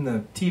in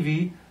the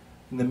TV,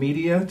 in the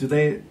media,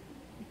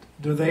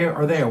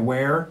 are they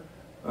aware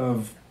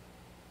of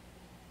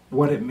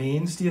what it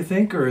means, do you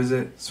think, or is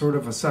it sort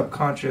of a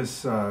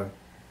subconscious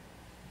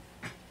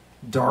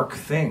dark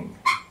thing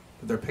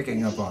that they're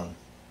picking up on?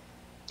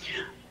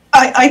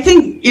 I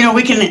think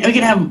we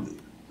can have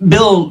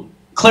Bill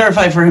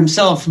clarify for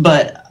himself,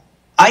 but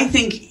I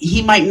think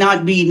he might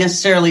not be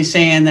necessarily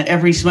saying that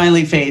every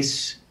smiley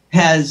face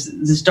has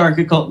this dark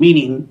occult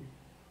meaning,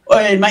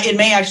 or it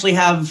may actually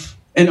have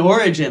an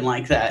origin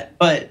like that,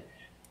 but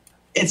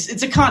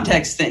it's a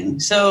context thing.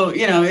 So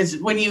it's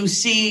when you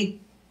see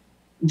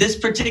this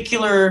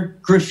particular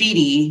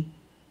graffiti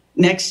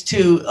next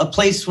to a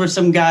place where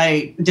some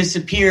guy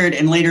disappeared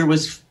and later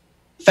was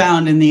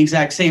found in the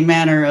exact same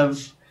manner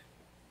of,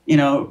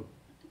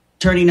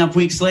 turning up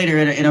weeks later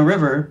in a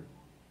river,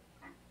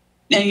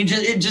 And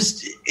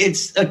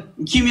it's a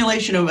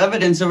accumulation of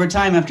evidence over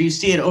time after you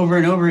see it over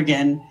and over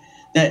again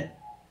that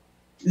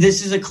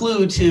this is a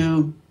clue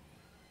to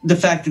the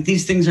fact that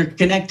these things are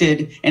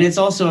connected. And it's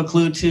also a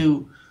clue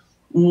to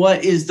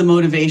what is the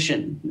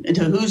motivation,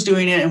 to who's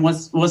doing it and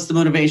what's the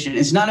motivation.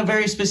 It's not a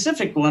very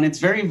specific one. It's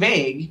very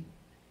vague.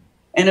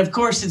 And of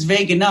course, it's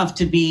vague enough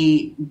to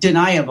be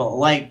deniable.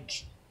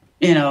 Like,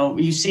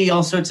 you see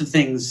all sorts of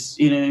things.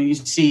 You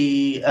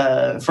see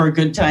For a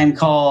Good Time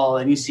Call,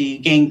 and you see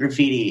gang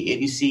graffiti,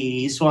 and you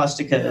see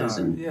swastikas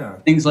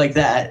and things like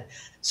that.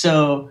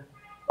 So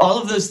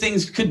all of those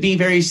things could be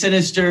very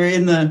sinister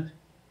in a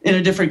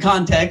different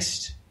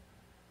context.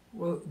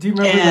 Well, do you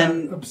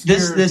remember that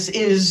obscure... This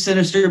is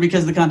sinister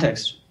because of the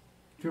context.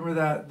 Do you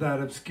remember that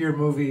obscure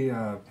movie,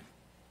 what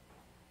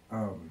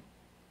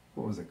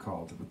was it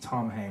called? With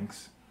Tom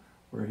Hanks,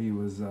 where he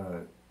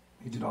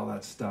did all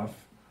that stuff.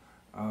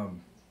 I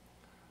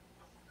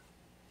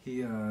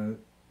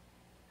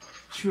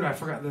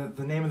forgot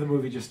the name of the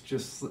movie. Just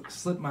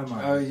slipped my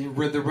mind.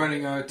 They're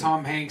running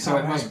Tom Hanks. So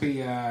it must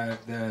be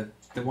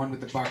the one with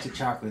the box of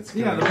chocolates.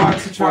 Yeah, the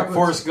box of chocolates.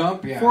 Forrest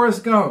Gump. Yeah,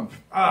 Forrest Gump.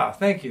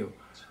 Thank you.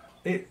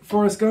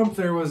 Forrest Gump.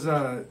 There was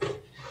a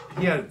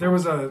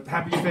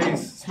happy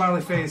face,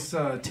 smiley face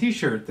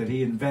T-shirt that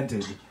he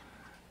invented.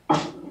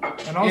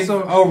 And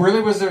also,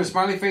 really? Was there a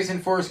smiley face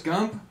in Forrest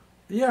Gump?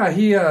 Yeah,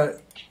 he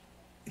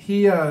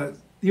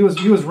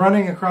was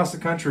running across the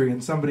country,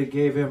 and somebody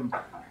gave him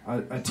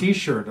a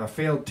T-shirt, a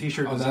failed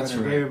T-shirt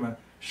designer gave him a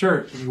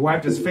shirt, and he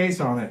wiped his face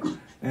on it,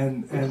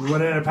 and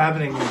what ended up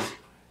happening is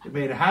it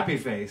made a happy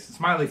face, a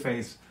smiley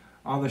face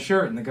on the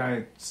shirt, and the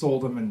guy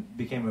sold him and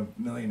became a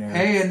millionaire.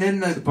 Hey, and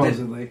then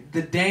supposedly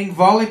the dang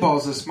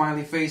volleyball's a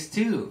smiley face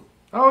too.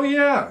 Oh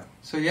yeah.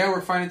 So yeah, we're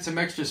finding some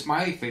extra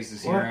smiley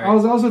faces here. I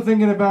was also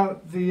thinking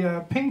about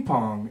the ping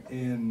pong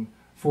in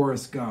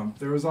Forrest Gump.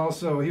 He was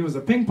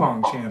a ping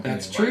pong champion.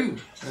 That's true.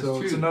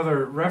 It's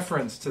another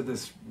reference to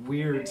this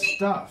weird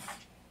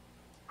stuff.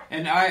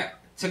 And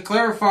to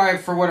clarify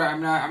for what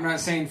I'm not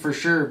saying for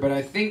sure, but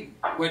I think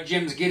what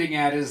Jim's getting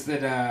at is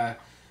that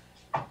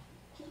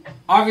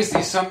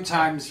obviously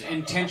sometimes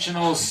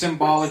intentional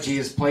symbology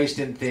is placed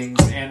in things,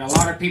 and a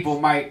lot of people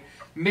might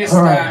miss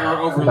that or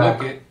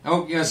overlook it.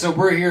 Oh yeah, so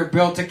we're here,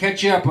 Bill, to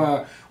catch you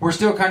up. We're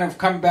still kind of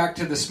coming back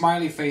to the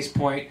smiley face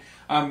point.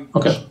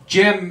 Okay.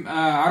 Jim,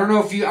 I don't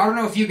know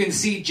if you can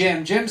see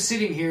Jim. Jim's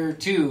sitting here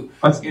too.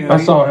 I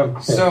saw him. Yeah.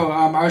 So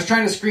I was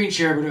trying to screen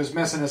share, but it was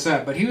messing us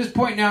up. But he was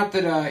pointing out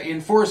that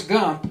in Forrest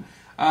Gump,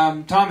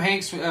 Tom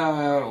Hanks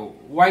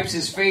wipes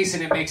his face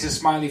and it makes a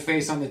smiley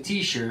face on the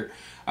T-shirt.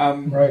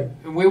 Right.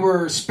 We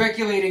were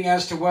speculating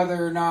as to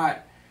whether or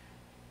not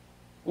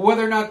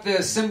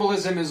the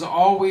symbolism is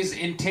always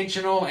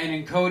intentional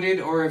and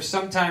encoded, or if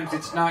sometimes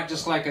it's not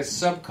just like a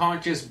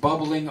subconscious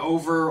bubbling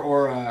over,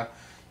 or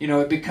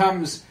it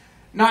becomes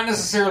not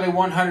necessarily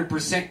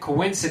 100%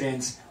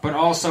 coincidence, but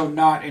also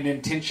not an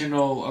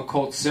intentional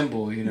occult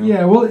symbol.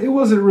 Yeah, well, it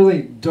wasn't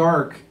really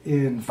dark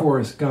in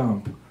Forrest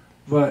Gump,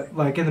 but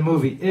like in the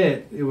movie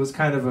It was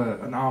kind of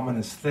an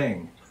ominous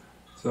thing.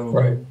 So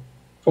right.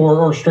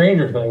 Or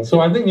Stranger Things. So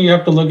I think you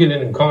have to look at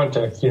it in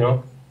context,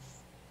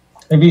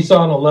 If you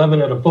saw an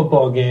 11 at a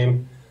football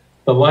game,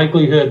 the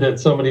likelihood that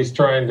somebody's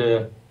trying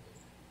to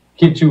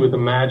hit you with a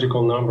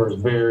magical number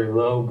is very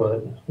low.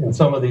 But in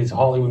some of these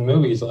Hollywood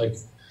movies, like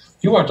if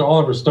you watch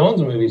Oliver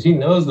Stone's movies, he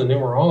knows the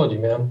numerology,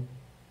 man.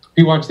 If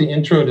you watch the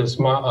intro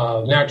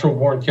to Natural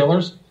Born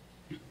Killers,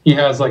 he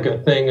has like a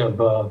thing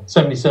of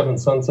 77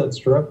 Sunset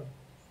Strip,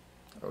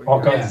 all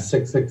kinds of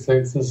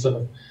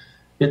 666.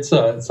 It's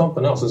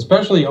something else,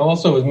 especially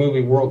also his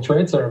movie World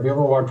Trade Center. Have you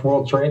ever watched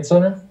World Trade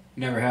Center?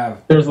 Never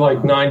have. There's like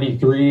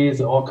 93s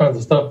and all kinds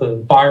of stuff.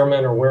 The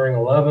firemen are wearing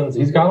 11s.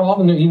 He's got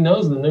he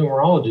knows the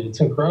numerology. It's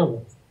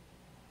incredible.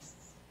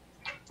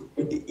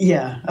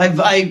 Yeah,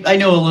 I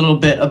know a little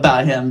bit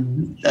about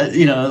him.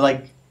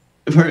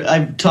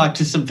 I've talked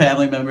to some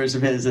family members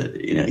of his.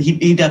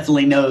 He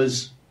definitely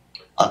knows.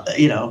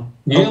 Yale,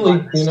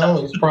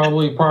 he's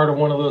probably part of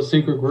one of those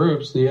secret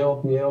groups, the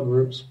Yale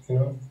groups.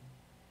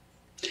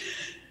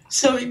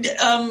 So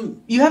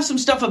you have some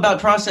stuff about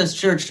Process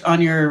Church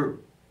on your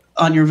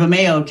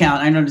Vimeo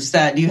account. I noticed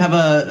that. Do you have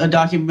a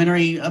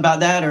documentary about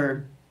that,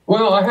 or?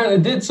 Well, I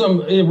did some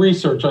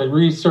research. I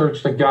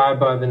researched a guy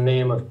by the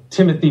name of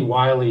Timothy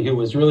Wiley, who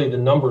was really the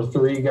number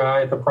 3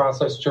 guy at the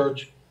Process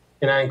Church,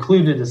 and I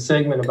included a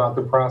segment about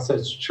the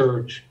Process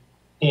Church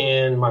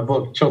in my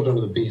book, Children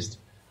of the Beast,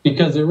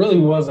 because it really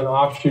was an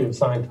offshoot of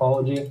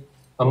Scientology,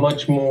 a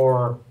much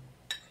more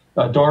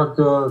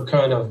darker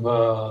kind of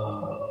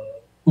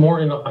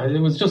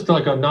it was just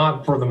like a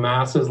not for the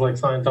masses like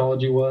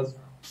Scientology was.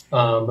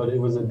 But it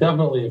was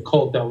definitely a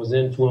cult that was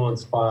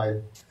influenced by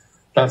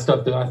that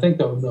stuff. I think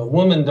the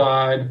woman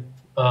died,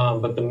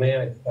 but the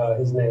man,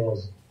 his name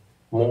was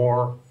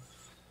Moore.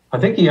 I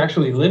think he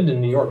actually lived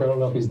in New York. I don't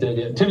know if he's dead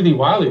yet. Timothy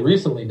Wiley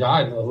recently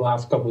died in the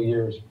last couple of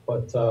years,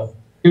 but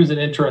he was an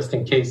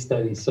interesting case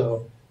study.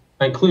 So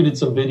I included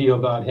some video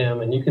about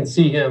him, and you can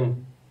see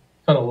him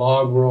kind of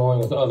log rolling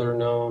with other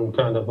known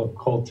kind of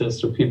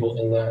occultists or people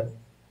in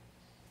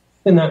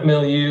in that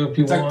milieu, if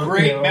you it's want. It's a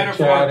great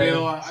metaphor, chatting.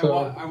 Bill.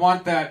 So, I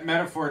want that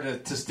metaphor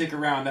to stick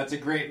around. That's a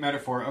great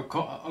metaphor.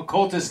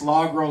 Occultist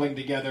log rolling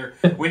together.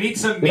 We need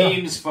some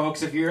memes,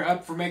 folks. If you're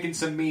up for making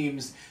some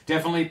memes,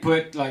 definitely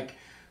put like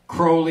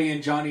Crowley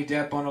and Johnny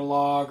Depp on a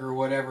log or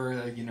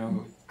whatever.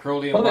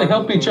 Crowley. Well, they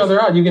help each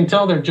other out. You can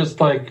tell they're just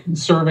like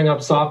serving up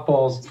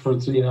softballs for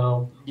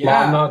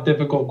not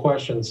difficult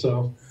questions.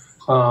 So.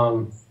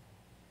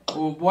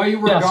 Well, while you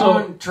were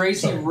gone,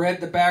 Tracy read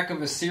the back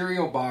of a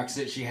cereal box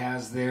that she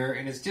has there,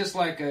 and it's just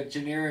like a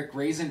generic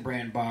Raisin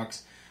Bran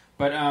box,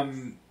 but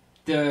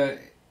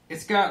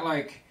it's got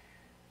like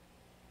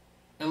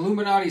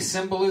Illuminati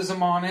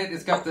symbolism on it.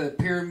 It's got the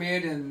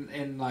pyramid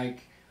and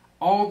like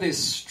all this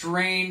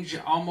strange,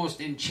 almost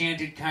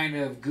enchanted kind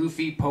of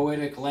goofy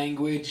poetic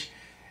language,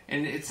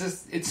 and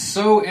it's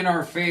so in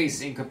our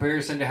face in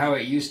comparison to how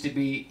it used to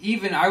be.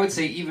 I would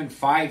say even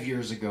 5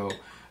 years ago.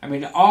 I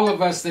mean, all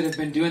of us that have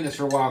been doing this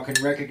for a while can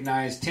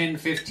recognize 10,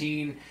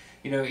 15,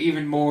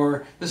 even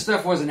more. The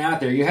stuff wasn't out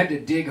there. You had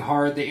to dig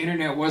hard. The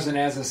internet wasn't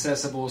as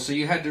accessible, so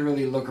you had to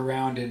really look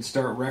around and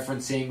start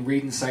referencing,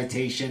 reading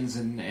citations,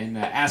 and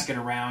asking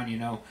around,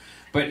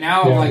 But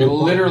now,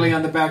 literally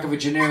on the back of a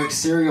generic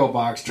cereal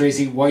box,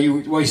 Tracy, while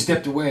you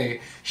stepped away,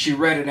 she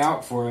read it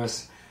out for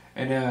us,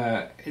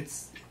 and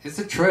it's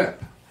a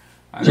trip.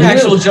 There's an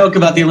actual joke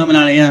about the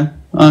Illuminati,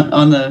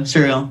 on the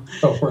cereal.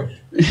 Oh, right.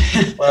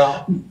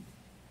 Well...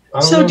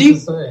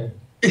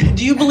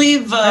 Do you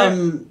believe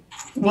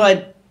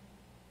what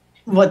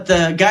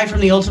the guy from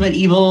the Ultimate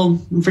Evil?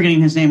 I'm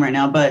forgetting his name right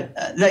now, but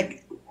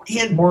he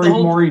had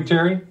Maury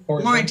Terry.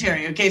 Maury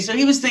Terry. Okay, so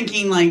he was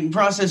thinking like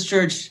Process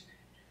Church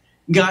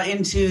got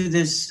into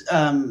this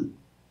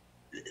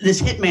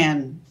this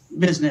hitman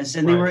business,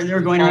 and they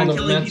were going around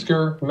killing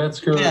Metzger,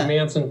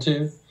 Manson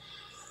too.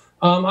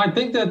 I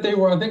think that they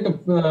were. I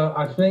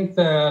think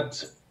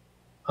that.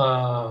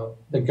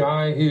 The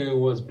guy who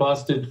was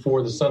busted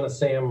for the Son of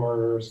Sam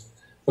murders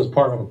was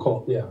part of a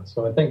cult,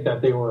 So I think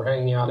that they were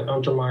hanging out at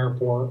Untermeyer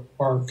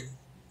Park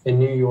in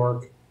New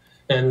York,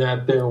 and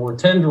that there were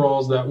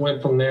tendrils that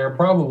went from there,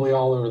 probably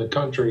all over the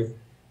country,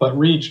 but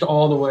reached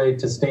all the way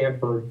to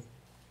Stanford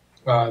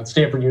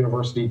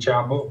University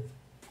Chapel,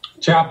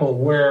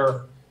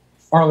 where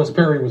Arliss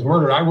Perry was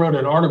murdered. I wrote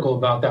an article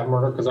about that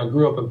murder because I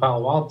grew up in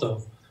Palo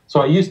Alto, so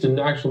I used to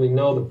actually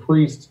know the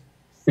priest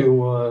who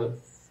was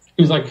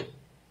like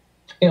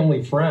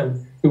family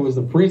friend who was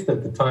the priest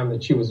at the time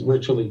that she was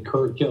ritually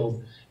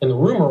killed. And the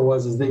rumor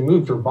was they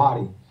moved her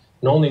body,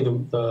 and only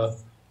the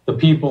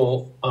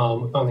people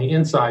on the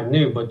inside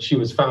knew, but she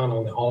was found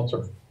on the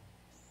altar.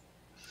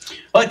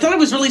 Well, I thought it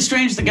was really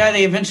strange the guy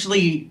they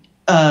eventually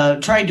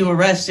tried to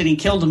arrest, and he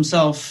killed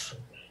himself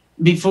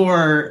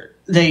before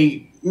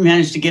they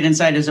managed to get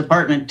inside his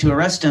apartment to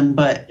arrest him.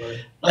 But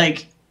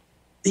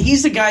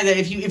he's the guy that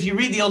if you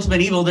read The Ultimate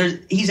Evil,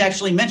 he's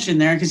actually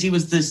mentioned there because he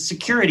was the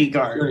security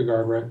guard. Security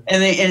guard, right?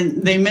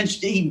 And they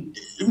mentioned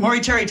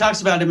Maury Terry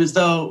talks about him as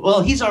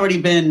though he's already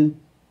been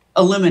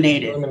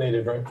eliminated.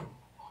 Eliminated, right?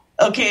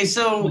 Okay,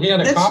 so he had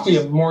a copy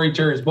of Maury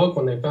Terry's book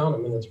when they found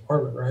him in his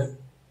apartment, right?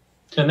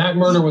 And that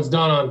murder was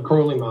done on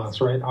Crowley Mass,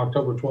 right?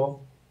 October 12th.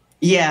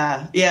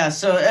 Yeah.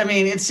 So I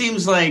mean, it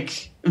seems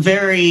like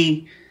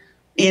very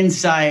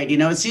inside.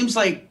 It seems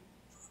like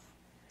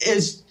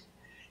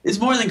it's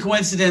more than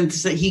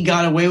coincidence that he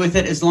got away with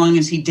it as long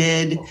as he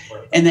did,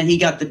 and then he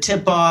got the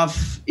tip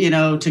off,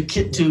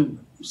 to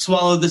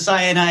swallow the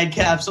cyanide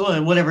capsule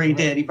and whatever he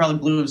did. He probably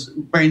blew his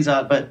brains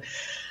out, but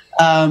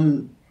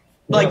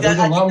there's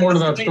a lot more to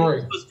that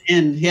story.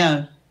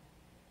 Yeah.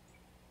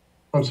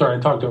 I'm sorry,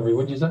 I talked over you.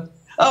 What did you say?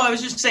 Oh, I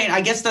was just saying,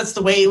 I guess that's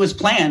the way it was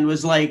planned,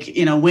 was like,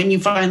 when you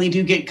finally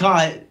do get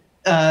caught,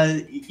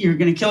 you're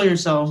going to kill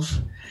yourself.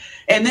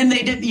 And then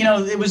they did,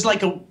 it was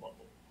like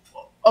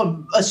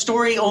a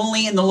story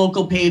only in the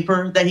local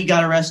paper that he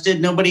got arrested.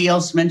 Nobody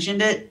else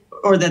mentioned it,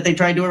 or that they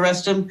tried to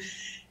arrest him.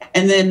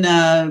 And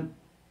then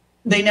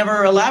they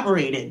never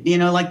elaborated,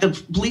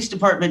 the police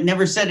department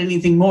never said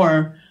anything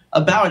more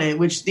about it,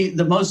 which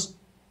the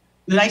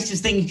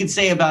nicest thing you could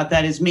say about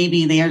that is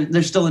maybe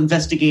they're still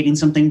investigating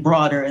something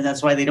broader, and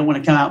that's why they don't want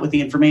to come out with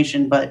the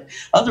information. But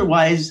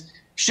otherwise,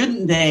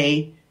 shouldn't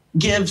they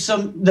give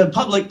the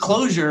public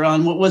closure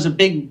on what was a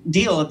big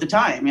deal at the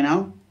time,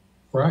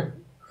 Right.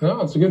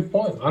 No, it's a good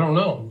point. I don't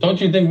know. Don't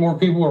you think more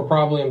people were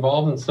probably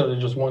involved instead of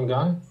just one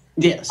guy?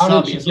 Yes.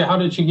 How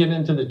did she get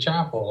into the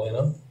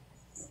chapel,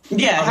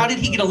 Yeah, how did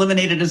he get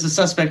eliminated as a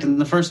suspect in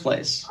the first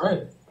place?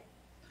 Right.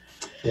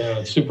 Yeah,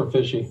 it's super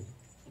fishy.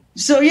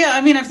 So, yeah,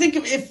 I mean, I think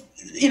if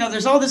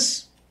there's all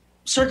this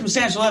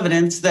circumstantial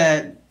evidence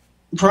that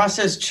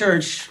Process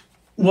Church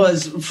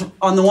was,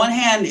 on the one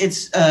hand,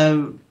 it's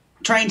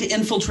trying to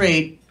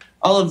infiltrate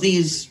all of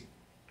these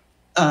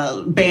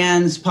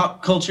bands,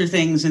 pop culture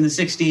things in the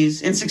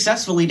 60s, and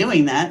successfully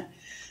doing that.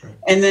 Right.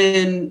 And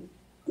then,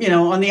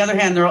 on the other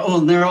hand,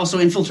 they're also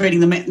infiltrating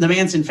the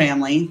Manson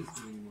family.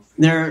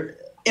 They're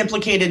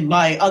implicated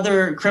by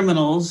other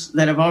criminals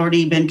that have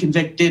already been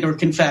convicted or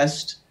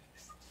confessed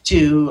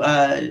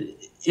to,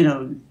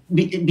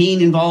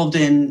 being involved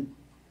in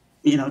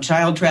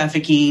child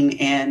trafficking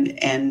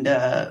and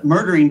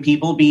murdering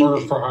people, being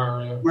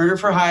murder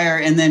for hire,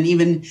 and then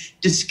even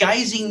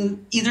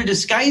disguising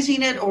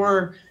it,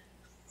 or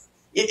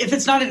if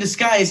it's not a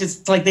disguise,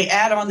 it's like they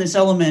add on this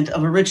element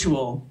of a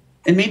ritual.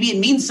 And maybe it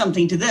means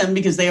something to them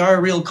because they are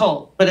a real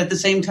cult. But at the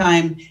same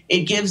time,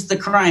 it gives the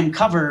crime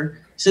cover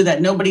so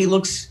that nobody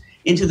looks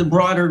into the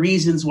broader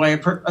reasons why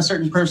a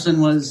certain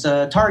person was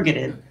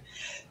targeted.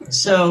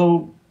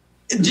 So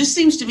it just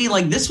seems to me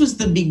like this was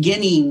the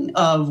beginning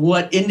of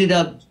what ended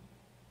up,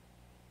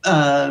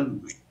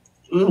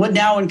 what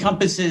now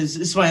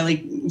encompasses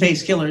smiley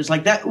face killers.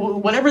 Like that,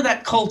 whatever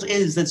that cult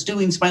is that's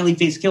doing smiley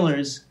face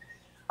killers,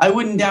 I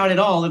wouldn't doubt at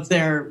all if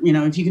they're,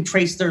 if you could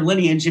trace their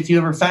lineage, if you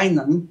ever find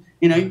them,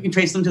 you can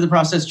trace them to the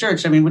Process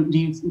Church. I mean,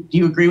 do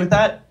you agree with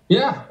that?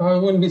 Yeah, I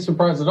wouldn't be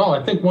surprised at all.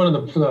 I think one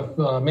of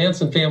the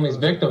Manson family's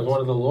victims,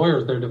 one of the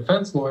lawyers, their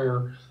defense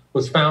lawyer,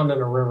 was found in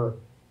a river.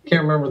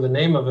 Can't remember the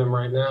name of him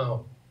right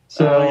now.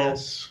 So,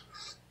 yes.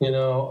 You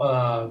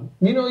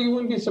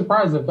wouldn't be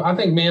surprised. I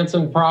think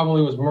Manson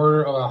probably was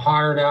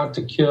hired out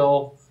to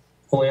kill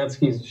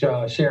Polanski's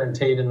Sharon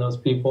Tate and those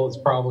people. It's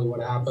probably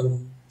what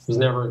happened. It was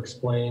never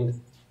explained,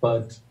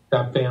 but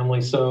that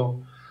family.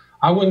 So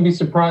I wouldn't be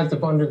surprised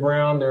if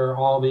underground there are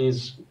all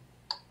these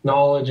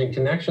knowledge and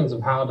connections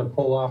of how to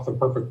pull off the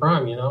perfect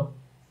crime, and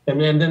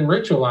then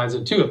ritualize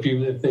it too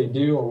if they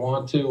do or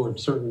want to, or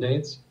certain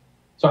dates.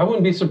 So I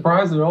wouldn't be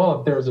surprised at all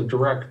if there's a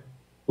direct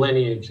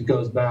lineage that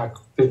goes back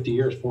 50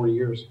 years, 40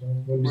 years.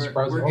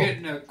 We're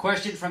getting a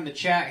question from the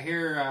chat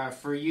here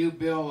for you,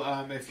 Bill.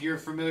 If you're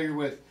familiar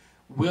with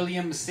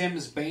William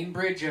Sims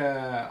Bainbridge,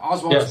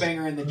 Oswald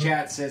Spanger in the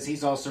chat says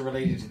he's also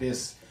related to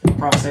this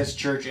Process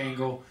Church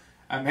angle.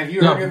 Have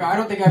you heard of him? I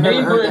don't think I've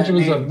ever heard that name.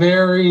 Bainbridge was a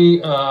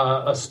very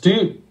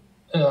astute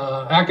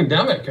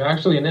academic,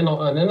 actually an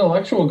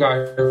intellectual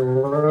guy who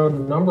wrote a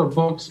number of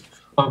books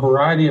on a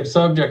variety of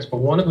subjects, but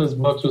one of his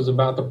books was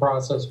about the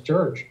Process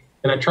Church.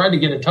 And I tried to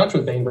get in touch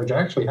with Bainbridge.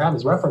 I actually have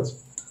his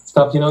reference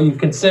stuff. You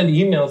can send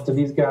emails to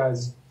these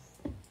guys,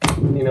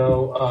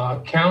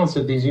 accounts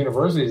at these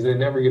universities. They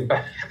never get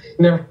back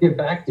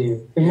to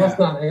you. They must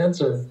not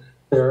answer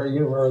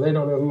or they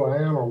don't know who I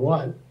am or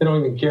what. They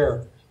don't even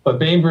care. But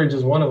Bainbridge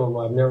is one of them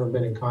I've never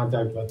been in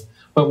contact with.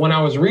 But when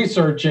I was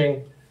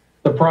researching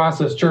the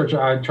Process Church,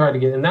 I tried to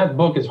get, and that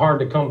book is hard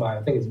to come by.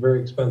 I think it's very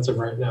expensive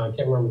right now. I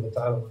can't remember the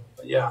title of it.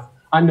 But yeah,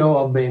 I know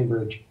of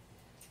Bainbridge.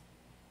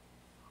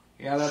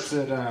 Yeah, that's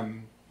it.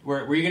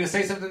 Were you going to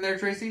say something there,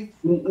 Tracy?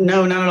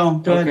 No, not at all.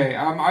 Go ahead. Okay,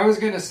 I was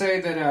going to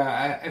say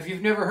that if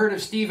you've never heard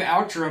of Steve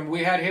Outram,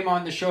 we had him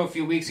on the show a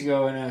few weeks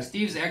ago, and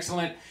Steve's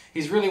excellent.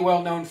 He's really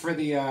well known for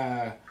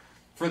the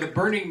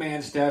Burning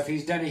Man stuff.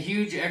 He's done a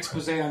huge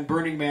expose on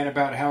Burning Man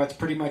about how it's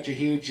pretty much a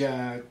huge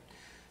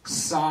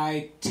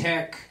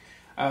sci-tech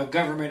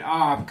government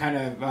op, kind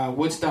of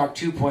Woodstock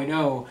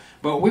 2.0.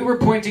 But we were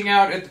pointing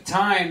out at the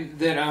time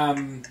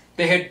that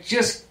they had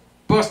just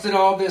busted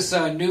all this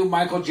new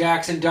Michael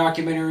Jackson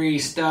documentary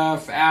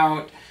stuff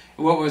out.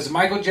 What was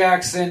Michael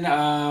Jackson,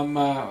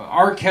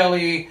 R.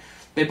 Kelly.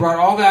 They brought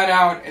all that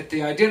out at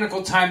the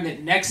identical time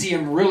that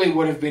NXIVM really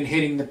would have been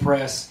hitting the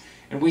press.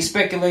 And we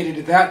speculated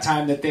at that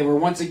time that they were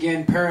once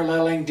again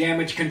paralleling,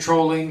 damage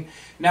controlling.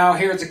 Now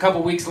here it's a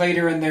couple weeks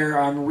later and they're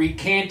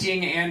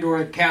recanting and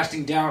or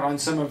casting doubt on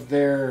some of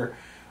their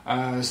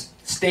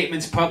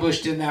statements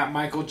published in that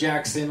Michael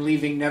Jackson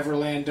Leaving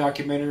Neverland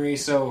documentary.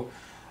 So,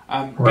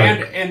 and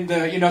the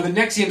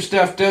NXIVM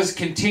stuff does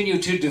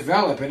continue to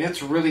develop, and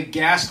it's really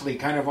ghastly,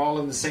 kind of all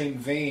in the same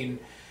vein.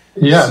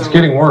 Yeah, so, it's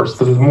getting worse.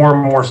 There's more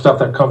and more stuff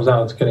that comes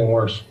out. It's getting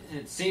worse.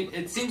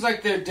 It seems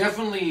like they're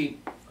definitely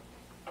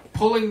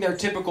pulling their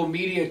typical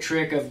media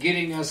trick of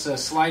getting us a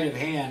sleight of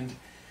hand.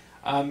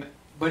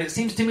 But it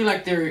seems to me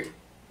like they're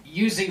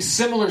using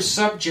similar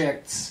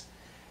subjects.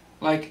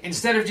 Like,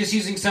 instead of just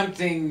using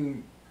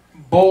something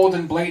bold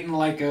and blatant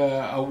like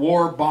a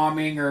war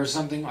bombing or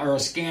something, or a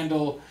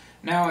scandal,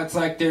 now it's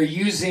like they're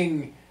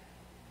using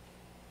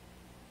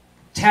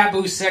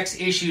taboo sex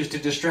issues to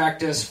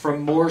distract us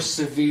from more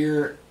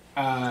severe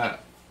crimes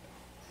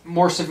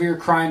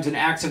and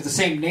acts of the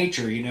same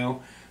nature,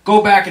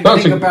 Go back and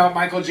think about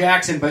Michael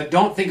Jackson, but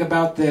don't think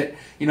about that,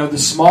 the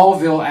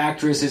Smallville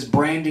actress is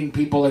branding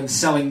people and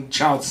selling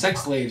child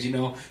sex slaves,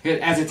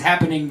 As it's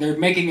happening, they're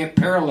making it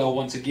parallel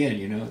once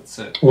again,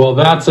 Well,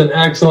 that's an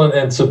excellent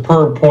and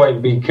superb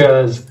point,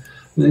 because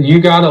you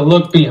got to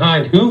look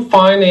behind who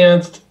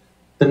financed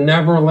the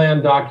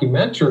Neverland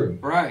documentary,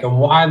 right, and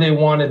why they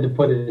wanted to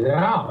put it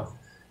out.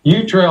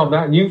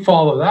 You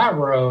follow that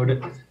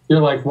road, you're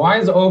like, why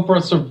is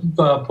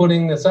Oprah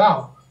putting this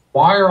out?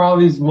 Why are all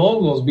these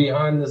moguls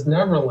behind this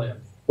Neverland?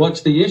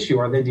 What's the issue?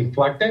 Are they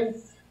deflecting?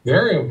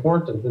 Very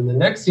important. And the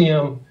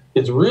NXIVM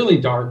is really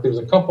dark. There's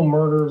a couple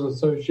murders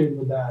associated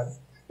with that.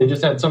 They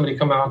just had somebody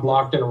come out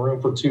locked in a room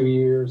for 2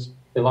 years.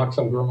 They locked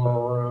some girl in a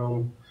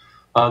room.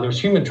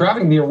 There's human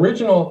trafficking. The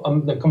original,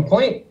 the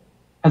complaint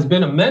has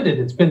been amended.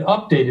 It's been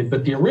updated.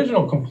 But the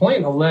original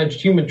complaint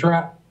alleged human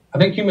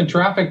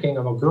trafficking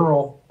of a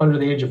girl under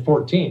the age of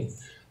 14.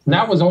 And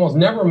that was almost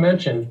never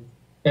mentioned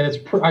And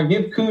I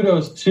give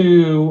kudos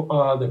to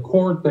the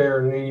court there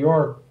in New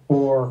York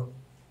for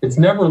it's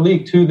never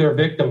leaked who their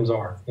victims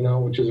are,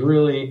 which is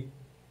really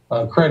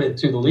credit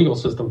to the legal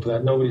system for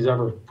that. Nobody's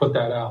ever put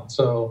that out.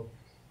 So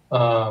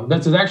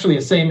this is actually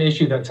the same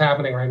issue that's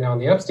happening right now in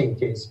the Epstein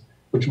case,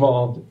 which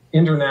involved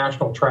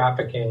international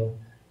trafficking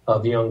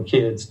of young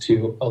kids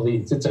to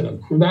elites. That's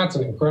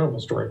an incredible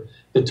story,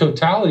 the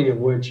totality of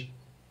which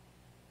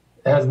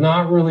has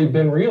not really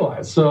been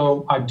realized.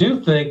 So I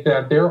do think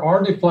that there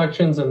are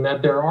deflections and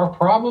that there are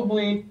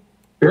probably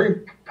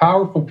very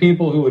powerful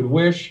people who would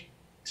wish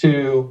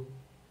to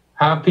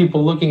have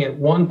people looking at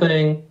one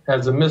thing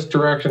as a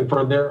misdirection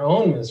for their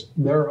own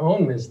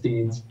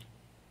misdeeds.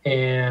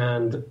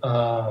 And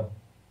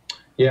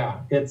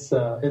it's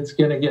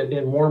going to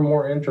get more and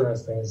more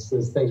interesting as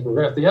things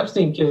progress. The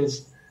Epstein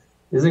case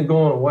isn't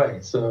going away.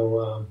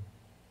 So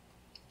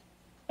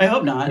I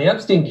hope not. The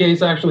Epstein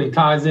case actually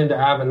ties into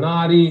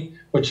Avenatti,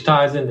 which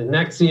ties into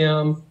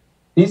Nexium.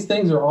 These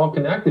things are all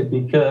connected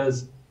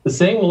because the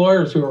same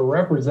lawyers who are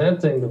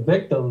representing the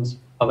victims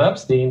of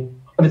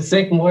Epstein are the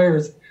same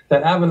lawyers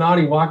that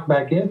Avenatti walked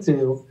back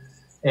into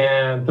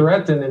and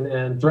threatened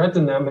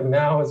them, and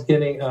now is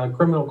getting a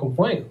criminal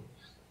complaint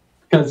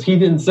because he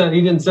didn't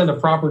send a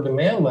proper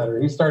demand letter.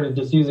 He started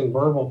just using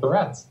verbal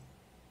threats.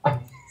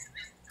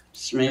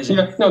 It's amazing.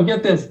 No,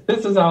 get this.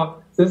 This is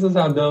how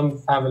dumb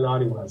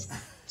Avenatti was.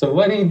 So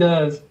what he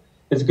does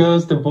is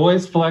goes to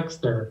Boyce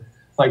Flexner,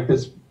 like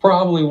this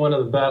probably one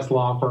of the best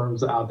law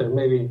firms out there,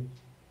 maybe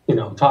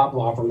top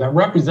law firm that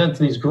represents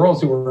these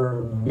girls who were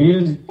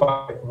abused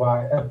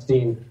by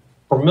Epstein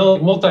for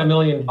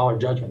multi-million-dollar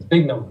judgments,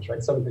 big numbers,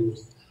 right? 7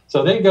 figures.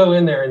 So they go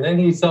in there, and then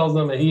he tells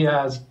them that he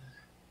has.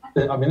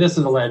 This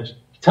is alleged.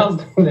 He tells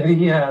them that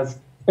he has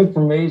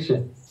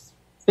information.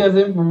 He has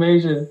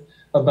information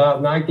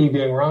about Nike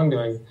doing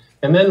wrongdoing,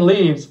 and then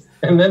leaves.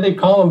 And then they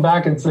call him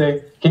back and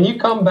say, "Can you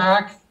come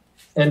back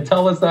and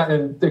tell us that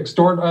and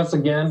extort us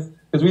again?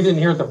 Because we didn't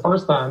hear it the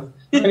first time."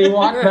 And he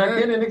walked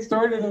back in and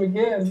extorted him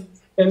again,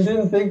 and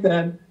didn't think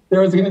that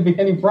there was going to be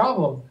any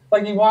problem.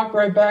 Like he walked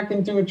right back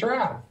into a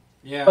trap.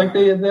 Yeah. Like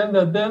then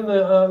the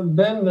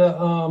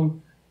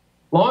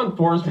law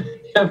enforcement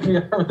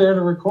FBI were there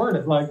to record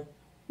it. Like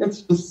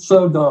it's just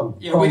so dumb.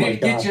 Yeah, we didn't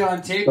get you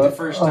on tape the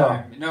first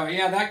time. No,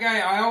 yeah, that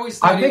guy. I always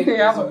thought he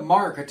was a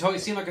mark. He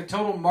seemed like a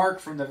total mark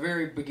from the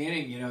very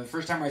beginning. The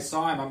first time I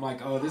saw him, I'm like,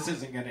 oh, this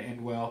isn't going to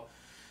end well.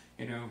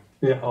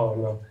 Yeah. Oh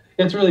no,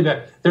 it's really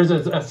bad. There's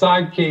a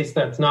side case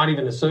that's not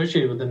even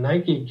associated with the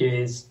Nike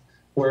case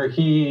where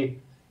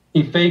he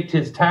faked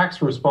his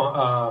tax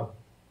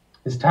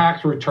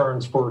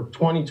returns for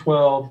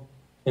 2012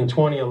 and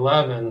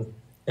 2011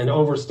 and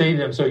overstated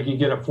them so he could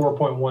get a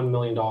 $4.1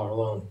 million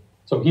loan.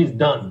 So he's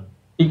done.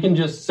 He can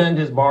just send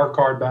his bar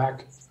card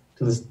back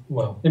to this.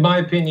 Well, in my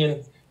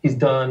opinion, he's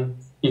done.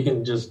 He's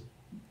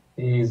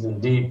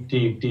in deep,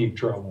 deep, deep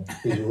trouble.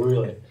 He's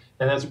really,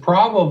 and that's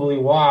probably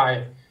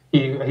why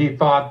he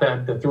thought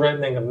that the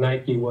threatening of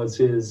Nike was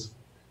his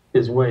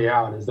way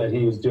out, is that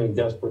he was doing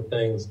desperate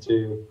things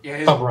to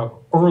cover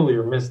up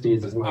earlier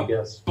misdeeds, is my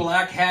guess.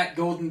 Black hat,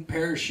 golden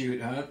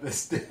parachute, huh?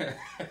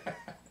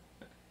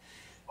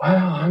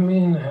 Well,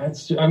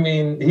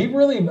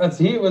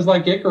 he was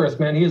like Icarus,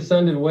 man. He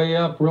ascended way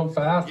up real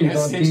fast. He's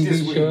on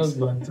TV shows,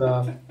 but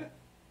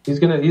he's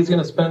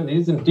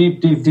in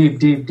deep, deep, deep,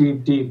 deep,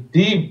 deep, deep,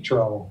 deep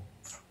trouble.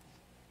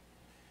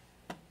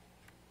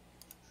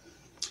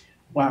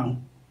 Wow.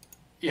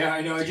 Yeah,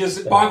 I know. It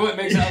just Bob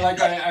makes it like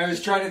I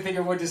was trying to think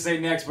of what to say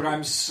next, but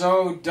I'm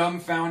so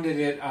dumbfounded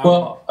at.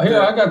 Well,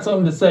 here I got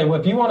something to say. Well,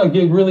 if you want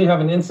to really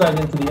have an insight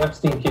into the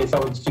Epstein case, I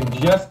would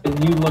suggest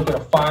that you look at a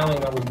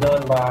filing that was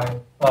done by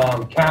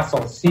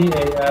Cassell,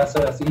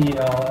 Cassell.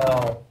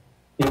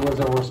 It was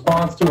a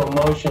response to a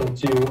motion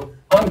to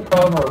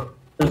uncover.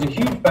 There's a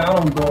huge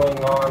battle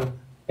going on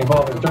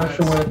involving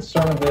Dershowitz,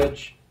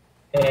 Cernovich,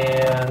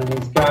 and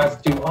these guys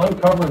to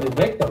uncover the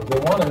victims. They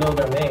want to know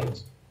their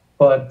names,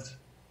 but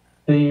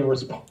the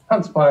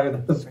response by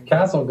this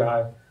Cassell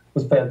guy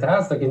was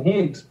fantastic, and he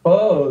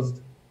exposed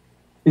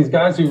these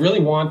guys who really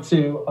want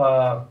to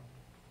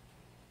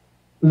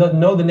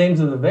know the names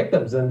of the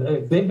victims,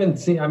 and they've been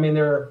seen.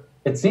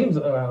 It seems.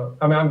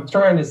 I'm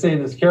trying to say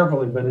this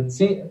carefully, but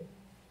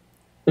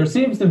there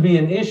seems to be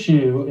an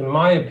issue, in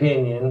my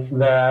opinion,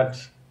 that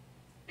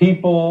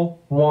people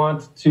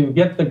want to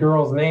get the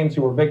girls' names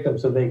who were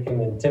victims so they can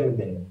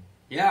intimidate them.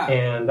 Yeah,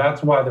 and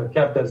that's why they're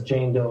kept as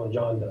Jane Doe and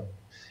John Doe.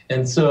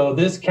 And so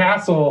this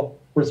Cassell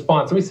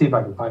response, let me see if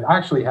I can find it. I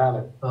actually have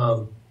it.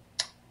 Let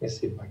me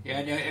see if I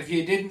can. Yeah, if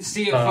you didn't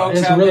see it, folks,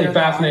 it's out really there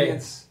fascinating. In the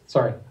audience.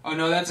 Sorry. Oh,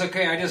 no, that's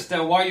okay. I just,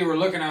 while you were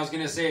looking, I was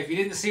going to say, if you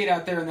didn't see it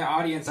out there in the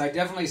audience, I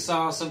definitely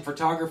saw some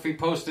photography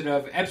posted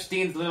of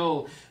Epstein's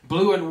little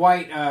blue and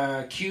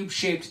white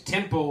cube-shaped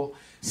temple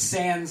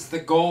sans the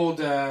gold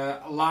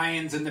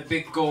lions and the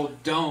big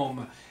gold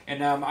dome.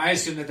 And I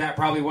assume that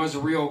probably was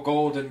real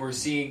gold, and we're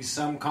seeing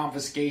some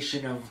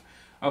confiscation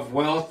of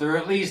wealth, or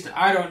at least,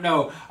 I don't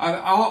know.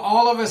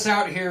 All of us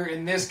out here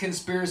in this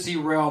conspiracy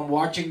realm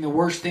watching the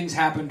worst things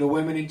happen to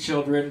women and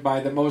children by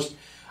the most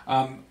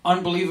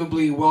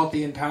unbelievably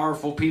wealthy and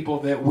powerful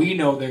people that we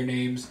know their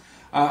names.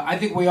 I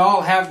think we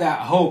all have that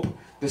hope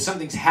that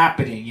something's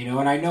happening, you know.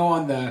 And I know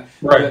on the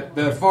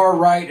far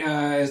right,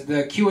 as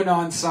the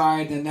QAnon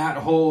side and that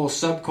whole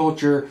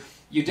subculture,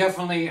 you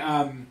definitely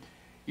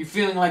you're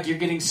feeling like you're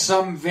getting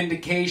some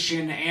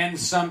vindication and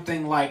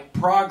something like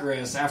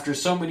progress after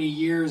so many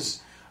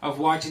years of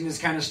watching this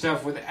kind of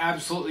stuff with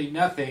absolutely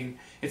nothing.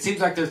 It seems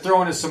like they're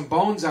throwing us some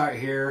bones out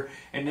here,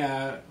 and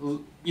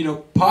you know,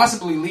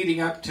 possibly leading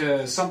up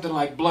to something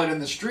like blood in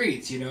the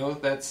streets. You know,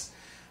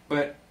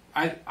 but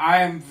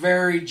I am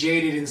very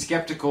jaded and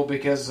skeptical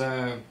because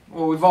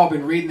we've all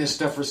been reading this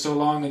stuff for so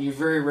long, and you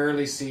very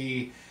rarely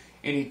see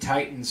any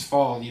titans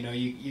fall. You know,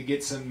 you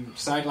get some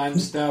sideline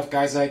stuff.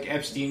 Guys like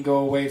Epstein go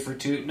away for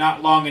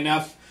not long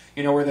enough.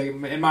 You know, where they,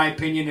 in my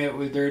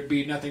opinion, there'd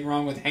be nothing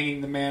wrong with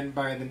hanging the man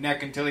by the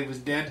neck until he was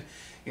dead.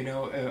 You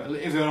know,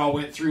 if it all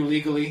went through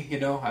legally, you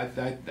know,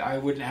 I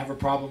wouldn't have a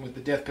problem with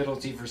the death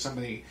penalty for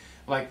somebody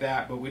like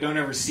that. But we don't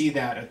ever see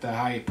that at the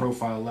high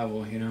profile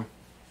level, you know.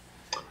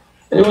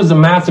 It was a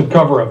massive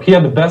cover-up. He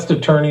had the best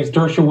attorneys,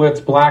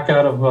 Dershowitz, Black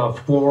out of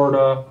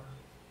Florida.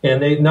 And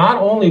they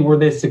not only were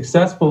they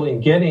successful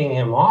in getting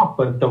him off,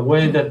 but the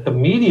way that the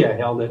media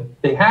held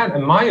it, they had,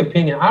 in my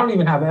opinion, I don't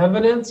even have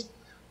evidence,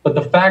 but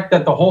the fact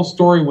that the whole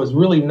story was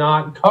really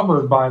not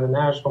covered by the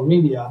national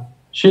media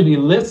should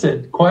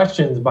elicit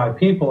questions by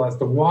people as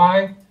to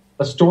why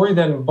a story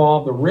that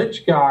involved a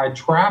rich guy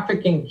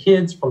trafficking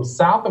kids from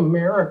South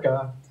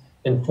America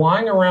and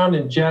flying around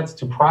in jets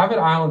to private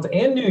islands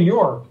and New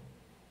York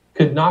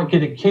could not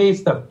get a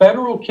case. The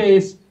federal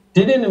case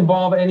didn't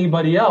involve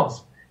anybody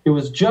else. It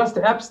was just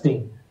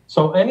Epstein.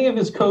 So any of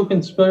his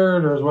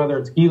co-conspirators, whether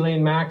it's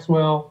Ghislaine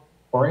Maxwell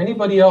or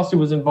anybody else who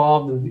was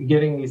involved in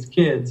getting these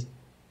kids,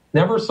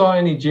 never saw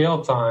any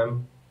jail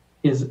time,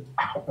 is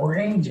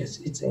outrageous.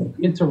 It's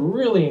a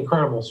really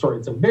incredible story.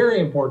 It's a very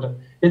important.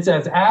 It's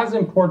as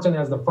important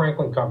as the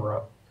Franklin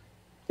cover-up,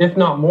 if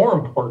not more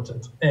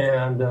important.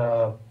 And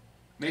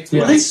it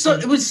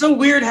was so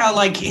weird how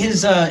like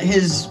his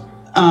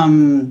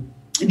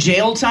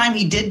jail time.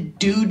 He did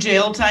do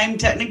jail time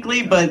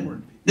technically, but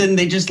then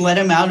they just let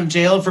him out of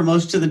jail for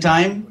most of the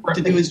time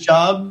to do his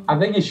job. I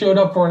think he showed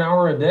up for an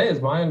hour a day,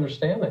 is my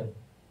understanding.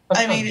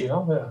 I mean,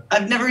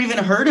 I've never even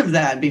heard of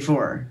that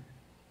before.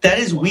 That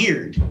is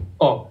weird.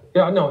 Oh,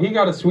 yeah, no, he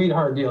got a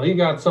sweetheart deal. He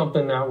got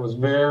something that was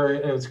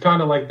it was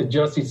kind of like the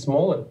Jussie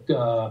Smollett,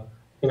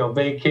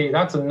 vacate.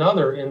 That's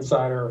another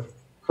insider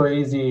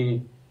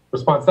crazy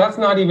response. That's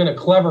not even a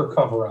clever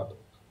cover-up.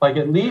 Like,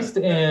 at least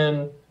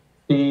in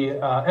the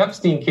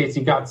Epstein case,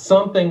 he got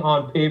something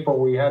on paper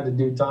where he had to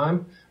do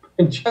time.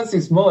 And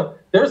Jussie Smollett,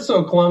 they're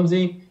so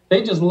clumsy,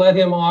 they just let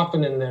him off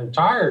in their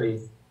entirety.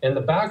 And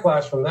the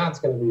backlash from that's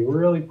going to be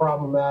really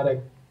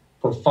problematic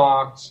for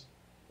Fox.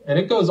 And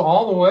it goes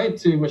all the way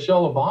to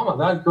Michelle Obama.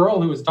 That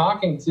girl who was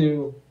talking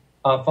to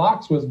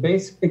Fox was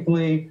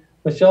basically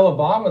Michelle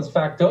Obama's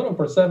factotum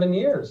for 7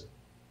 years.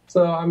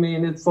 So, I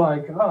mean, it's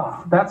like,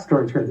 that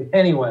story's crazy.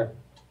 Anyway,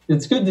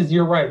 it's good that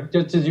you're right.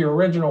 Just as your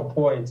original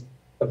point,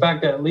 the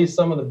fact that at least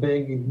some of the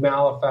big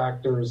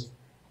malefactors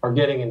are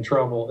getting in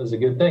trouble is a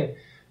good thing.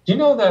 Do you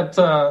know that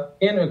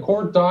in a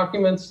court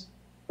documents,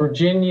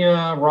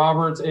 Virginia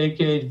Roberts,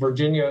 a.k.a.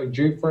 Virginia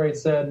Giuffre,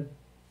 said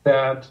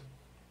that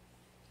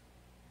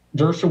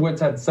Dershowitz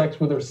had sex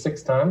with her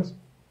 6 times?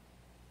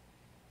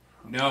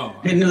 No.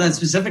 I didn't know that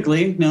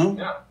specifically, no.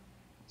 Yeah.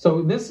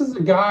 So this is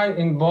a guy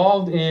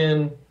involved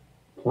in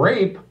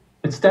rape,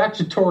 it's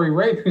statutory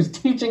rape, who's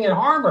teaching at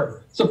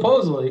Harvard,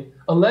 supposedly,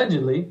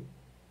 allegedly.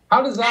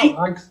 How does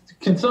that,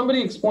 can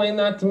somebody explain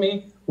that to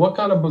me? What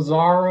kind of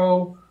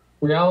bizarro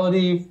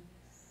reality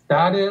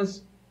that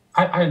is?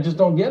 I just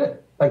don't get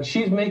it. Like,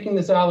 she's making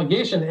this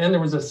allegation, and there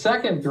was a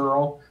second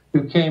girl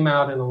who came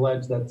out and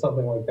alleged that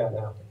something like that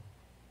happened.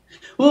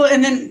 Well,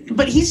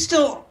 but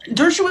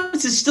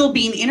Dershowitz is still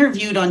being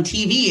interviewed on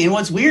TV, and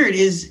what's weird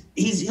is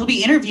he'll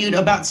be interviewed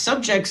about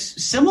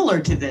subjects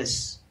similar to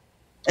this,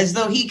 as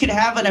though he could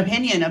have an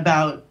opinion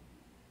about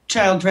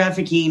child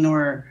trafficking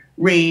or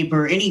rape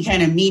or any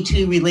kind of Me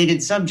Too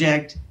related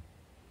subject.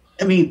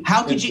 I mean,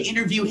 how could you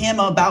interview him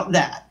about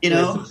that, you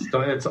know?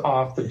 It's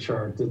off the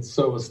chart. It's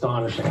so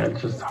astonishing.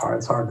 It's just hard.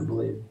 It's hard to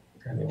believe.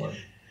 Anyway.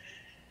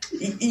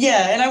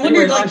 Yeah, and I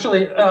wondered,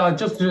 actually,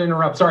 just to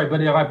interrupt, sorry,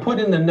 but if I put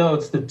in the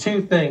notes the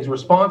 2 things,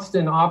 response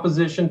in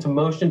opposition to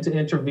motion to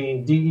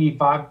intervene, DE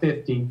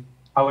 550,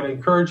 I would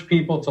encourage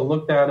people to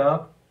look that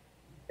up.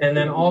 And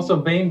then also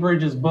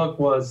Bainbridge's book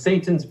was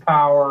Satan's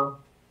Power,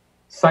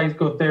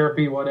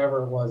 Psychotherapy,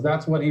 whatever it was.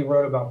 That's what he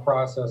wrote about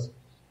process.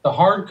 The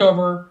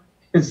hardcover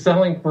is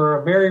selling for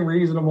a very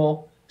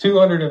reasonable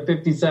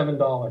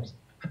 $257.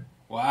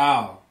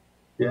 Wow.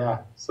 Yeah,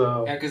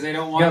 so because they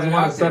don't want. You guys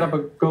want to set up a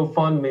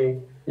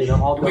GoFundMe? You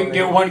know, we can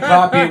get 1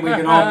 copy and we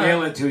can all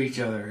mail it to each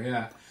other.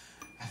 Yeah.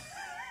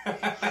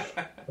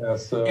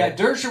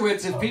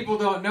 Dershowitz. If people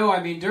don't know,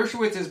 I mean,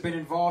 Dershowitz has been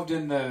involved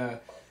in the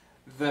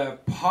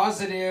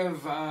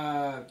positive,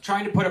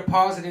 trying to put a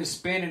positive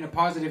spin and a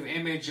positive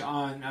image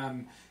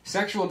on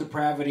sexual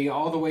depravity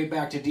all the way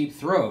back to Deep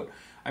Throat.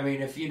 I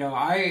mean, if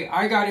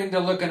I got into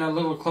looking a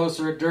little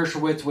closer at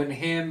Dershowitz when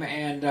him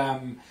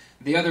and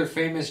the other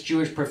famous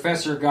Jewish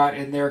professor got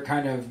in their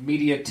kind of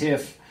media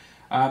tiff.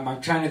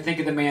 I'm trying to think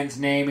of the man's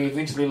name. He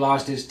eventually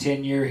lost his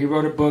tenure. He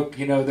wrote a book,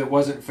 that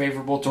wasn't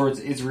favorable towards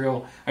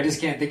Israel. I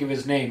just can't think of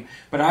his name.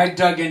 But I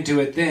dug into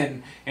it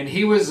then, and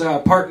he was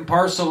part and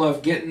parcel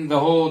of getting the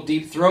whole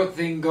Deep Throat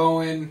thing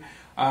going.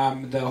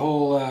 The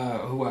whole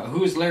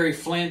who's Larry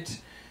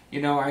Flint?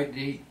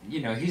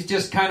 He's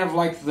just kind of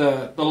like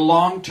the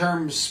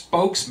long-term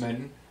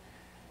spokesman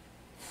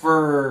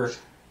for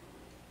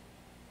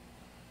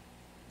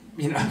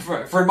in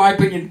my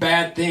opinion,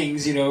 bad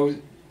things.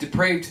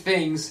 Depraved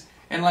things.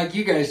 And like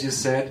you guys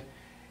just said,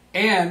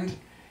 and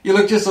you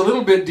look just a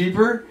little bit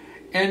deeper,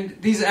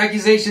 and these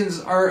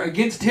accusations are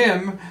against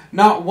him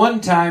not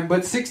one time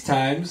but 6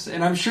 times.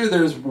 And I'm sure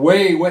there's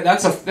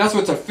that's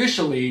what's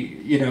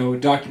officially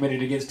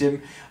documented against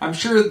him. I'm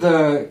sure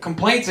the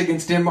complaints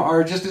against him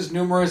are just as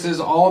numerous as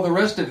all the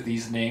rest of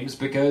these names,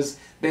 because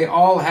they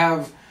all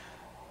have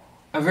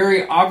a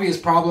very obvious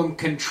problem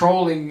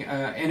controlling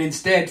and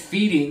instead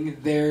feeding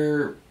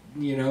their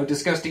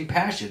disgusting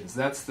passions.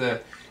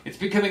 It's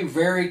becoming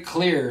very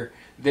clear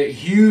that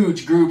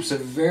huge groups of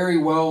very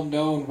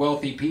well-known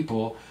wealthy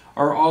people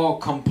are all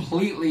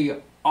completely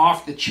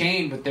off the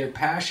chain with their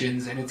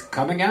passions, and it's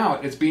coming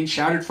out. It's being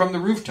shouted from the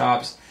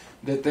rooftops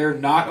that they're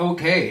not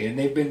okay, and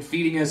they've been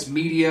feeding us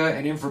media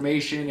and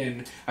information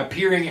and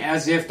appearing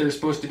as if they're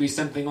supposed to be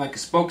something like a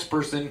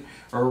spokesperson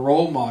or a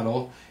role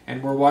model,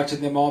 and we're watching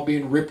them all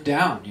being ripped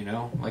down,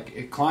 like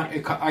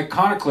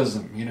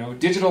iconoclasm,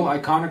 digital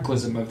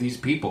iconoclasm of these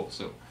people.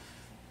 So.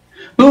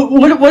 But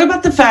what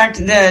about the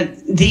fact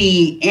that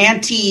the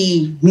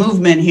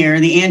anti-movement here,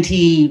 the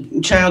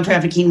anti-child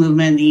trafficking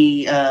movement,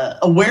 the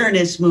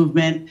awareness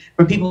movement,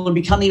 where people are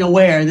becoming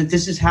aware that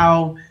this is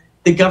how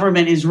the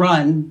government is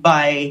run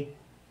by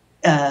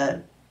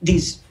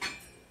these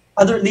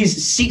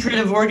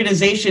secretive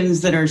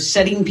organizations that are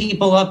setting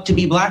people up to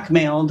be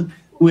blackmailed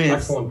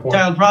with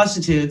child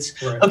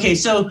prostitutes. Right. Okay,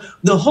 so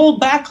the whole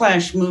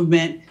backlash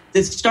movement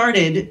that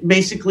started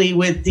basically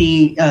with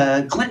the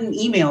Clinton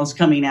emails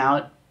coming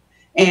out,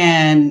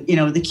 and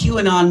the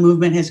QAnon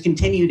movement has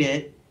continued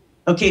it.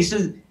 Okay,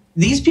 so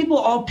these people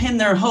all pin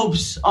their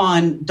hopes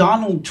on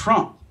Donald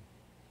Trump.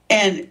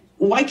 And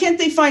why can't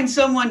they find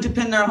someone to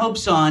pin their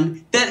hopes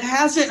on that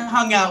hasn't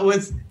hung out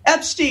with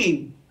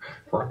Epstein?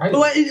 Right.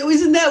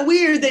 Isn't that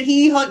weird that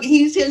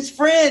he's his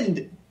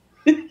friend?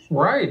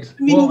 Right.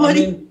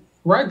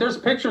 Right. There's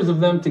pictures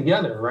of them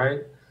together,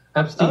 right?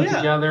 Epstein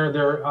together.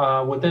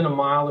 They're within a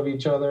mile of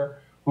each other.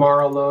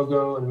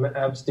 Mar-a-Lago and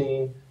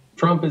Epstein.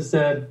 Trump has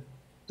said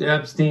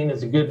Epstein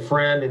is a good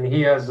friend, and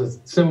he has a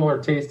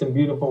similar taste in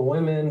beautiful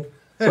women.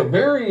 So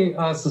very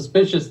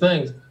suspicious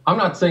things. I'm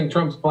not saying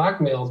Trump's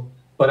blackmails,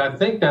 but I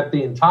think that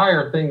the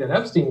entire thing that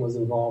Epstein was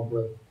involved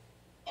with,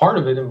 part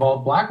of it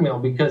involved blackmail,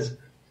 because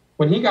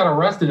when he got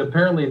arrested,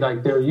 apparently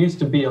there used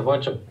to be a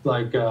bunch of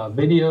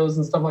videos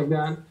and stuff like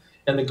that.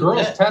 And the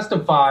girls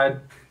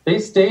testified, they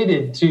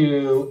stated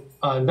to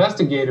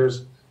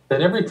investigators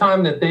that every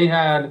time that they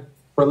had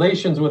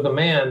relations with a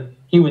man,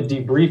 he would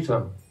debrief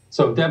them.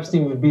 So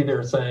Epstein would be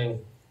there saying,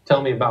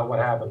 tell me about what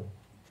happened.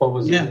 What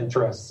was his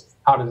interests?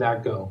 How did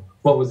that go?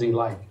 What was he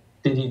like?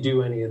 Did he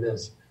do any of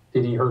this?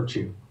 Did he hurt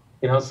you?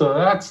 So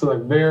that's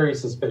very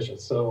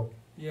suspicious. So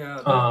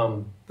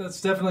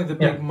that's definitely the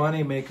big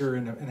money maker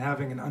in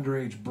having an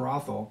underage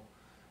brothel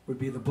would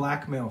be the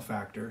blackmail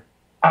factor.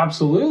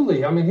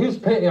 Absolutely. I mean, who's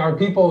paying? Are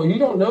people, you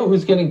don't know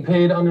who's getting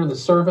paid under the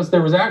surface.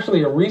 There was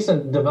actually a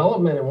recent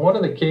development in one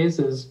of the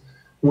cases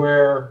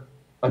where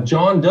a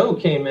John Doe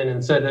came in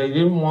and said they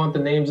didn't want the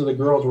names of the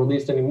girls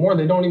released anymore.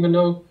 They don't even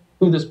know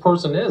who this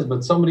person is,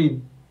 but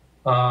somebody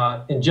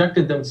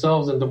injected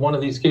themselves into one of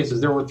these cases.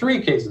 There were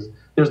 3 cases.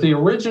 There's the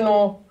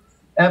original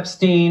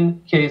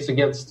Epstein case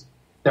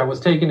that was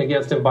taken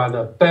against him by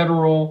the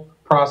federal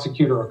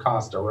prosecutor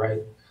Acosta,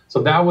 right?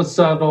 So that was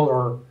settled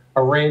or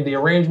arranged. The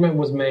arrangement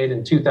was made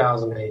in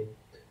 2008.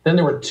 Then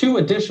there were 2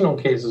 additional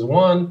cases.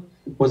 One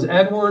was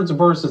Edwards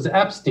versus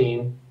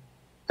Epstein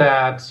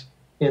that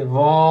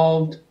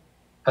involved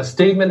a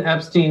statement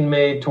Epstein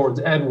made towards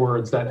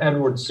Edwards that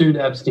Edwards sued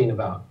Epstein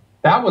about.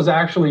 That was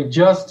actually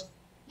just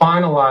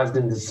finalized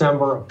in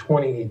December of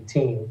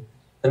 2018.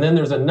 And then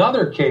there's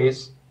another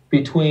case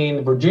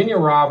between Virginia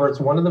Roberts,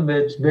 one of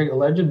the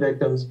alleged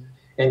victims,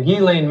 and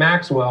Ghislaine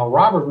Maxwell,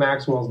 Robert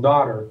Maxwell's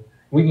daughter.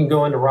 We can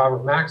go into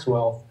Robert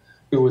Maxwell,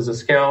 who was a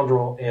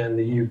scoundrel in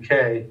the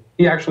UK.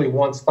 He actually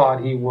once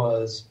thought he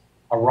was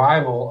a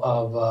rival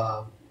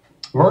of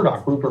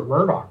Rupert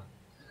Murdoch.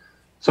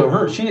 So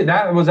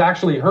that was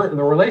actually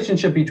the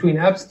relationship between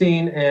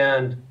Epstein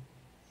and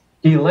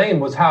Ghislaine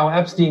was how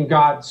Epstein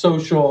got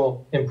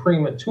social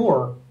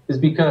imprimatur, is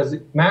because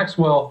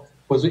Maxwell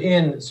was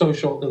in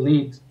social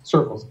elite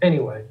circles.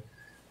 Anyway,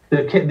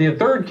 the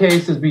third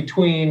case is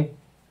between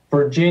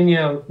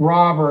Virginia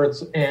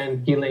Roberts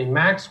and Ghislaine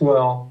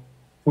Maxwell,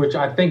 which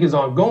I think is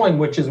ongoing,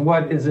 which is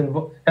what has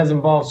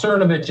involved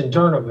Cernovich and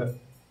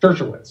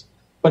Dershowitz.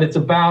 But it's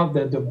about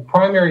the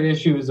primary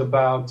issue is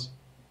about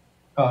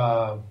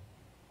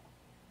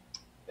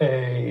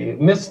a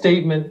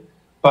misstatement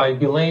by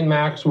Ghislaine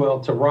Maxwell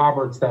to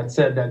Roberts that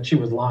said that she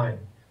was lying.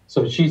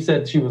 So she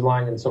said she was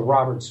lying, and so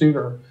Robert sued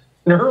her.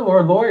 And her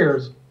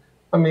lawyers,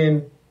 I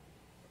mean,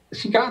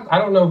 she got, I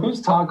don't know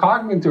who's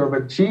talking to her,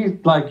 but she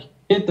like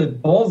hit the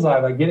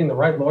bullseye by getting the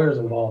right lawyers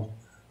involved.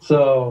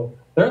 So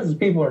there's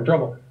people who are in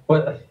trouble.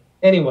 But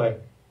anyway,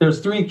 there's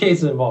 3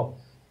 cases involved.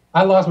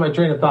 I lost my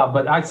train of thought,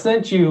 but I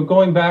sent you,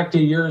 going back to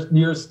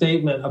your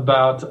statement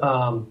about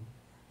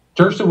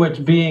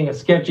Dershowitz being a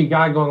sketchy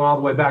guy going all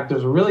the way back.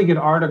 There's a really good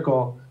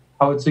article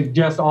I would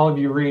suggest all of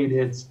you read.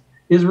 It's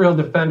Israel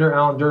defender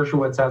Alan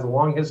Dershowitz has a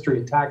long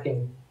history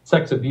attacking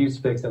sex abuse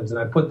victims, and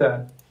I put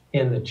that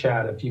in the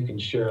chat if you can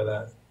share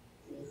that.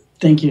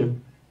 Thank you.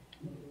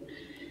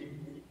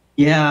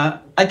 Yeah,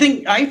 I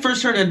think I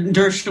first heard of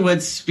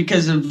Dershowitz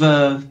because of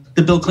the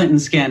Bill Clinton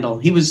scandal.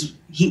 He was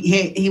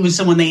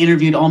someone they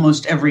interviewed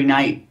almost every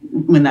night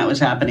when that was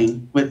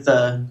happening with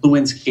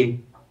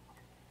Lewinsky.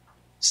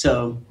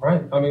 So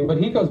right, I mean, but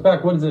he goes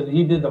back. What is it?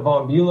 He did the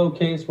Von Bulow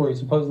case where he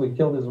supposedly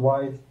killed his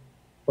wife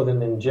with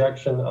an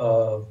injection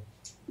of,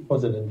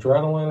 was it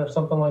adrenaline or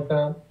something like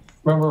that?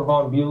 Remember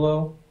Von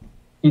Bulow?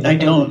 I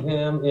don't.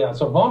 Him. Yeah,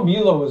 so Von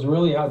Bulow was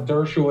really how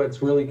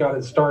Dershowitz really got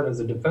his start as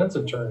a defense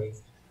attorney.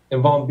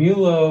 And Von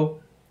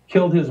Bulow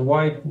killed his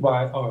wife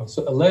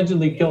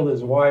allegedly killed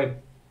his wife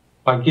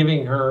by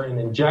giving her an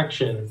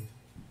injection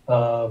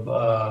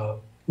of,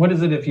 what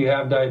is it if you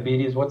have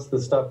diabetes? What's the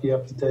stuff you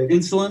have to take?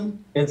 Insulin.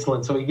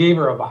 Insulin. So he gave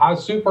her a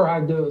super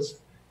high dose,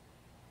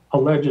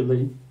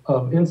 allegedly,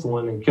 of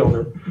insulin and killed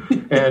her.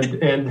 and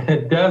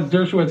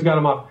Dershowitz got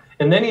him off.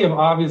 And then he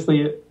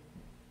obviously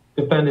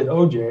defended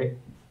OJ.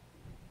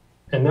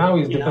 And now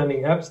he's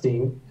defending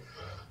Epstein.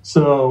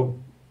 So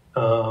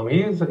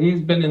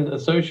he's been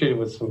associated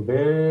with some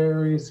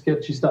very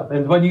sketchy stuff.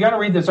 But you got to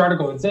read this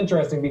article. It's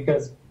interesting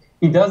because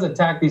he does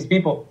attack these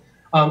people.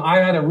 I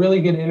had a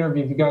really good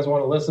interview if you guys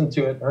want to listen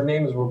to it. Her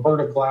name is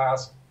Roberta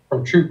Glass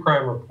from True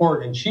Crime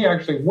Report. And she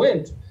actually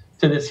went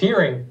to this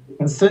hearing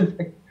and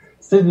stood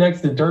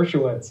next to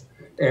Dershowitz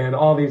and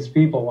all these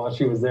people while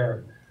she was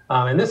there.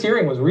 And this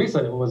hearing was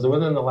recent. It was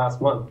within the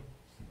last month.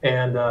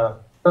 And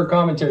her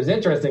commentary is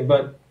interesting.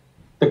 But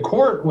the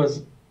court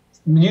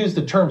used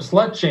the term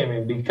slut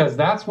shaming because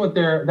that's what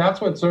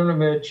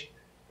Cernovich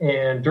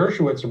and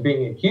Dershowitz are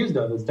being accused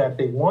of, is that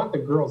they want the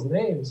girls'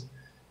 names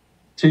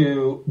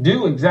to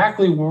do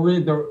exactly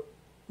the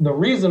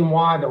reason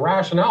why, the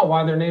rationale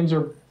why their names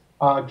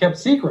are kept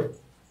secret.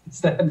 It's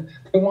that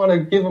they want to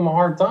give them a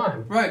hard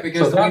time. Right,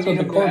 because so that's what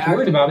the court's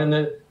worried about. And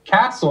the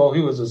Castle,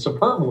 who was a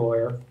superb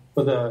lawyer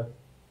with a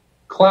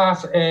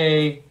Class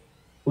A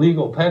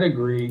legal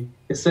pedigree,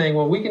 is saying,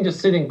 well, we can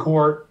just sit in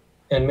court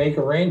and make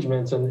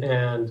arrangements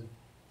and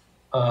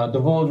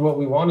divulge what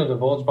we want to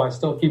divulge by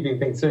still keeping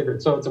things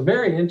secret. So it's a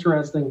very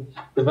interesting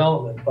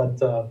development.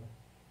 But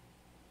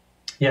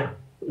yeah,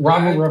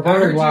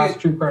 Roberta Glass,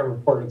 True Crime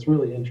Report. It's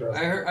really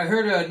interesting. I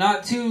heard a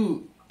not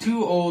too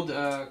old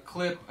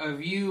clip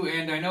of you,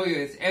 and I know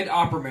it's Ed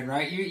Opperman,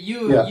 right?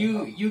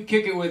 You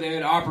kick it with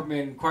Ed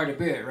Opperman quite a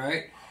bit,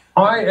 right?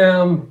 I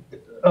am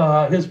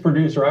his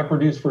producer. I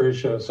produce for his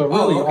show. So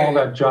really all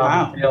that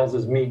job entails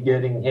is me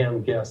getting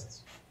him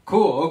guests.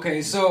 Cool.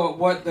 Okay. So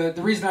what the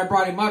reason I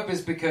brought him up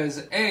is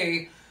because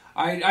I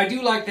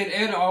do like that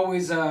Ed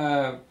always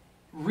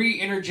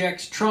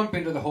re-interjects Trump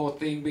into the whole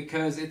thing,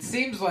 because it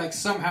seems like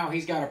somehow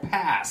he's got a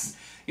pass,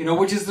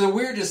 which is the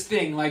weirdest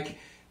thing. Like,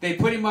 they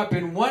put him up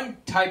in one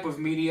type of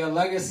media,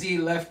 legacy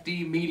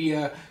lefty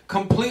media,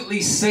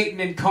 completely Satan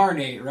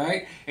incarnate,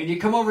 right? And you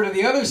come over to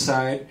the other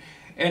side,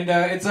 and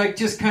it's like,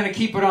 just kind of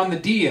keep it on the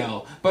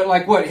DL. But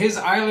like, what, his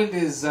island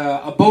is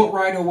a boat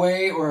ride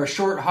away or a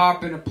short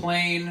hop in a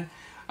plane.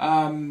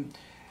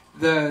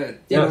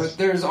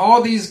 There's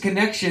all these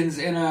connections,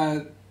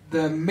 and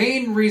the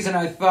main reason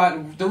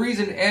the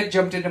reason Ed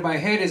jumped into my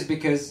head is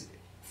because,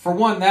 for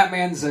one, that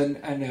man's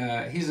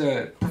he's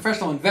a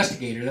professional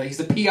investigator.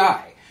 He's a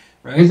PI,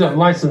 right? He's a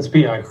licensed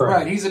PI, correct?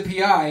 Right, he's a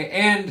PI,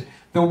 and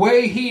the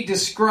way he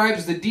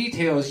describes the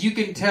details, you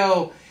can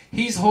tell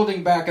he's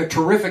holding back a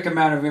terrific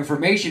amount of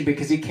information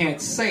because he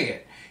can't say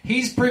it.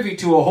 He's privy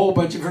to a whole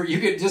bunch of. I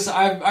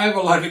have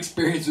a lot of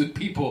experience with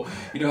people.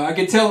 I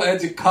can tell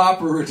Ed's a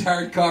cop or a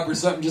retired cop or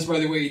something just by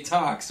the way he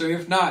talks. So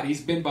if not,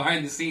 he's been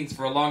behind the scenes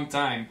for a long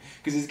time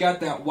because he's got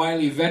that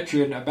wily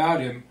veteran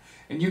about him,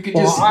 and you can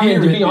just. Well,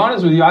 to be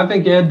honest with you, I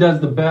think Ed does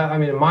the best. I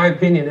mean, in my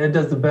opinion, Ed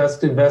does the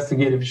best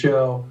investigative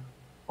show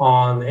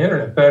on the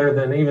internet, better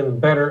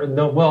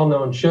than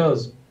well-known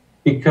shows,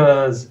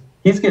 because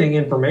he's getting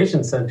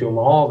information sent to him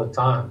all the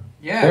time.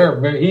 Yeah,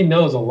 he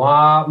knows a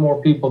lot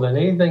more people than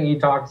anything he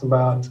talks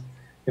about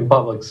in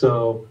public.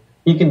 So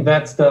he can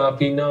vet stuff.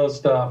 He knows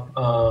stuff.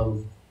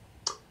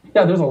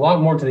 There's a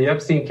lot more to the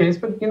Epstein case.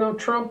 But,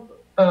 Trump,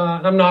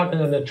 I'm not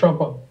a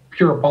Trump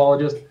pure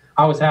apologist.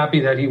 I was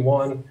happy that he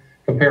won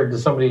compared to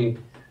somebody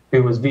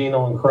who was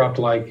venal and corrupt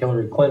like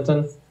Hillary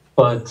Clinton.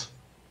 But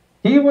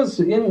he was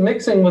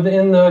mixing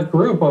within the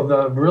group of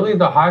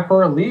the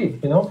hyper elite,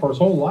 for his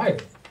whole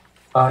life.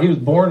 He was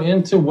born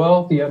into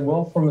wealth. He had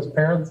wealth from his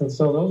parents, and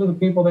so those are the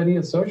people that he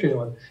associated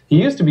with.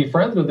 He used to be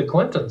friends with the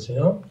Clintons, you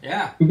know?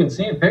 Yeah. You can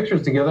see in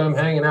pictures together, them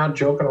hanging out,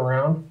 joking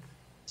around.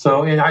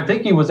 So, and I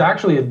think he was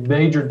actually a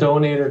major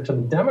donator to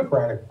the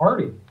Democratic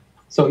Party.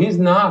 So he's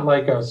not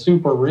like a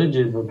super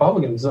rigid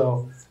Republican.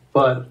 So,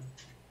 but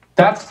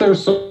that's their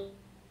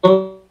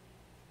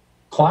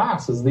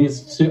class is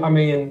these two. I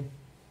mean,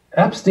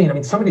 Epstein, I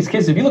mean, some of these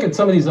cases, if you look at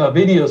some of these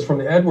videos from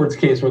the Edwards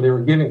case where they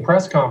were giving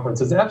press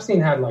conferences,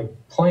 Epstein had like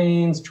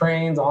planes,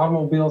 trains,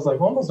 automobiles,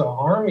 like almost an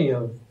army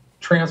of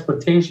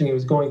transportation. He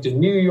was going to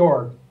New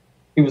York.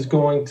 He was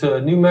going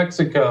to New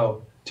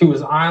Mexico, to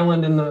his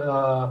island in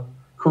the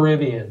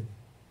Caribbean,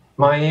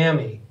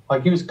 Miami.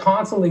 Like he was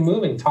constantly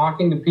moving,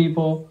 talking to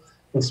people,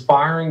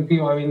 inspiring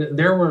people. I mean,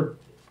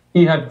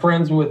 he had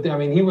friends with, I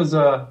mean, he was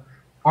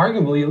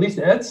arguably, at least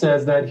Ed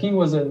says that he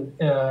was an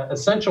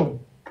essential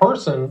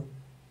person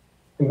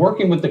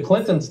working with the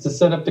Clintons to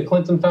set up the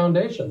Clinton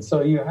Foundation.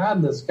 So you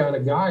had this kind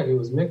of guy who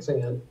was mixing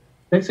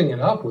it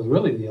up with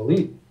really the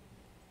elite.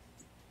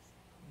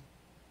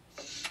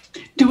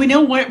 Do we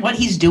know what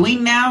he's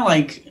doing now?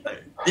 Like,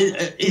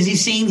 is he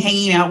seen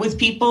hanging out with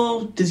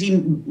people? Does he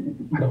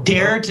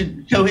dare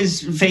to show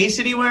his face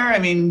anywhere? I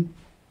mean,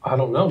 I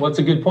don't know. What's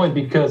a good point?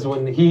 Because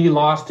when he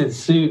lost his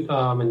suit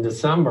in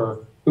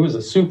December, it was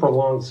a super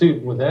long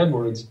suit with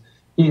Edwards.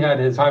 He had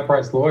his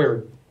high-priced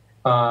lawyer.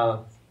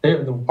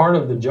 The part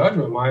of the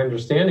judgment, my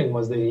understanding,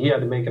 was that he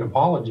had to make an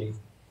apology.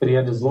 But he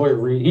had his lawyer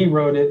read. He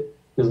wrote it.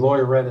 His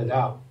lawyer read it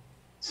out.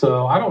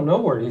 So I don't know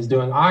what he's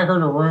doing. I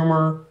heard a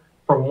rumor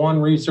from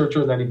one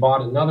researcher that he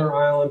bought another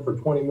island for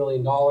 $20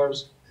 million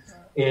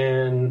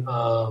in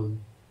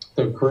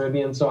the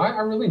Caribbean. So I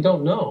really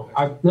don't know.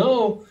 I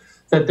know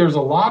that there's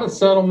a lot of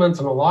settlements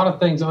and a lot of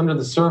things under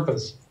the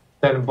surface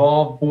that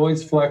involve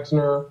Boyce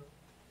Flexner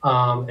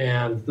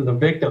and the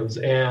victims.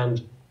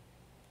 And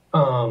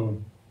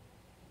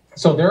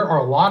so there are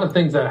a lot of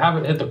things that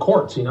haven't hit the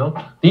courts, you know.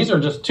 These are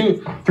just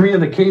 3 of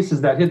the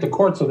cases that hit the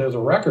courts, so there's a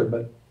record.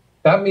 But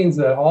that means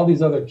that all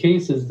these other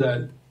cases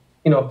that,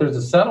 you know, if there's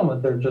a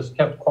settlement, they're just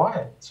kept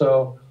quiet.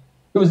 So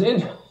it was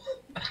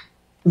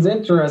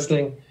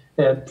interesting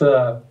that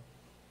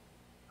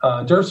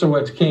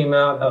Dershowitz came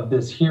out of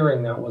this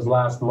hearing that was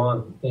last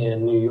month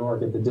in New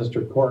York at the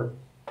district court.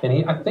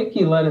 And I think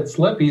he let it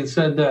slip. He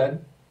said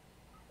that,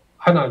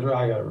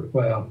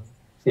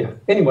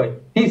 Anyway,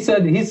 he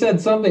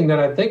said something that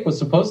I think was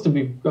supposed to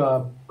be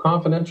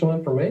confidential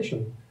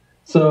information.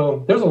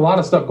 So there's a lot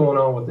of stuff going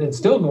on it's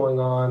still going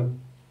on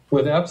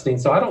with Epstein.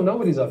 So I don't know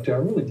what he's up to. I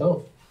really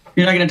don't.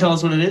 You're not going to tell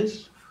us what it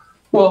is?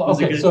 Well,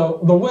 okay.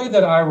 So the way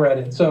that I read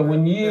it, so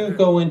when you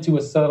go into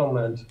a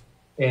settlement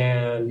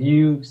and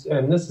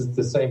this is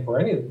the same for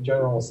any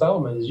general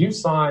settlement, is you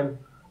sign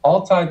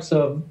all types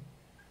of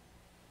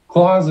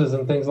clauses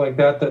and things like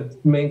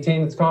that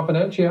maintain its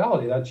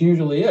confidentiality. That's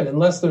usually it.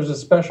 Unless there's a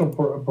special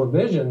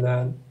provision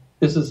that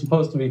this is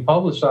supposed to be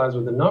publicized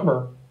with a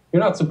number,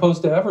 you're not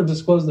supposed to ever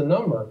disclose the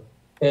number.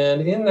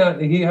 And in that,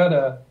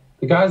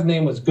 the guy's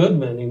name was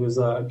Goodman. He was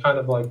kind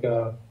of like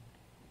a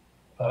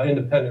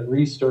independent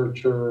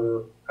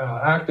researcher,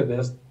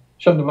 activist,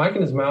 shoved a mic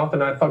in his mouth,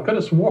 and I thought, could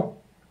have swore,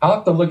 I'll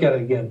have to look at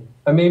it again.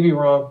 I may be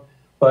wrong,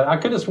 but I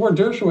could have swore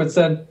Dershowitz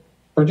said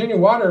Virginia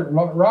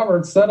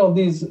Roberts settled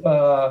these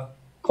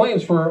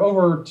claims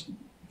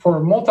for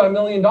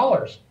multi-million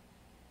dollars,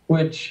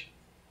 which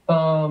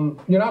you're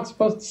not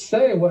supposed to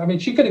say. I mean,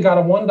 she could have got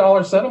a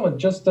 $1 settlement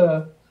just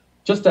to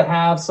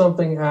have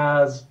something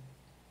as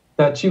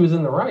that she was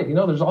in the right. You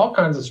know, there's all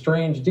kinds of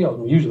strange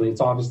deals. Usually,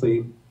 it's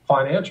obviously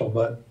financial,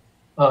 but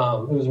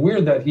it was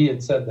weird that he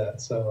had said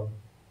that. So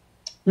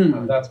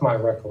that's my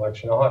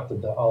recollection. I'll have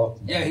to.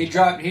 Yeah,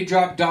 he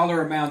dropped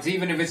dollar amounts,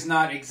 even if it's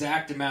not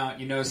exact amount.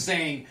 You know,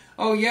 saying,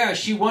 "Oh yeah,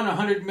 she won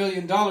 $100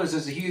 million"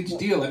 is a huge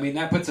deal. I mean,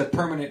 that puts a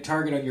permanent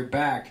target on your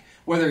back,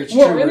 whether it's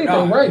true or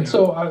not. Right? You know?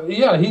 So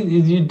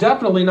you're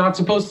definitely not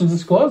supposed to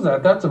disclose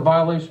that. That's a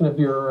violation of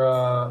your,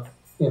 of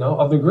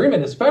the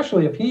agreement,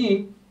 especially if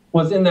he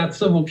was in that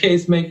civil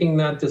case making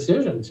that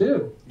decision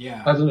too.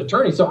 Yeah. As an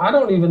attorney, so I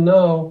don't even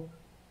know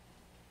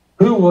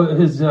who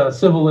his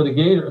civil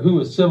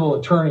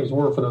attorneys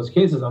were for those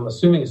cases. I'm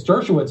assuming it's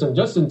Dershowitz, and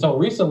just until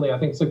recently, I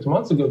think 6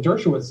 months ago,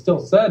 Dershowitz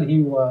still said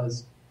he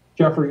was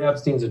Jeffrey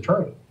Epstein's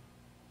attorney.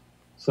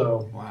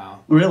 So, wow,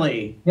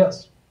 really?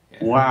 Yes.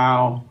 Yeah.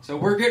 Wow. So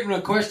we're getting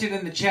a question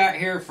in the chat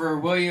here for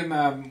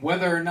William,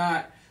 whether or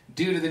not,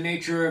 due to the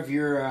nature of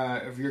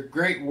your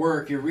great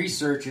work, your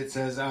research, it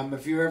says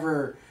if you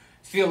ever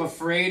feel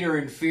afraid or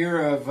in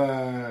fear of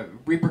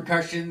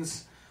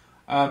repercussions.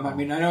 I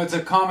mean, I know it's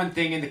a common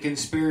thing in the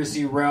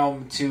conspiracy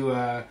realm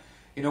to,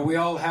 we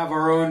all have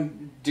our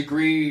own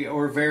degree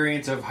or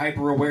variant of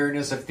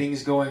hyper-awareness of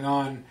things going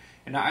on.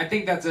 And I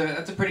think that's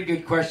a pretty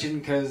good question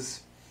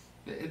because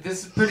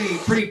this is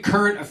pretty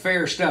current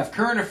affair stuff.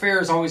 Current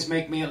affairs always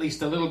make me at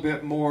least a little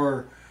bit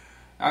more,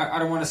 I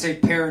don't want to say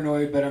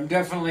paranoid, but I'm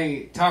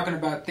definitely talking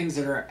about things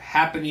that are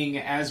happening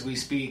as we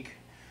speak.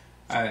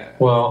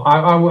 Well,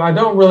 I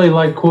don't really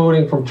like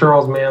quoting from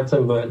Charles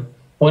Manson, but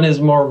one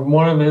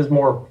of his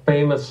more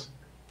famous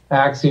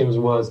axioms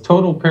was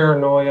total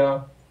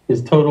paranoia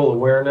is total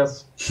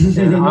awareness,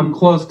 and I'm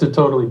close to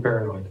totally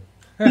paranoid.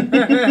 Well,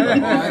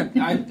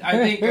 I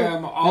think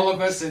all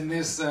of us in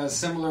this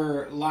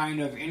similar line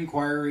of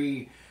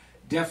inquiry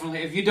definitely.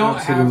 If you don't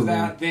have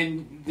that,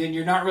 then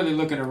you're not really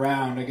looking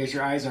around. I guess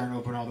your eyes aren't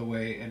open all the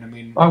way. And I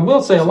mean, I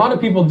will say a lot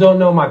of people don't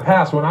know my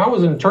past. When I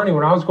was an attorney,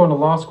 when I was going to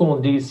law school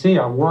in D.C.,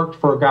 I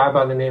worked for a guy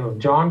by the name of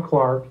John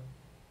Clark,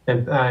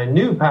 and I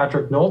knew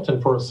Patrick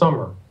Knowlton for a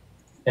summer.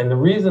 And the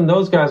reason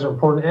those guys are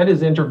important, Ed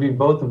has interviewed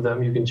both of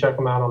them, you can check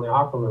them out on the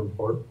Ackerman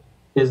Report,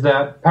 is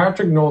that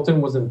Patrick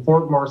Knowlton was in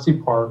Fort Marcy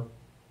Park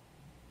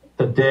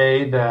the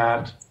day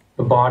that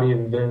the body of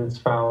Vince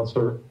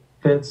Foster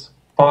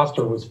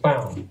was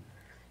found.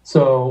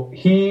 So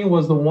he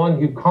was the one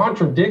who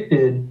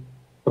contradicted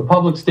the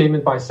public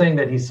statement by saying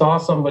that he saw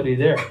somebody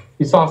there.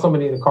 He saw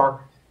somebody in the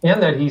car,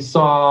 and that he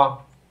saw,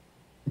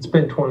 it's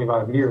been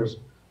 25 years.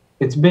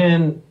 It's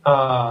been,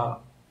 I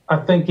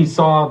think he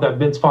saw that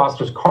Vince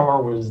Foster's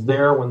car was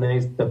there when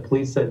the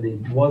police said he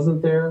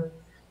wasn't there.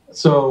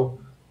 So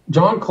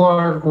John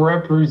Clark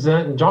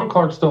John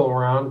Clark's still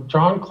around.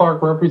 John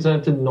Clark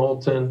represented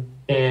Knowlton,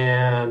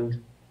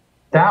 and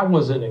that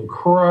was an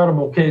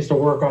incredible case to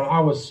work on. I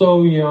was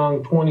so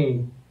young,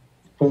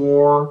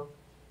 24,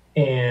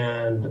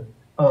 and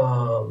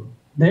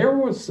there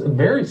was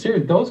very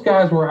serious. Those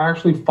guys were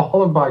actually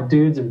followed by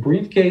dudes in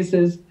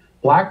briefcases,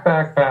 black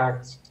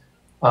backpacks,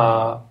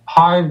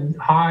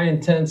 high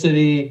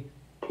intensity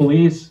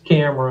police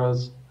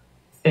cameras,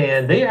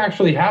 and they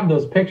actually have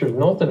those pictures.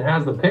 Knowlton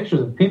has the pictures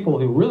of people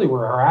who really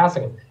were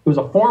harassing him. It was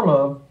a form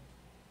of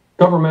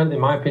government, in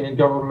my opinion,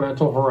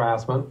 governmental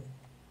harassment.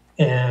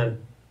 And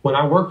when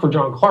I worked for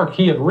John Clark,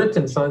 he had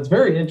written something. It's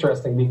very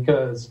interesting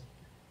because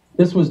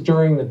this was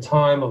during the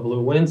time of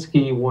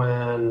Lewinsky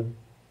when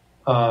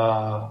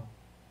the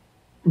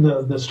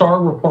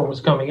Starr Report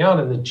was coming out,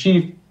 and the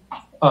chief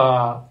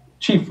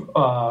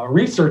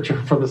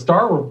researcher for the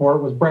Starr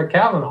Report was Brett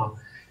Kavanaugh.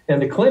 And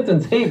the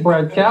Clintons hate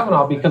Brett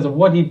Kavanaugh because of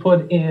what he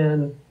put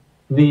in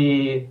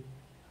the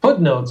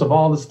footnotes of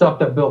all the stuff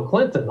that Bill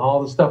Clinton,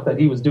 all the stuff that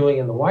he was doing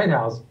in the White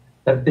House,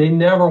 that they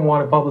never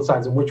wanted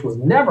publicized, and which was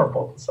never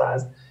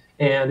publicized.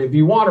 And if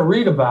you want to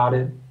read about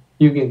it,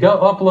 you can go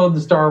upload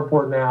the Starr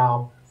Report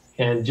now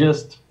and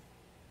just,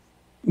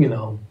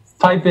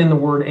 type in the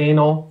word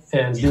anal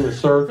and do a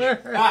search.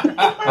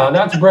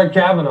 That's Brett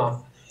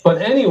Kavanaugh.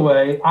 But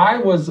anyway, I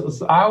was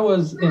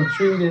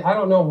intrigued. I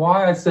don't know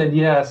why I said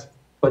yes,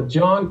 but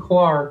John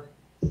Clark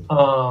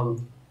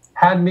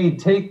had me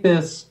take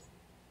this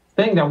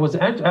thing that was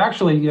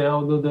actually,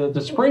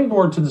 the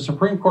springboard to the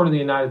Supreme Court of the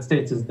United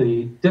States is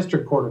the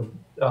District of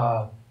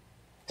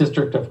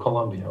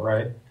Columbia,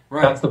 right?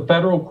 Right. That's the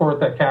federal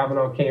court that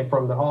Kavanaugh came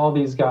from, all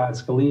these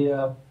guys,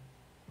 Scalia.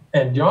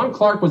 And John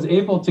Clark was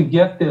able to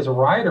get this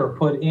writer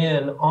put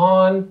in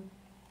on,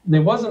 it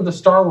wasn't the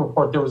Starr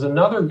Report. There was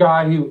another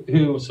guy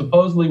who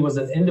supposedly was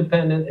an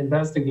independent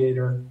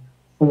investigator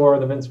for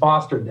the Vince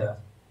Foster death.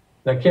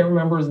 And I can't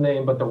remember his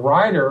name, but the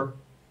writer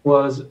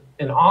was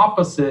an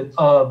opposite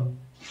of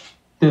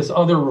this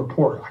other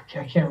report.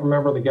 I can't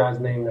remember the guy's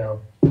name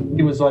now.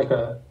 He was like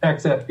a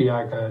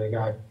ex-FBI kind of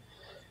guy.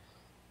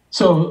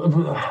 So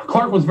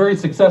Clark was very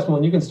successful,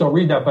 and you can still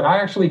read that. But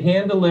I actually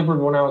hand-delivered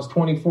when I was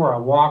 24. I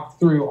walked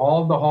through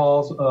all of the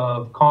halls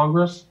of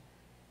Congress,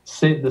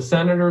 the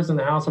senators and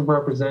the House of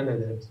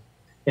Representatives,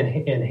 and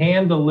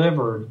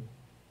hand-delivered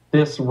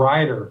this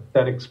writer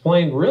that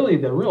explained really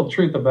the real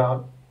truth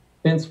about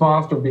Vince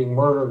Foster being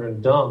murdered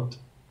and dumped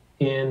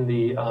in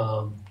the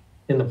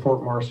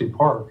Fort Marcy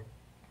Park.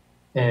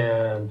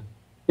 And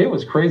it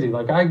was crazy.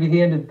 Like, I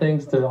handed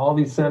things to all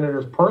these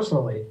senators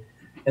personally.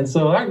 And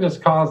so that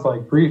just caused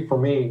grief for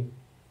me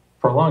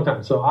for a long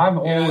time. So I've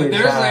always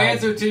there's the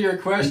answer to your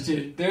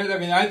question.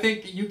 I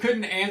think you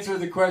couldn't answer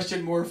the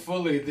question more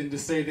fully than to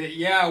say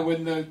that,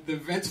 when the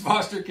Vince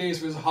Foster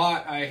case was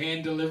hot, I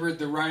hand-delivered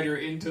the writer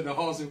into the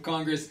halls of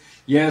Congress.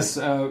 Yes,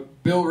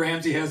 Bill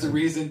Ramsey has a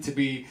reason to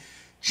be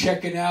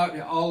checking out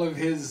all of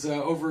his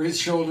over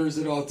his shoulders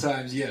at all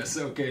times. Yes,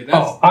 okay.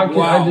 That's, I just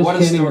what a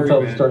can't story, even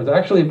tell man. the stories.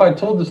 Actually, if I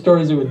told the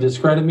stories, it would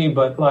discredit me,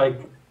 but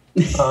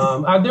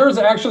there was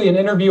actually an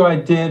interview I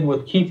did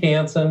with Keith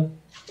Hansen.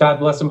 God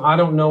bless him. I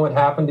don't know what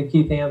happened to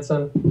Keith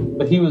Hansen,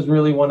 but he was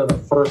really one of the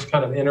first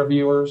kind of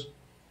interviewers.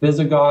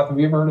 Visigoth. Have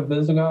you ever heard of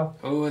Visigoth?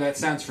 Oh, that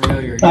sounds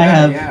familiar. I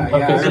have.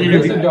 Okay, so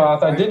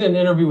Visigoth. I did an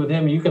interview with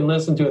him. You can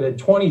listen to it. In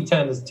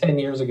 2010, is 10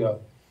 years ago,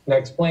 and I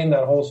explained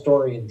that whole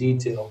story in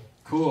detail.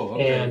 Cool.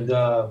 Okay. And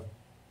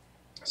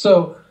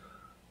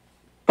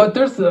but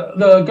there's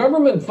the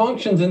government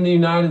functions in the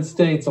United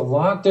States a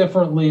lot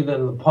differently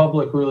than the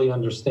public really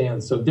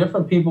understands. So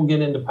different people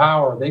get into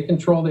power. They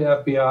control the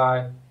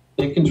FBI.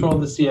 They control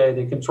the CIA.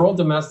 They control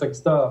domestic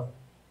stuff.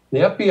 The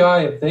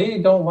FBI, if they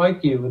don't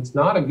like you, it's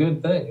not a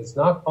good thing. It's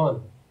not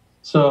fun.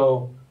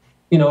 So,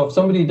 if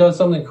somebody does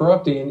something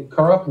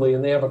corruptly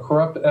and they have a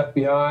corrupt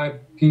FBI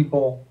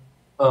people,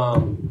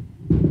 I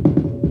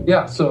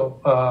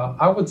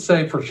would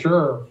say for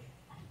sure,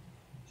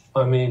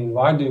 what I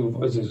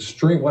do is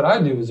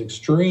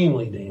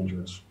extremely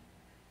dangerous.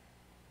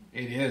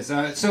 It is.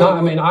 I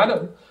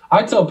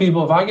tell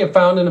people if I get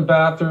found in a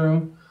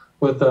bathroom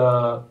with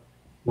a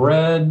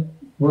red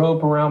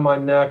rope around my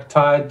neck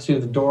tied to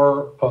the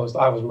doorpost,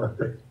 I was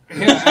murdered.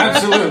 Yeah,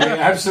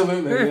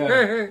 absolutely.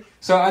 Yeah.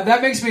 So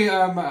that makes me.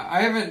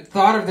 I haven't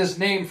thought of this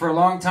name for a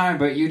long time,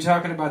 but you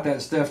talking about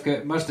that stuff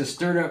must have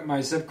stirred up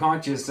my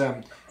subconscious.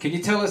 Can you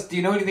tell us? Do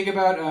you know anything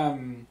about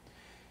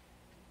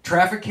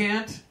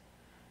Trafficant?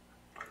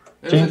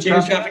 James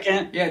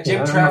Trafficant? Yeah,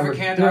 Jim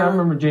Trafficant. I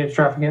remember James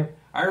Trafficant.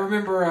 I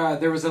remember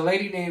there was a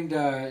lady named.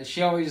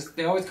 They always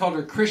called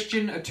her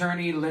Christian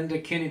Attorney Linda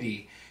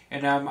Kennedy,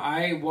 and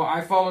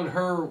I followed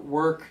her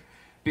work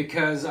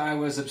because I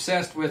was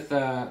obsessed with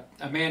a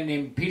man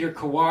named Peter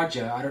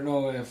Kawaja. I don't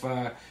know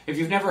if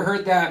you've never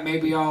heard that.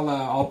 Maybe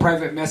I'll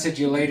private message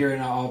you later,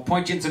 and I'll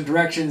point you in some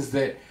directions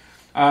that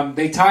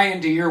they tie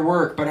into your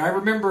work. But I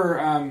remember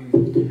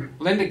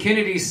Linda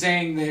Kennedy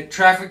saying that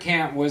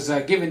Trafficant was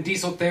given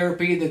diesel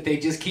therapy, that they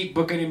just keep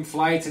booking him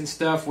flights and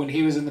stuff when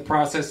he was in the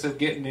process of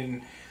getting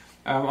in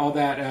all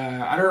that.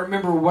 I don't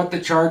remember what the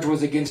charge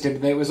was against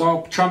him. It was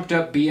all trumped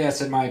up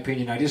BS in my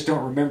opinion. I just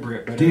don't remember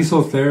it. But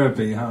diesel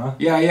therapy, huh?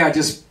 Yeah,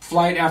 just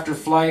flight after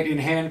flight in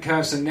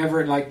handcuffs and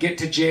never get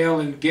to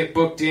jail and get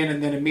booked in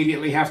and then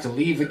immediately have to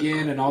leave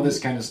again and all this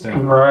kind of stuff.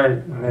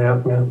 Right.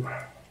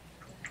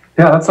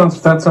 Yeah,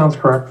 that sounds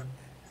correct.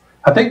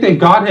 I think they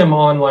got him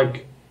on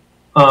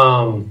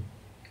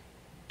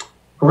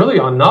really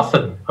on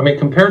nothing. I mean,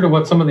 compared to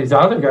what some of these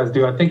other guys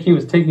do, I think he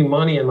was taking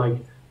money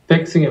and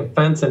fixing a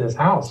fence in his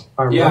house.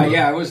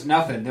 Yeah, it was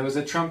nothing. There was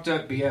a trumped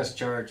up BS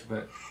charge,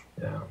 but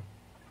yeah,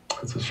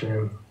 that's a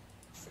shame.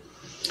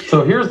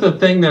 So here's the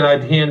thing that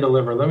I'd hand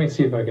deliver. Let me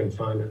see if I can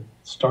find it.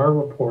 Star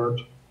Report.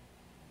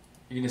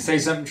 You gonna say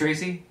something,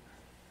 Tracy?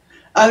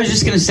 I was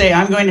just going to say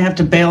I'm going to have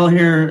to bail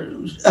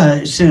here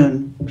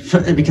soon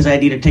because I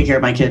need to take care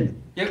of my kid.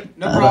 Yep,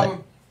 no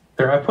problem.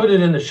 There, I put it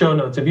in the show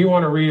notes. If you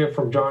want to read it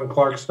from John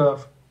Clark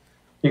stuff,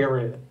 you can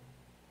read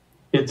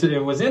it.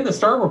 It was in the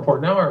Star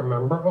Report. Now I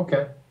remember.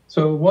 Okay.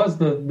 So it was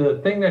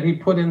the thing that he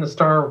put in the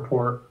Star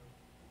Report.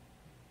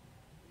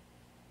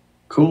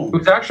 Cool. It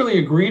was actually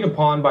agreed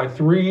upon by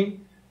 3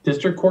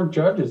 district court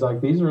judges.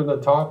 These are the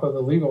top of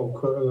the legal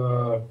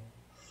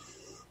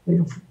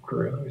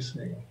career. Let me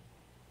see.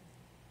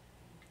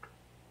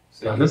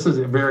 Yeah, this is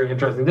very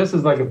interesting. This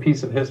is like a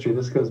piece of history.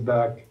 This goes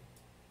back.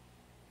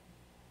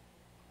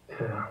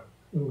 Yeah,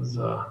 it was.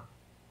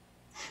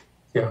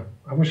 Yeah,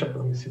 let me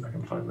see if I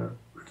can find that.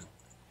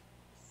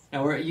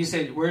 Now, where'd you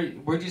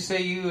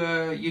say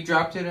you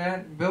dropped it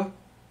at, Bill?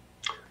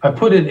 I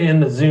put it in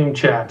the Zoom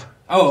chat.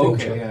 Oh, Zoom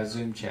okay, chat. yeah,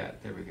 Zoom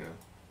chat. There we go.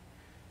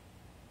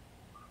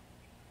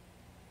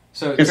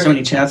 So there's so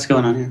many chats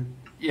going on here.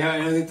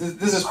 Yeah,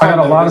 this is fun. I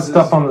got a lot of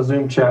stuff on the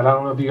Zoom chat. I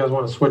don't know if you guys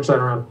want to switch that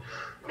around,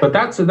 but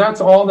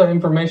that's all the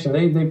information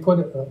they put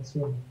it. Let's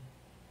see.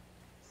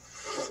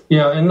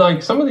 Yeah,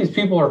 and some of these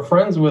people are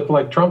friends with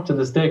Trump to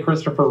this day.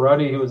 Christopher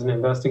Ruddy, who was an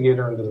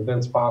investigator into the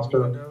Vince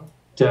Foster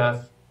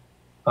death,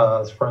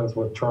 is friends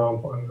with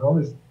Trump. I mean, all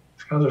these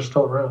guys are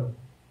still around.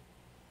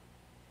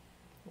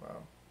 Wow.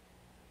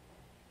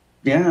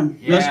 Yeah,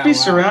 you must be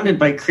surrounded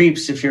by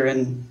creeps if you're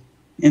in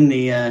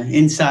the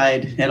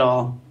inside at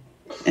all,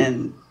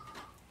 and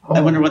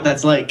I wonder what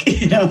that's like.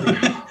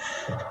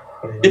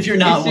 If you're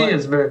not.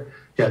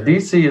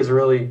 DC is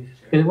really.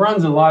 It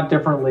runs a lot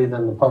differently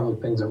than the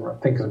public thinks it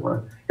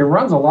runs. It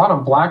runs a lot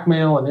on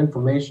blackmail and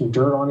information,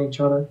 dirt on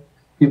each other.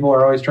 People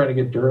are always trying to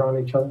get dirt on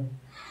each other.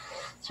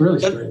 It's really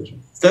strange.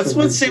 That's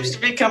what seems to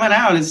be coming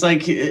out. It's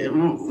like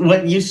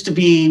what used to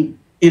be,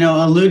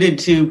 alluded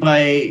to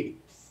by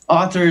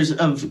authors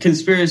of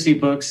conspiracy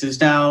books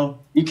is now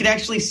you can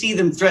actually see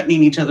them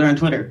threatening each other on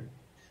Twitter.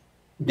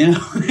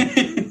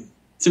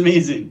 It's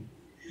amazing.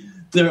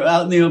 They're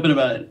out in the open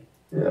about it.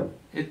 Yeah.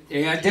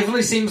 It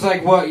definitely seems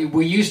like what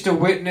we used to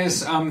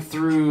witness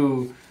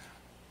through,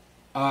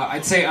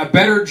 I'd say, a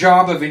better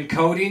job of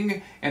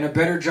encoding and a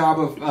better job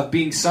of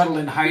being subtle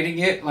and hiding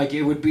it. Like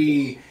it would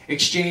be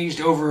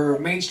exchanged over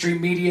mainstream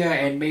media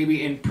and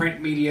maybe in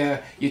print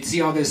media. You'd see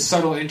all this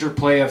subtle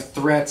interplay of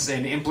threats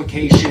and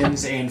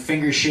implications and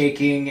finger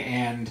shaking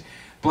and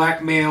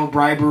blackmail,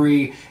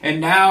 bribery.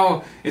 And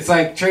now it's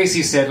like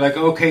Tracy said,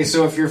 okay,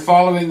 so if you're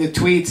following the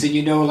tweets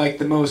and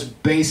the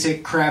most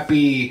basic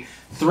crappy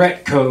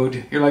threat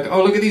code, you're like,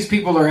 oh, look at these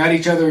people are at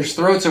each other's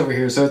throats over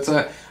here.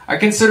 So I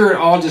consider it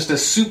all just a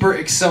super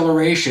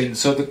acceleration.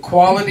 So the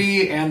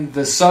quality and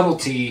the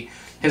subtlety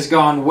has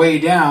gone way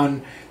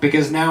down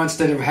because now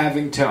instead of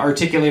having to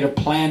articulate a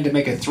plan to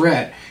make a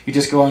threat, you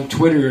just go on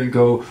Twitter and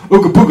go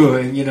ooga booga,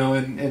 and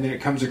then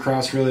it comes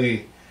across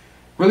really,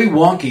 really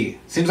wonky.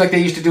 Seems like they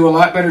used to do a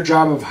lot better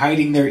job of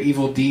hiding their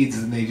evil deeds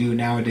than they do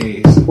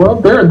nowadays. Well,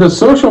 the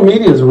social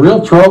media is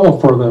real trouble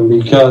for them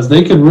because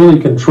they can really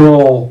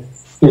control.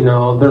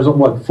 There's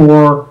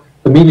the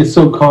media is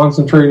so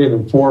concentrated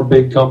in 4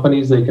 big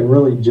companies, they can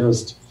really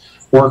just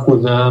work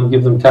with them,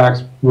 give them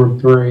tax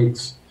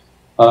breaks.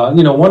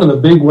 One of the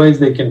big ways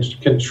they can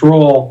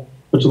control,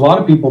 which a lot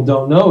of people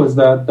don't know, is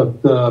that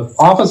the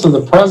office of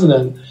the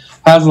president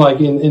has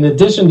in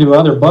addition to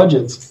other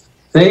budgets,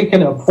 they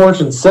can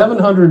apportion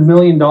 $700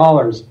 million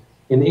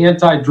in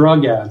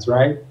anti-drug ads,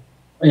 right?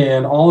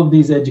 And all of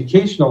these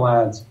educational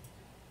ads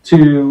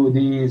to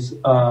these,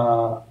 they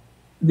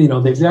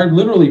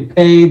literally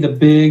pay the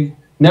big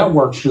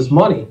networks just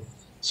money.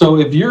 So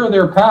if you're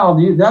their pal,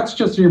 that's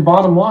just your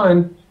bottom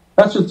line.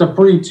 That's just a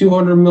free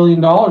 $200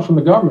 million from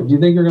the government. Do you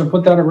think you're going to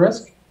put that at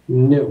risk?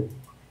 No.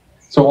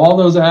 So all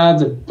those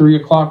ads at 3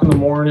 o'clock in the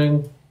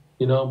morning,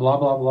 blah,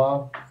 blah,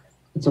 blah.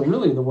 It's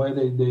really the way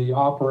they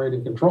operate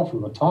and control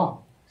from the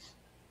top.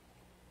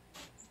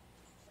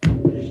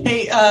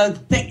 Hey,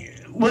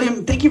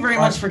 William, thank you very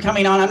much for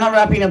coming on. I'm not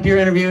wrapping up your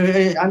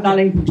interview. I'm not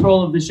in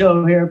control of the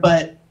show here,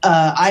 but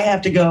I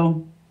have to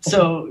go.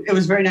 So it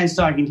was very nice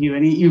talking to you,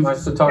 and you've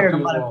shared a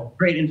lot of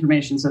great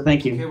information. So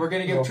thank you. Okay, we're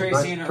going to give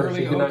Tracy an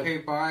early okay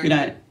bye. Good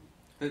night.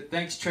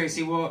 Thanks,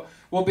 Tracy. We'll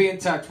be in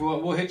touch.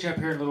 We'll hit you up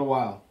here in a little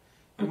while.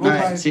 All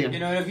right, see you.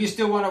 If you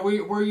still want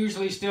to, we're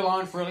usually still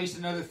on for at least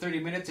another 30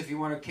 minutes. If you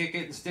want to kick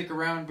it and stick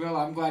around, Bill,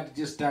 I'm glad to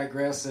just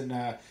digress. And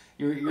I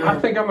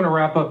think I'm going to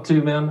wrap up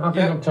too, man. I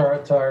think I'm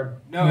tired.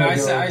 No,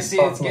 I see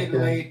it's getting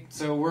late.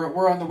 So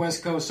we're on the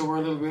West Coast, so we're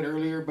a little bit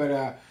earlier.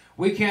 But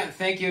we can't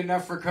thank you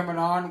enough for coming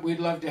on. We'd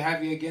love to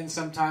have you again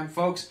sometime,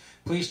 folks.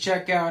 Please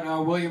check out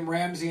William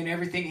Ramsey and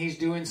everything he's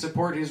doing.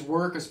 Support his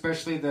work,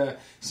 especially the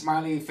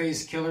smiley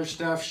face killer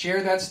stuff.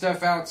 Share that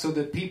stuff out so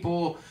that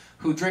people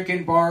who drink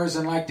in bars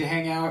and like to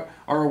hang out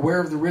are aware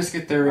of the risk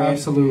that they're in.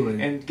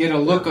 Absolutely. And get a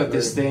look at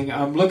this thing.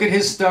 Look at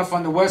his stuff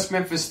on the West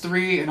Memphis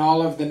 3 and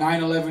all of the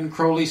 9/11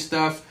 Crowley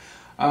stuff.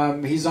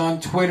 He's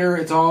on Twitter.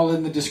 It's all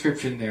in the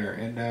description there.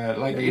 And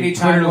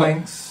anytime, Twitter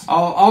links.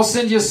 I'll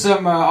send you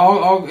some.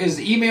 Is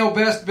email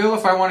best, Bill,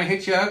 if I want to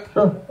hit you up?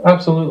 Sure,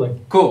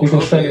 absolutely. Cool. You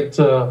can send it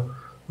to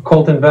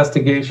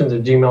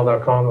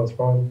occultinvestigations@gmail.com. That's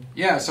fine.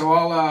 Yeah, so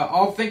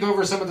I'll think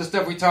over some of the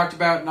stuff we talked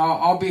about, and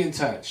I'll be in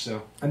touch.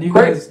 So And you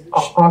great, guys,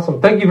 awesome.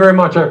 Thank you very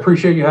much. I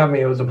appreciate you having me.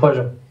 It was a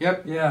pleasure.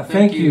 yep. yeah,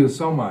 thank you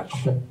so much.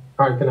 Okay.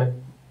 All right, good night.